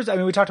this is the first. I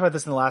mean, we talked about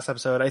this in the last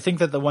episode. I think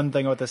that the one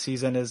thing about this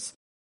season is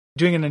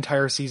doing an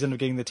entire season of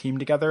getting the team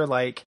together,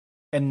 like,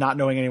 and not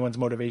knowing anyone's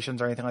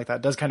motivations or anything like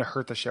that does kind of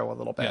hurt the show a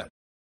little bit. Yeah.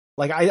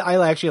 Like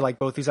I actually like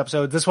both these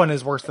episodes. This one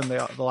is worse than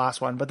the last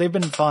one, but they've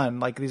been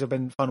fun. Like these have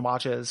been fun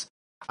watches.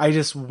 I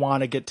just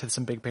want to get to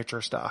some big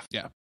picture stuff.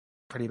 Yeah,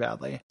 pretty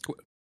badly.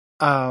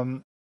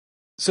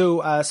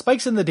 So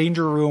Spike's in the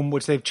danger room,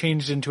 which they've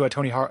changed into a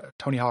Tony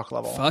Hawk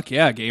level. Fuck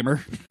yeah,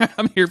 gamer!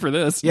 I'm here for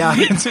this. Yeah,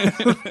 it's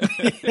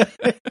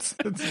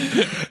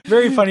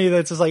very funny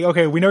that it's just like,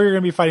 okay, we know you're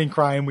going to be fighting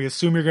crime. We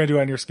assume you're going to do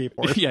it on your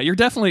skateboard. Yeah, you're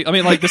definitely. I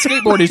mean, like the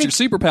skateboard is your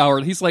superpower.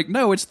 And he's like,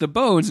 no, it's the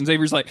bones. And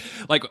Xavier's like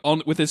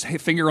on with his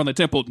finger on the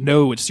temple.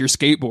 No, it's your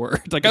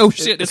skateboard. It's like, oh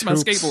shit, it's my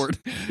skateboard.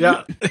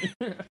 Yeah.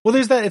 Well,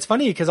 there's that. It's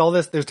funny because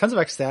there's tons of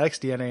Ecstatics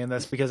DNA in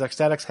this because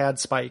Ecstatics had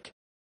Spike.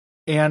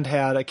 And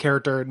had a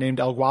character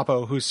named El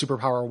Guapo whose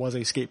superpower was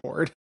a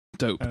skateboard.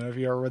 Dope. I don't know if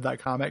you ever read that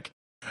comic,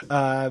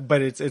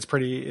 but it's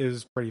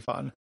pretty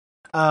fun.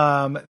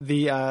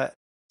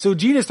 So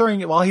Gene is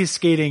throwing while he's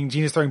skating.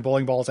 Gene is throwing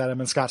bowling balls at him,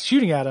 and Scott's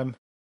shooting at him,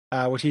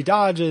 which he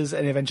dodges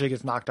and eventually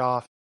gets knocked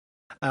off.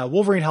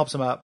 Wolverine helps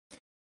him up,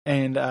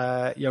 and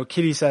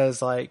Kitty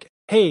says like,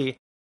 "Hey,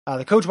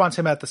 the coach wants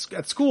him at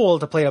school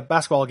to play a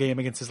basketball game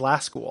against his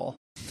last school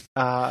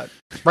right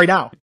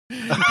now."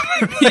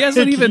 He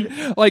hasn't even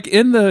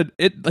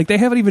they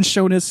haven't even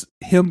shown us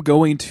him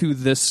going to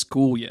this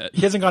school yet.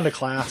 He hasn't gone to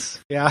class.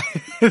 Yeah.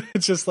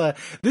 It's just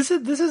this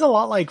is a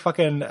lot like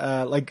fucking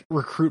like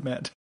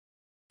recruitment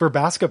for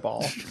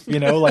basketball,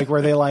 like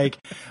where they like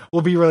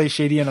will be really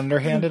shady and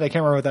underhanded. I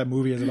can't remember what that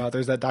movie is about.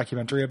 There's that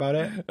documentary about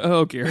it.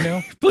 Oh,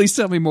 Gary, please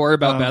tell me more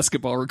about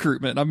basketball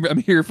recruitment. I'm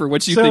here for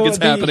what you think is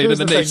happening in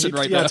the nation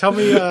right now. Tell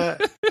me.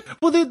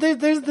 Well,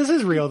 this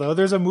is real though.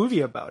 There's a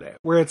movie about it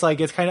where it's like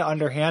it's kind of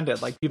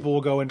underhanded. Like people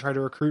will go and try to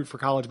recruit for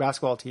college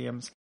basketball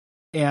teams,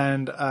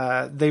 and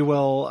they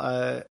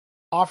will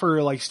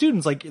offer like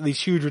students like these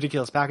huge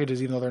ridiculous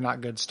packages, even though they're not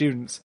good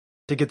students,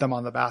 to get them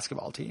on the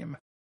basketball team.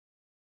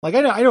 Like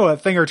I know a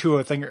thing or two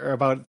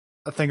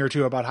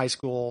about high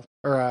school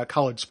or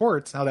college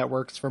sports, how that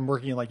works from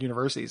working in like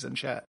universities and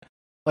shit.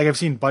 Like I've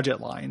seen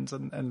budget lines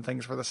and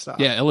things for this stuff.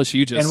 Yeah,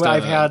 LSU just and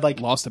I've had like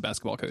lost a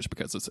basketball coach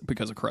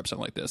because of corruption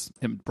like this,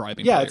 him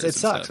bribing. Yeah, players it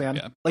sucks, stuff. man.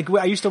 Yeah. Like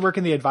I used to work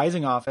in the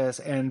advising office,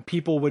 and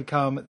people would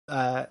come.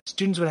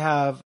 Students would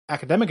have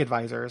academic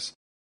advisors,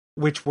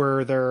 which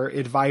were their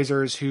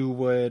advisors who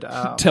would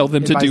tell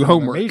them to do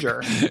homework.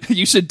 Major.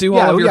 You should do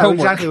all of your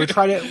homework. Exactly. Would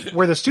try to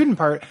wear the student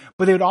part,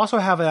 but they would also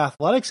have an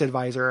athletics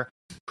advisor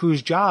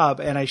whose job,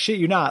 and I shit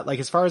you not, like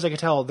as far as I could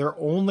tell, their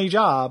only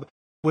job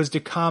was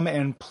to come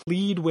and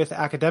plead with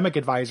academic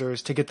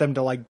advisors to get them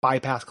to like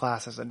bypass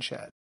classes and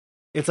shit.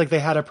 It's like they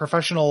had a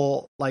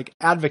professional like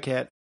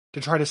advocate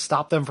to try to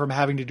stop them from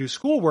having to do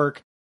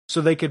schoolwork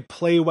so they could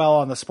play well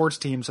on the sports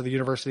team so the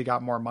university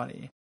got more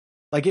money.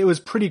 Like it was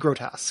pretty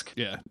grotesque.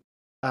 Yeah.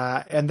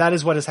 And that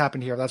is what has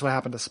happened here. That's what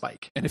happened to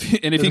Spike. And if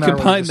you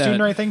combine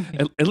that, or anything,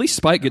 at least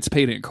Spike gets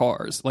paid in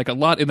cars. Like a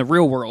lot in the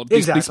real world,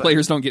 these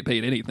players don't get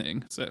paid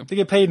anything. So they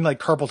get paid in like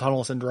carpal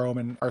tunnel syndrome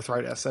and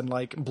arthritis and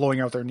like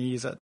blowing out their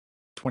knees at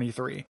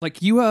 23.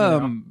 Like you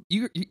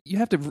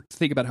have to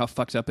think about how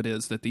fucked up it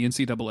is that the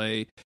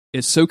NCAA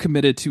is so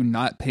committed to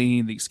not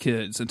paying these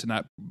kids and to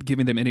not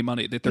giving them any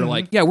money that they're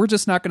like, yeah, we're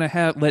just not going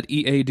to let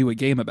EA do a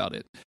game about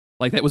it.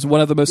 Like that was one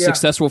of the most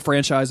successful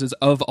franchises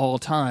of all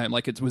time.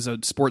 Like it was a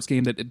sports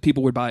game that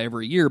people would buy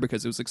every year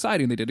because it was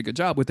exciting. They did a good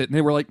job with it. And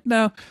they were like,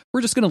 no,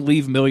 we're just going to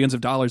leave millions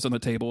of dollars on the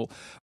table.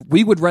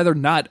 We would rather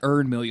not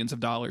earn millions of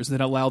dollars than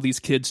allow these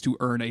kids to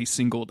earn a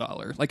single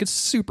dollar. Like it's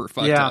super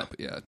fucked up.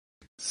 Yeah.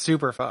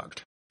 Super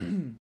fucked.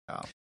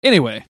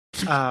 Anyway.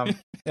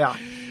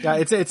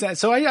 It's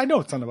so I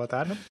know something about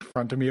that. Don't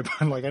front to me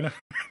about like I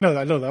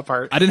know that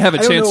part. I didn't have a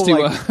chance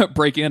to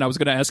break in. I was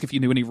going to ask if you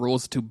knew any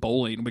rules to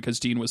bowling because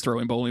Gene was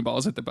throwing bowling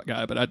balls at the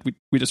guy, but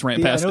we just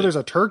ran past it. I know there's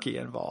a turkey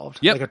involved.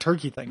 Yep. Like a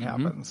turkey thing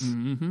happens.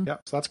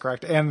 Yep, so that's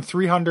correct. And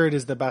 300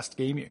 is the best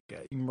game you can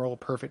get. You can roll a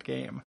perfect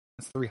game.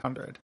 It's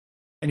 300,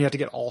 and you have to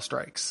get all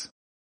strikes.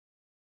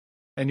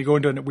 And you go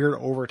into a weird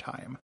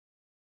overtime.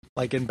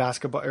 Like in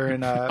basketball or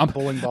in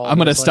bowling ball. I'm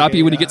going to stop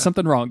you when you get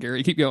something wrong,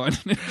 Gary. Keep going.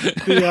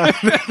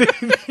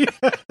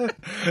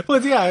 Well,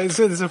 it's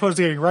as opposed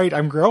to getting right,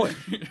 I'm growing.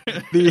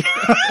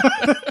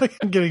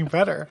 I'm getting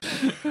better.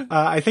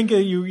 I think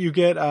you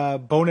get a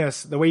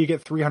bonus the way you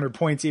get 300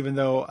 points, even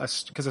though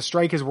because a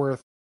strike is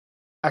worth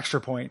extra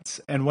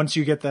points. And once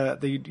you get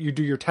you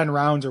do your 10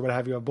 rounds or what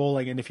have you of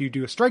bowling, and if you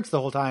do strikes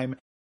the whole time,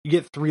 you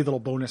get 3 little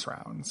bonus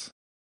rounds. Is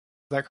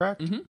that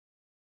correct? Mm-hmm.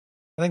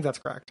 I think that's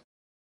correct.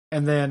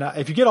 And then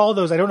if you get all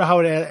those, I don't know how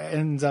it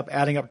ends up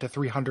adding up to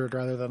 300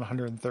 rather than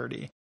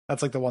 130.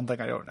 That's like the one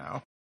thing I don't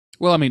know.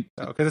 Well, I mean,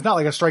 because it's not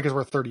like a strike is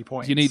worth 30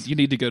 points. You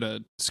need to go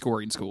to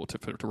scoring school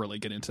to really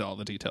get into all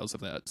the details of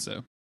that.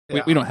 So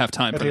we don't have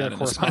time for that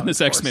in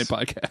this X-Men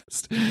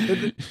podcast.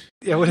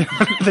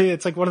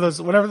 It's like one of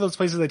those. Whenever those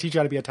places they teach you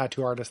how to be a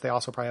tattoo artist, they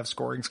also probably have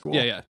scoring school.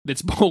 Yeah.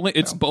 It's bowling.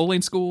 It's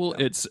bowling school.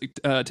 Yeah. It's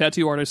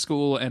tattoo artist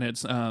school, and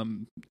it's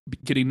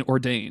getting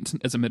ordained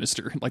as a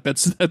minister. Like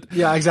that's exactly.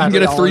 You can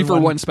get a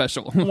 3-for-1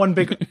 special. One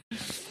big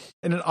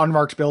in an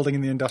unmarked building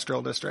in the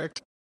industrial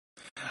district.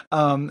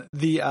 So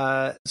he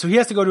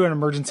has to go to an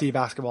emergency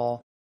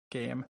basketball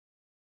game.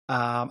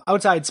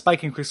 Outside,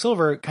 Spike and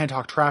Quicksilver kind of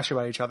talk trash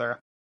about each other.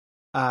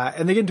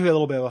 And they get into a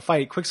little bit of a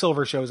fight.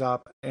 Quicksilver shows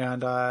up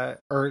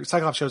or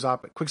Cyclops shows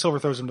up. Quicksilver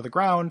throws him to the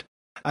ground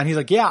and he's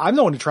like, yeah, I'm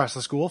the one who trashed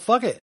the school.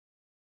 Fuck it.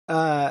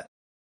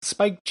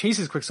 Spike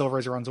chases Quicksilver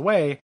as he runs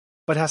away,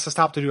 but has to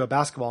stop to do a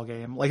basketball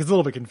game. Like it's a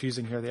little bit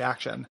confusing here, the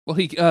action. Well,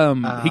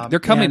 they're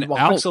coming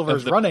out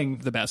Quicksilver's of running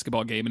the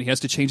basketball game and he has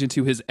to change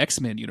into his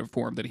X-Men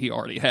uniform that he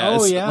already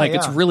has.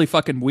 It's really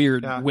fucking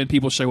weird when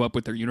people show up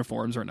with their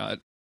uniforms or not.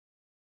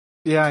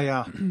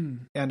 Yeah.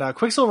 And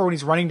Quicksilver, when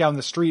he's running down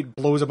the street,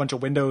 blows a bunch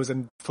of windows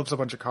and flips a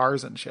bunch of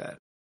cars and shit.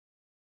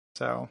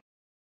 So,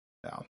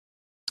 yeah.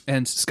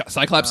 And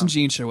Cyclops and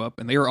Jean show up,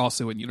 and they are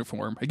also in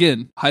uniform.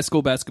 Again, high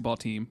school basketball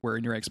team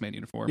wearing your X-Men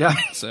uniform. Yeah.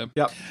 So,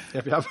 Yep.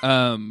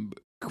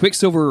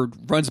 Quicksilver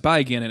runs by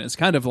again, and it's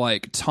kind of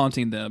like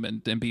taunting them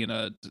and being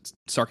a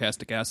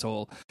sarcastic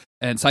asshole.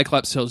 And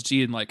Cyclops tells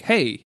Jean, like,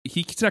 hey,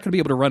 he's not going to be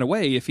able to run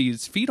away if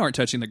his feet aren't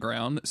touching the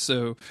ground.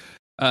 So,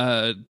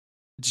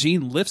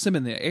 Jean lifts him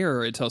in the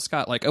air and tells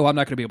Scott, like, oh, I'm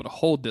not going to be able to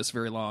hold this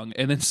very long.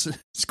 And then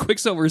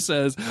Quicksilver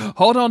says,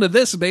 hold on to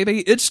this, baby.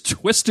 It's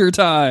Twister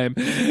time.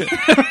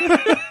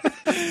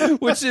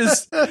 which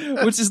is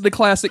the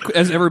classic,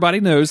 as everybody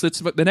knows, that's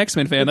an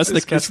X-Men fan. That's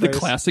the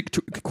classic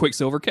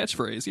Quicksilver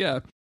catchphrase. Yeah.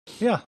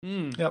 Yeah.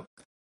 Yep.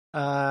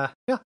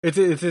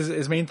 It's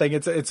his main thing.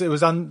 It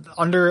was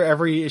under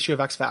every issue of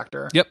X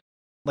Factor. Yep.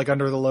 Like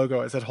under the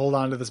logo, it said, hold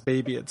on to this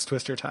baby. It's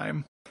Twister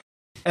time.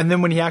 And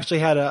then when he actually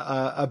had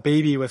a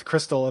baby with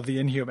Crystal of the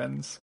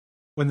Inhumans,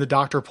 when the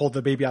doctor pulled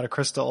the baby out of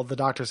Crystal, the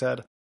doctor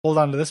said, hold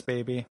on to this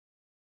baby.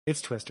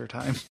 it's Twister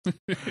time.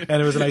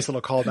 And it was a nice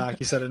little callback.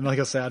 He said it in like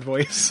a sad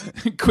voice.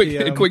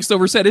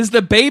 Quicksilver said, "Is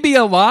the baby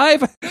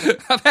alive?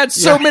 I've had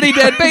so many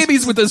dead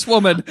babies with this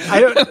woman.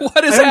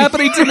 What is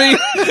happening to me?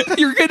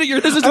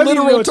 This is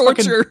literal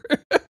torture."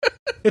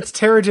 It's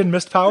Terrigen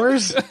mist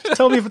powers.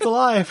 Tell me if it's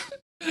alive.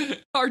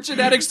 Our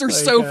genetics are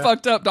so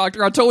fucked up,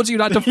 Doctor. I told you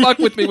not to fuck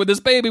with me when this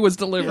baby was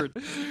delivered.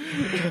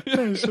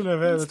 I shouldn't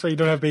have. That's why you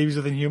don't have babies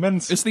with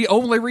Inhumans. It's the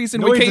only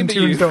reason we came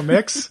to you. Don't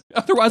mix.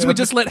 Otherwise, we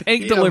just let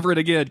Hank deliver it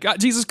again.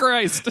 God, Jesus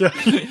Christ.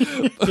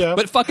 Yeah.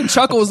 But fucking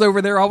Chuckles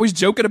over there always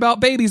joking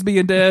about babies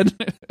being dead.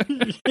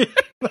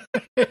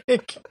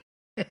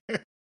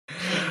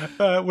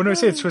 When I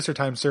say it's Twister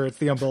time, sir, it's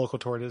the umbilical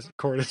cord is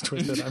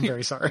twisted. I'm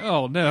very sorry.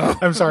 Oh, no.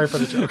 I'm sorry for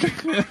the joke.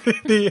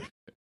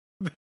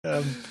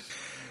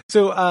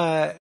 So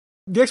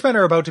the X-Men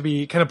are about to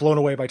be kind of blown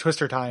away by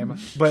Twister time,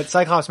 but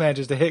Cyclops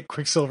manages to hit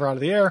Quicksilver out of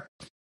the air,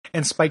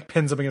 and Spike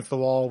pins him against the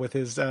wall with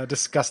his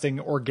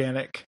disgusting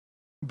organic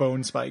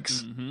bone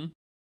spikes.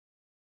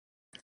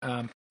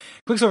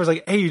 Quicksilver's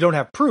like, "Hey, you don't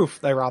have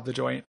proof that I robbed the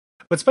joint."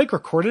 But Spike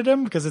recorded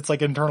him because it's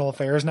like internal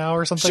affairs now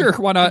or something. Sure,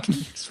 why not?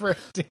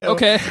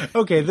 Okay.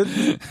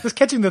 This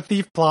catching the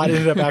thief plot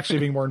ended up actually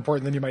being more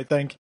important than you might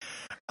think.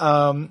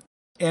 And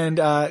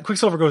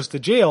Quicksilver goes to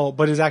jail,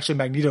 but is actually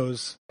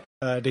Magneto's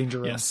danger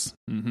room. Yes.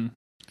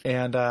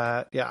 And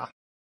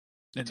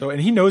and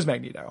he knows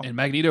Magneto. And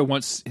Magneto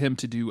wants him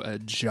to do a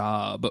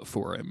job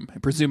for him,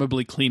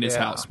 presumably clean his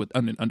house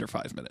under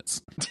 5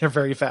 minutes. They're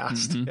very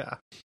fast.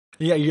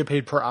 Yeah, you get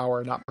paid per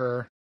hour, not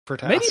per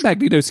task. Maybe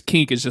Magneto's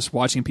kink is just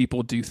watching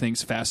people do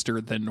things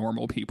faster than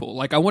normal people.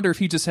 Like, I wonder if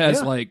he just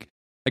has like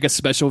a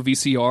special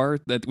VCR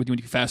that when you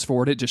fast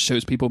forward it just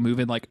shows people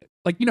moving like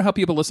you know how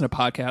people listen to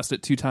podcasts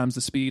at 2 times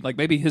the speed. Like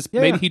maybe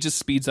he just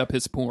speeds up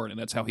his porn and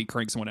that's how he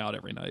cranks one out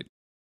every night.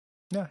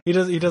 Yeah, he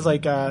does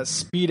like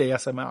speed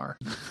ASMR.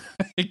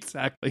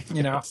 Exactly.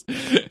 You know.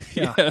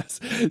 Yes.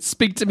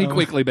 Speak to me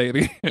quickly,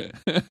 baby.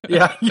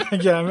 yeah.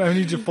 I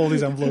need you to fold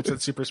these envelopes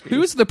at super speed.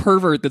 Who's the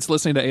pervert that's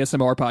listening to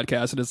ASMR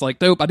podcasts and is like,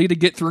 "Dope, I need to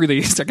get through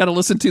these. I got to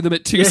listen to them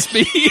at 2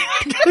 speed."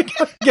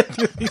 Get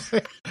through these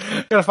things.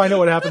 Gotta find out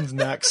what happens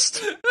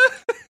next.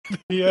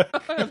 Yeah, I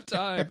don't have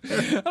time.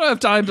 I don't have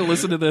time to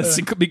listen to this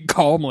and be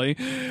calmly.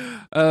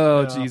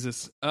 Oh,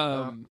 Jesus.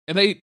 And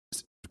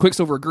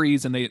Quicksilver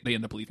agrees, and they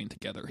end up leaving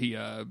together. He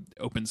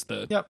opens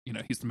the,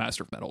 he's the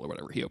master of metal or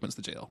whatever. He opens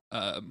the jail.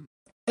 And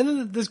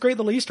then this great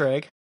little Easter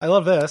egg. I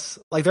love this.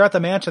 Like they're at the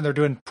mansion, they're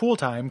doing pool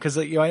time because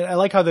I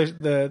like how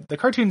the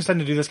cartoons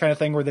tend to do this kind of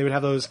thing where they would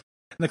have those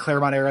in the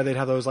Claremont era. They'd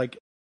have those like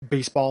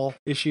baseball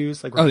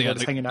issues, like where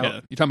just hanging out.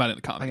 Yeah, you're talking about it in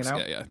the comics.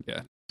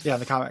 Yeah. Yeah, in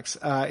the comics.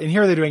 And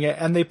here they're doing it,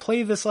 and they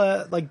play this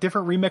like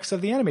different remix of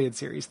the animated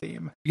series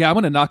theme. Yeah, I'm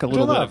going to knock a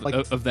little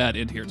bit of that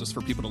in here just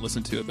for people to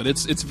listen to it. But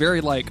it's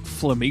very like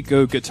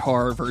flamenco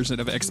guitar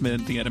version of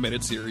X-Men the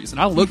animated series. And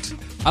I looked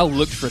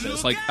for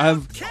this. Like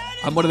I'm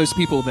one of those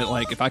people that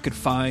like if I could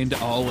find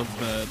all of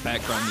the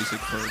background music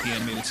for the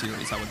animated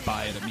series, I would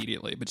buy it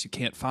immediately. But you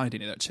can't find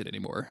any of that shit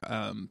anymore.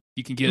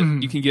 You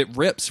can get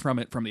rips from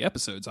it from the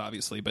episodes,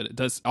 obviously, but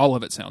all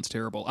of it sounds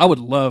terrible. I would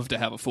love to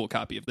have a full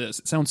copy of this.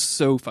 It sounds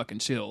so fucking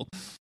chill.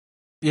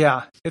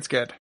 Yeah, it's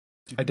good.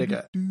 I dig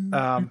it.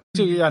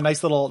 So yeah,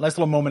 nice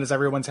little moment as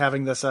everyone's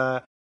having this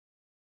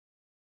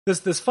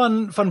this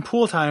fun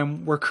pool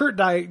time where Kurt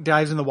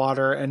dives in the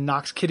water and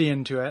knocks Kitty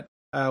into it,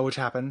 which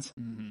happens.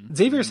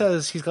 Xavier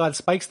says he's glad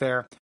Spike's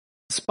there.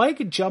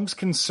 Spike jumps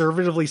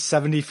conservatively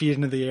 70 feet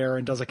into the air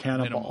and does a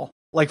cannonball,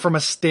 like from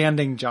a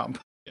standing jump.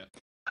 Yeah.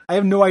 I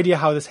have no idea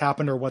how this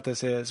happened or what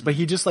this is, but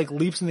he just like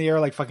leaps in the air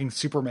like fucking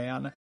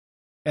Superman.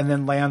 And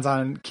then lands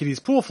on Kitty's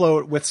pool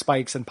float with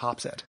spikes and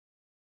pops it.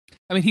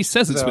 I mean, he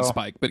says it's with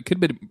Spike, but it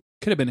could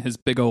have been his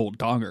big old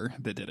donger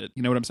that did it.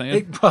 You know what I'm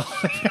saying? I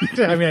mean,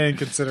 I didn't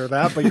consider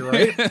that, but you're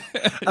right.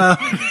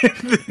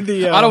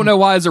 I don't know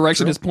why his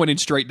erection is pointing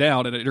straight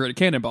down at a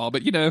cannonball,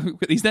 but you know,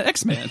 he's the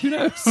X-Man. Who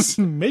knows?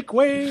 Make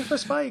way for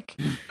Spike.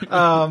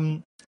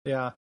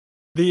 Yeah.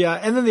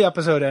 And then the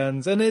episode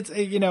ends, and it's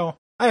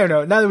I don't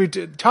know. Now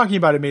that talking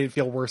about it made it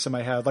feel worse in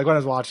my head. Like when I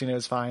was watching it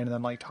was fine, and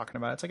then like talking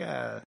about it, it's like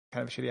kind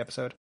of a shitty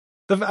episode.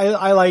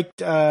 I liked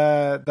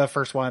the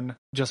first one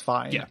just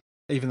fine. Yeah.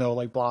 Even though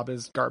like Blob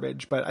is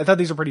garbage, but I thought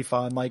these were pretty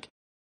fun. Like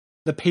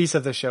the pace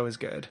of the show is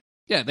good.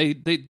 Yeah,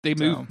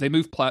 they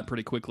move plot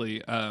pretty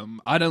quickly.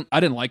 I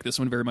didn't like this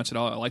one very much at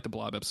all. I like the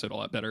Blob episode a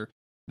lot better.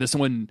 This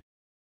one,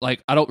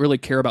 like, I don't really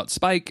care about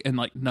Spike, and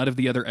like none of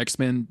the other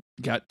X-Men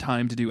got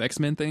time to do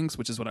X-Men things,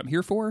 which is what I'm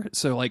here for.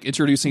 So like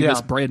introducing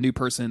this brand new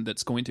person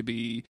that's going to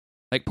be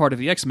like part of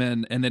the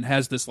X-Men and then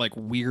has this like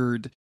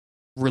weird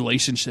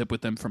relationship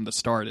with them from the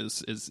start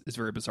is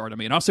very bizarre to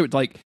me. And also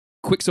like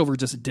Quicksilver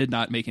just did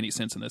not make any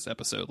sense in this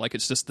episode. Like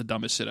it's just the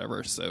dumbest shit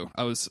ever. So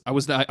I'm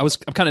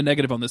kind of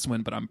negative on this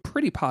one, but I'm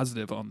pretty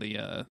positive on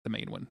the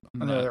main one.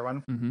 On the other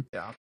one. Mm-hmm.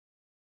 Yeah.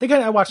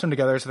 I watched them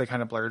together, so they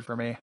kind of blurred for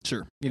me.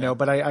 Sure. You know,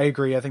 but I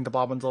agree. I think the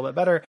Blob one's a little bit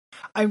better.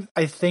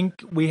 I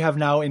think we have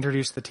now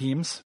introduced the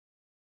teams.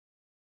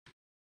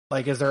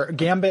 Like, is there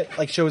Gambit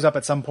like shows up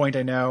at some point?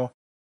 I know,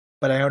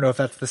 but I don't know if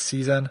that's this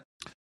season.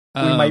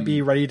 we might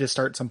be ready to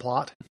start some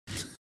plot.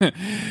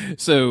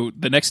 So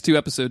the next 2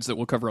 episodes that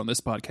we'll cover on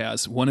this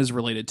podcast, one is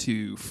related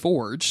to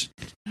Forge.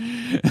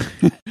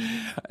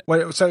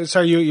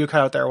 Sorry, you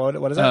cut out there.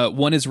 What is that?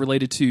 One is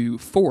related to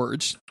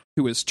Forge,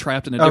 who is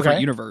trapped in a different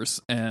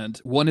universe, and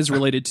one is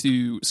related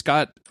to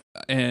Scott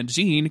and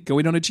Jean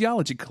going on a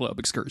geology club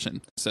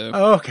excursion.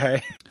 So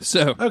okay,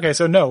 so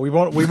no, we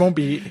won't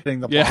be hitting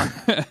the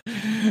plot.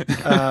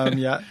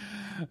 Yeah.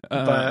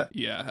 But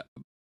yeah,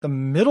 the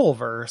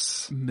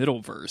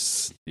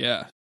Middleverse,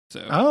 yeah.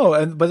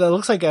 So but it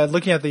looks like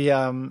looking at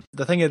the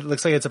thing, it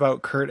looks like it's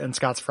about Kurt and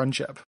Scott's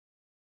friendship,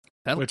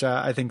 which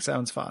I think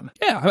sounds fun.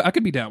 Yeah, I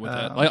could be down with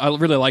that. I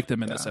really like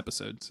them in this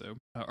episode, so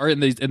or in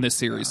this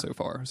series so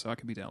far, so I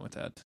could be down with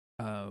that.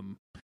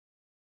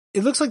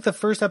 It looks like the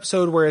first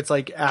episode where it's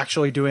like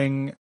actually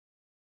doing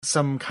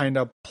some kind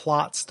of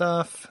plot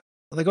stuff.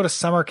 They go to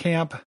summer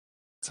camp at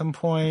some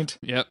point.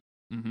 Yep.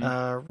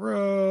 Mm-hmm.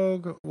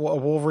 Rogue, a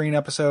Wolverine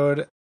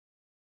episode.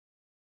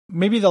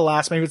 Maybe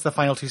it's the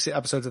final 2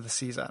 episodes of the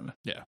season.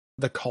 Yeah.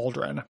 The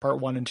Cauldron,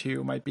 part 1 and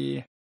 2 might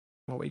be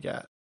what we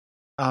get.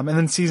 And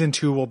then season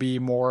 2 will be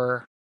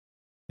more,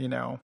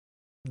 the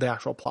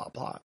actual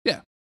plot.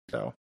 Yeah.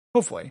 So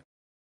hopefully.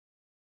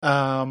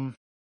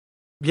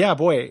 Yeah,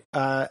 boy.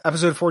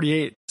 Episode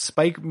 48.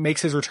 Spike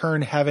makes his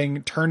return,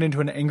 having turned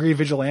into an angry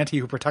vigilante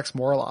who protects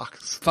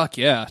Morlocks. Fuck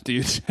yeah,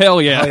 dude. Hell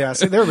yeah. Oh yeah.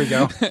 So there we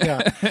go.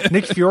 Yeah.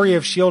 Nick Fury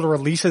of S.H.I.E.L.D.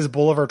 releases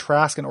Bolivar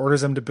Trask and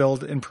orders him to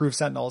build improved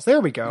Sentinels. There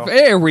we go.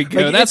 There we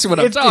go. Like, that's what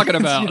I'm talking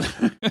about.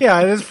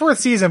 Yeah, it is 4th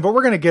season, but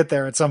we're going to get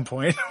there at some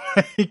point.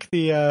 Like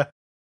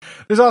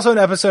there's also an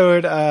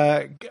episode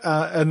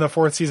in the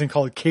 4th season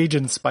called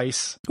Cajun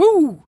Spice.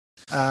 Woo!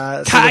 So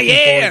looking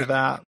forward to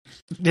that.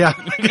 Yeah,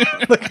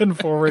 looking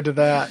forward to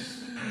that.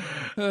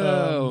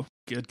 Oh,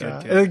 good.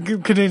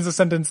 It contains the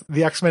sentence,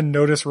 "The X-Men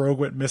notice Rogue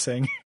went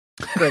missing."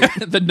 Great.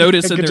 The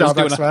notice in Good there is job,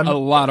 doing X-Men. a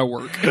lot of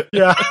work.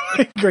 Yeah,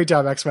 great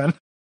job, X-Men.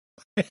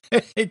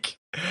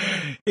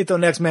 It's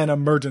an X-Men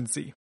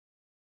emergency.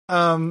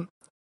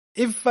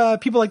 If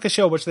people like the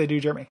show, what should they do,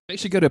 Jeremy? They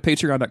should go to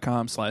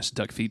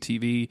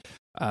patreon.com/duckfeedtv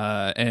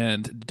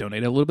and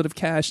donate a little bit of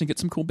cash and get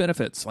some cool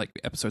benefits, like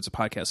episodes of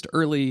podcast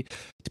early.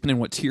 Depending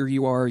on what tier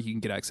you are, you can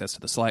get access to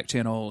the Slack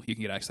channel. You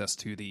can get access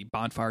to the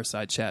Bonfire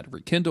Side chat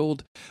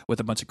rekindled with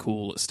a bunch of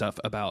cool stuff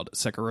about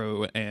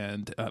Sekiro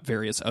and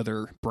various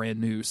other brand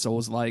new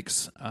Souls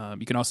likes.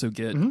 You can also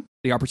get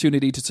the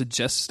opportunity to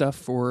suggest stuff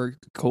for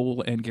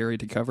Cole and Gary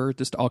to cover.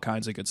 Just all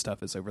kinds of good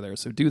stuff is over there.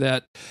 So do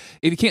that.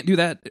 If you can't do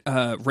that,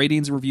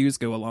 ratings and reviews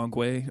go a long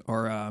way,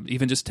 or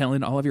even just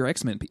telling all of your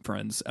X-Men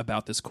friends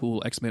about this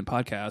cool X-Men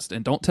podcast.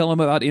 And don't tell them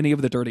about any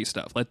of the dirty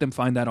stuff. Let them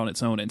find that on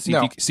its own and see.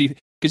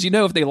 Because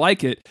if they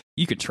like it,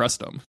 you can trust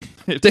them.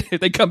 If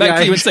they come back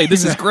to you and say,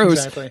 this is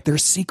gross, exactly. They're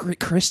secret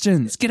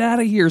Christians. Get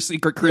out of here,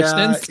 secret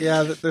Christians.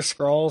 Yeah, they're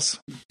Skrulls.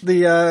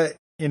 So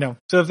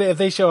if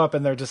they show up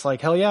and they're just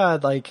like, hell yeah,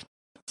 like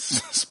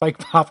Spike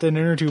popped an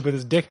inner tube with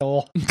his dick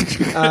hole,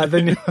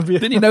 then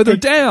they're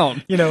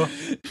down.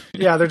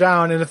 Yeah, they're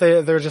down. And if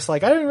they're just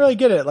like, I didn't really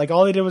get it. Like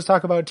all they did was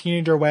talk about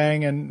teenager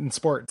Wang and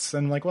sports.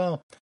 And I'm like,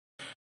 well,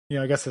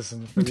 I guess this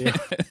isn't for you.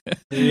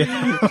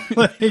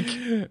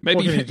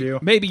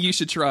 Maybe you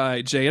should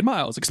try Jay and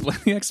Miles Explain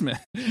the X-Men.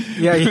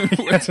 Yeah,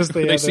 just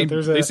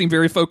they seem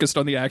very focused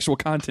on the actual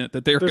content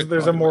that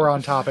there's a more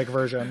on topic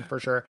version for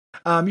sure.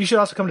 You should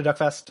also come to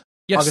DuckFest,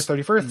 August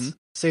 31st. Mm-hmm.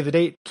 Save the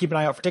date. Keep an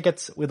eye out for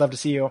tickets. We'd love to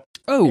see you.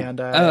 Oh,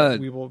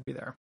 and we will be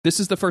there. This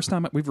is the first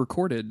time we've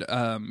recorded.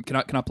 Can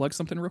I plug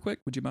something real quick?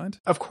 Would you mind?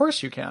 Of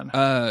course you can.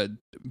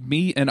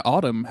 Me and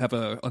Autumn have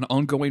an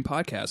ongoing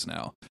podcast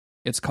now.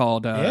 It's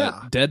called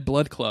Dead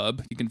Blood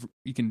Club. You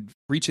can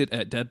reach it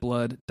at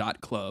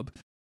deadblood.club.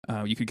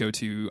 You could go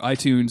to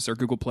iTunes or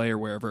Google Play or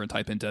wherever and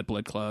type in Dead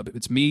Blood Club.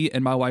 It's me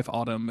and my wife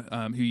Autumn,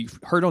 who you've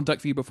heard on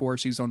DuckFeed before.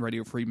 She's on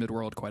Radio Free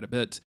Midworld quite a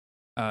bit.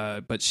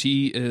 But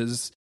she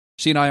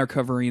and I are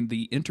covering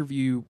the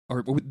interview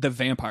or the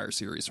vampire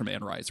series from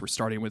Anne Rice. We're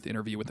starting with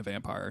Interview with the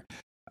Vampire.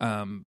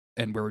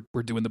 And we're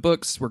doing the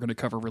books. We're going to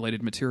cover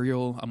related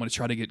material. I'm going to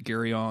try to get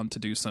Gary on to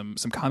do some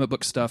comic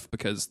book stuff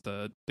because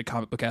the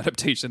comic book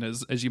adaptation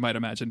is, as you might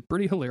imagine,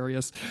 pretty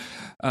hilarious.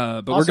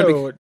 But also, we're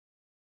going to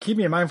keep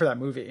me in mind for that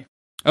movie.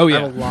 Oh yeah,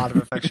 I have a lot of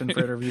affection for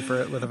Interview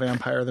with a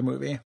Vampire, the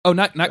movie. Oh,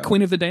 not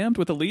Queen of the Damned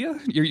with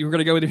Aaliyah? You're going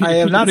to go with? I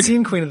have not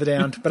seen Queen of the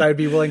Damned, but I'd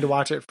be willing to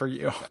watch it for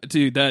you,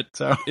 dude. It's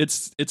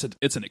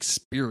an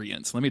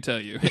experience. Let me tell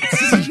you,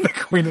 the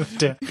Queen of the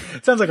Damned.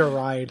 It sounds like a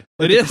ride.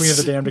 Like it is Queen of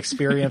the Damned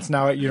experience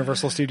now at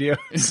Universal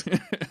Studios.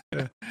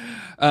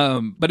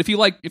 But if you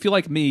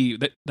like me,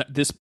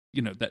 that's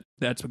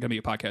going to be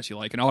a podcast you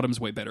like. And Autumn's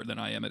way better than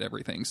I am at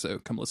everything. So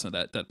come listen to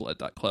that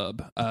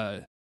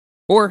deadblood.club.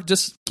 Or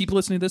just keep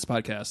listening to this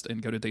podcast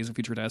and go to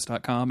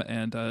daysoffuturedast.com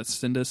and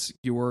send us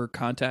your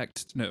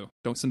contact. No,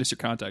 don't send us your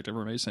contact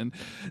information.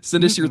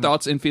 Send us your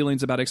thoughts and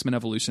feelings about X-Men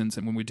Evolutions.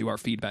 And when we do our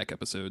feedback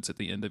episodes at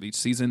the end of each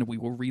season, we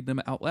will read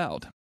them out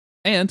loud.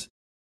 And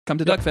come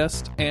to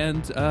DuckFest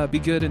and be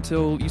good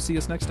until you see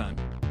us next time.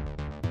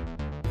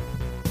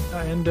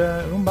 And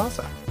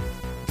Umbasa.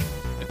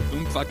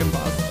 Fucking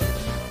Basa.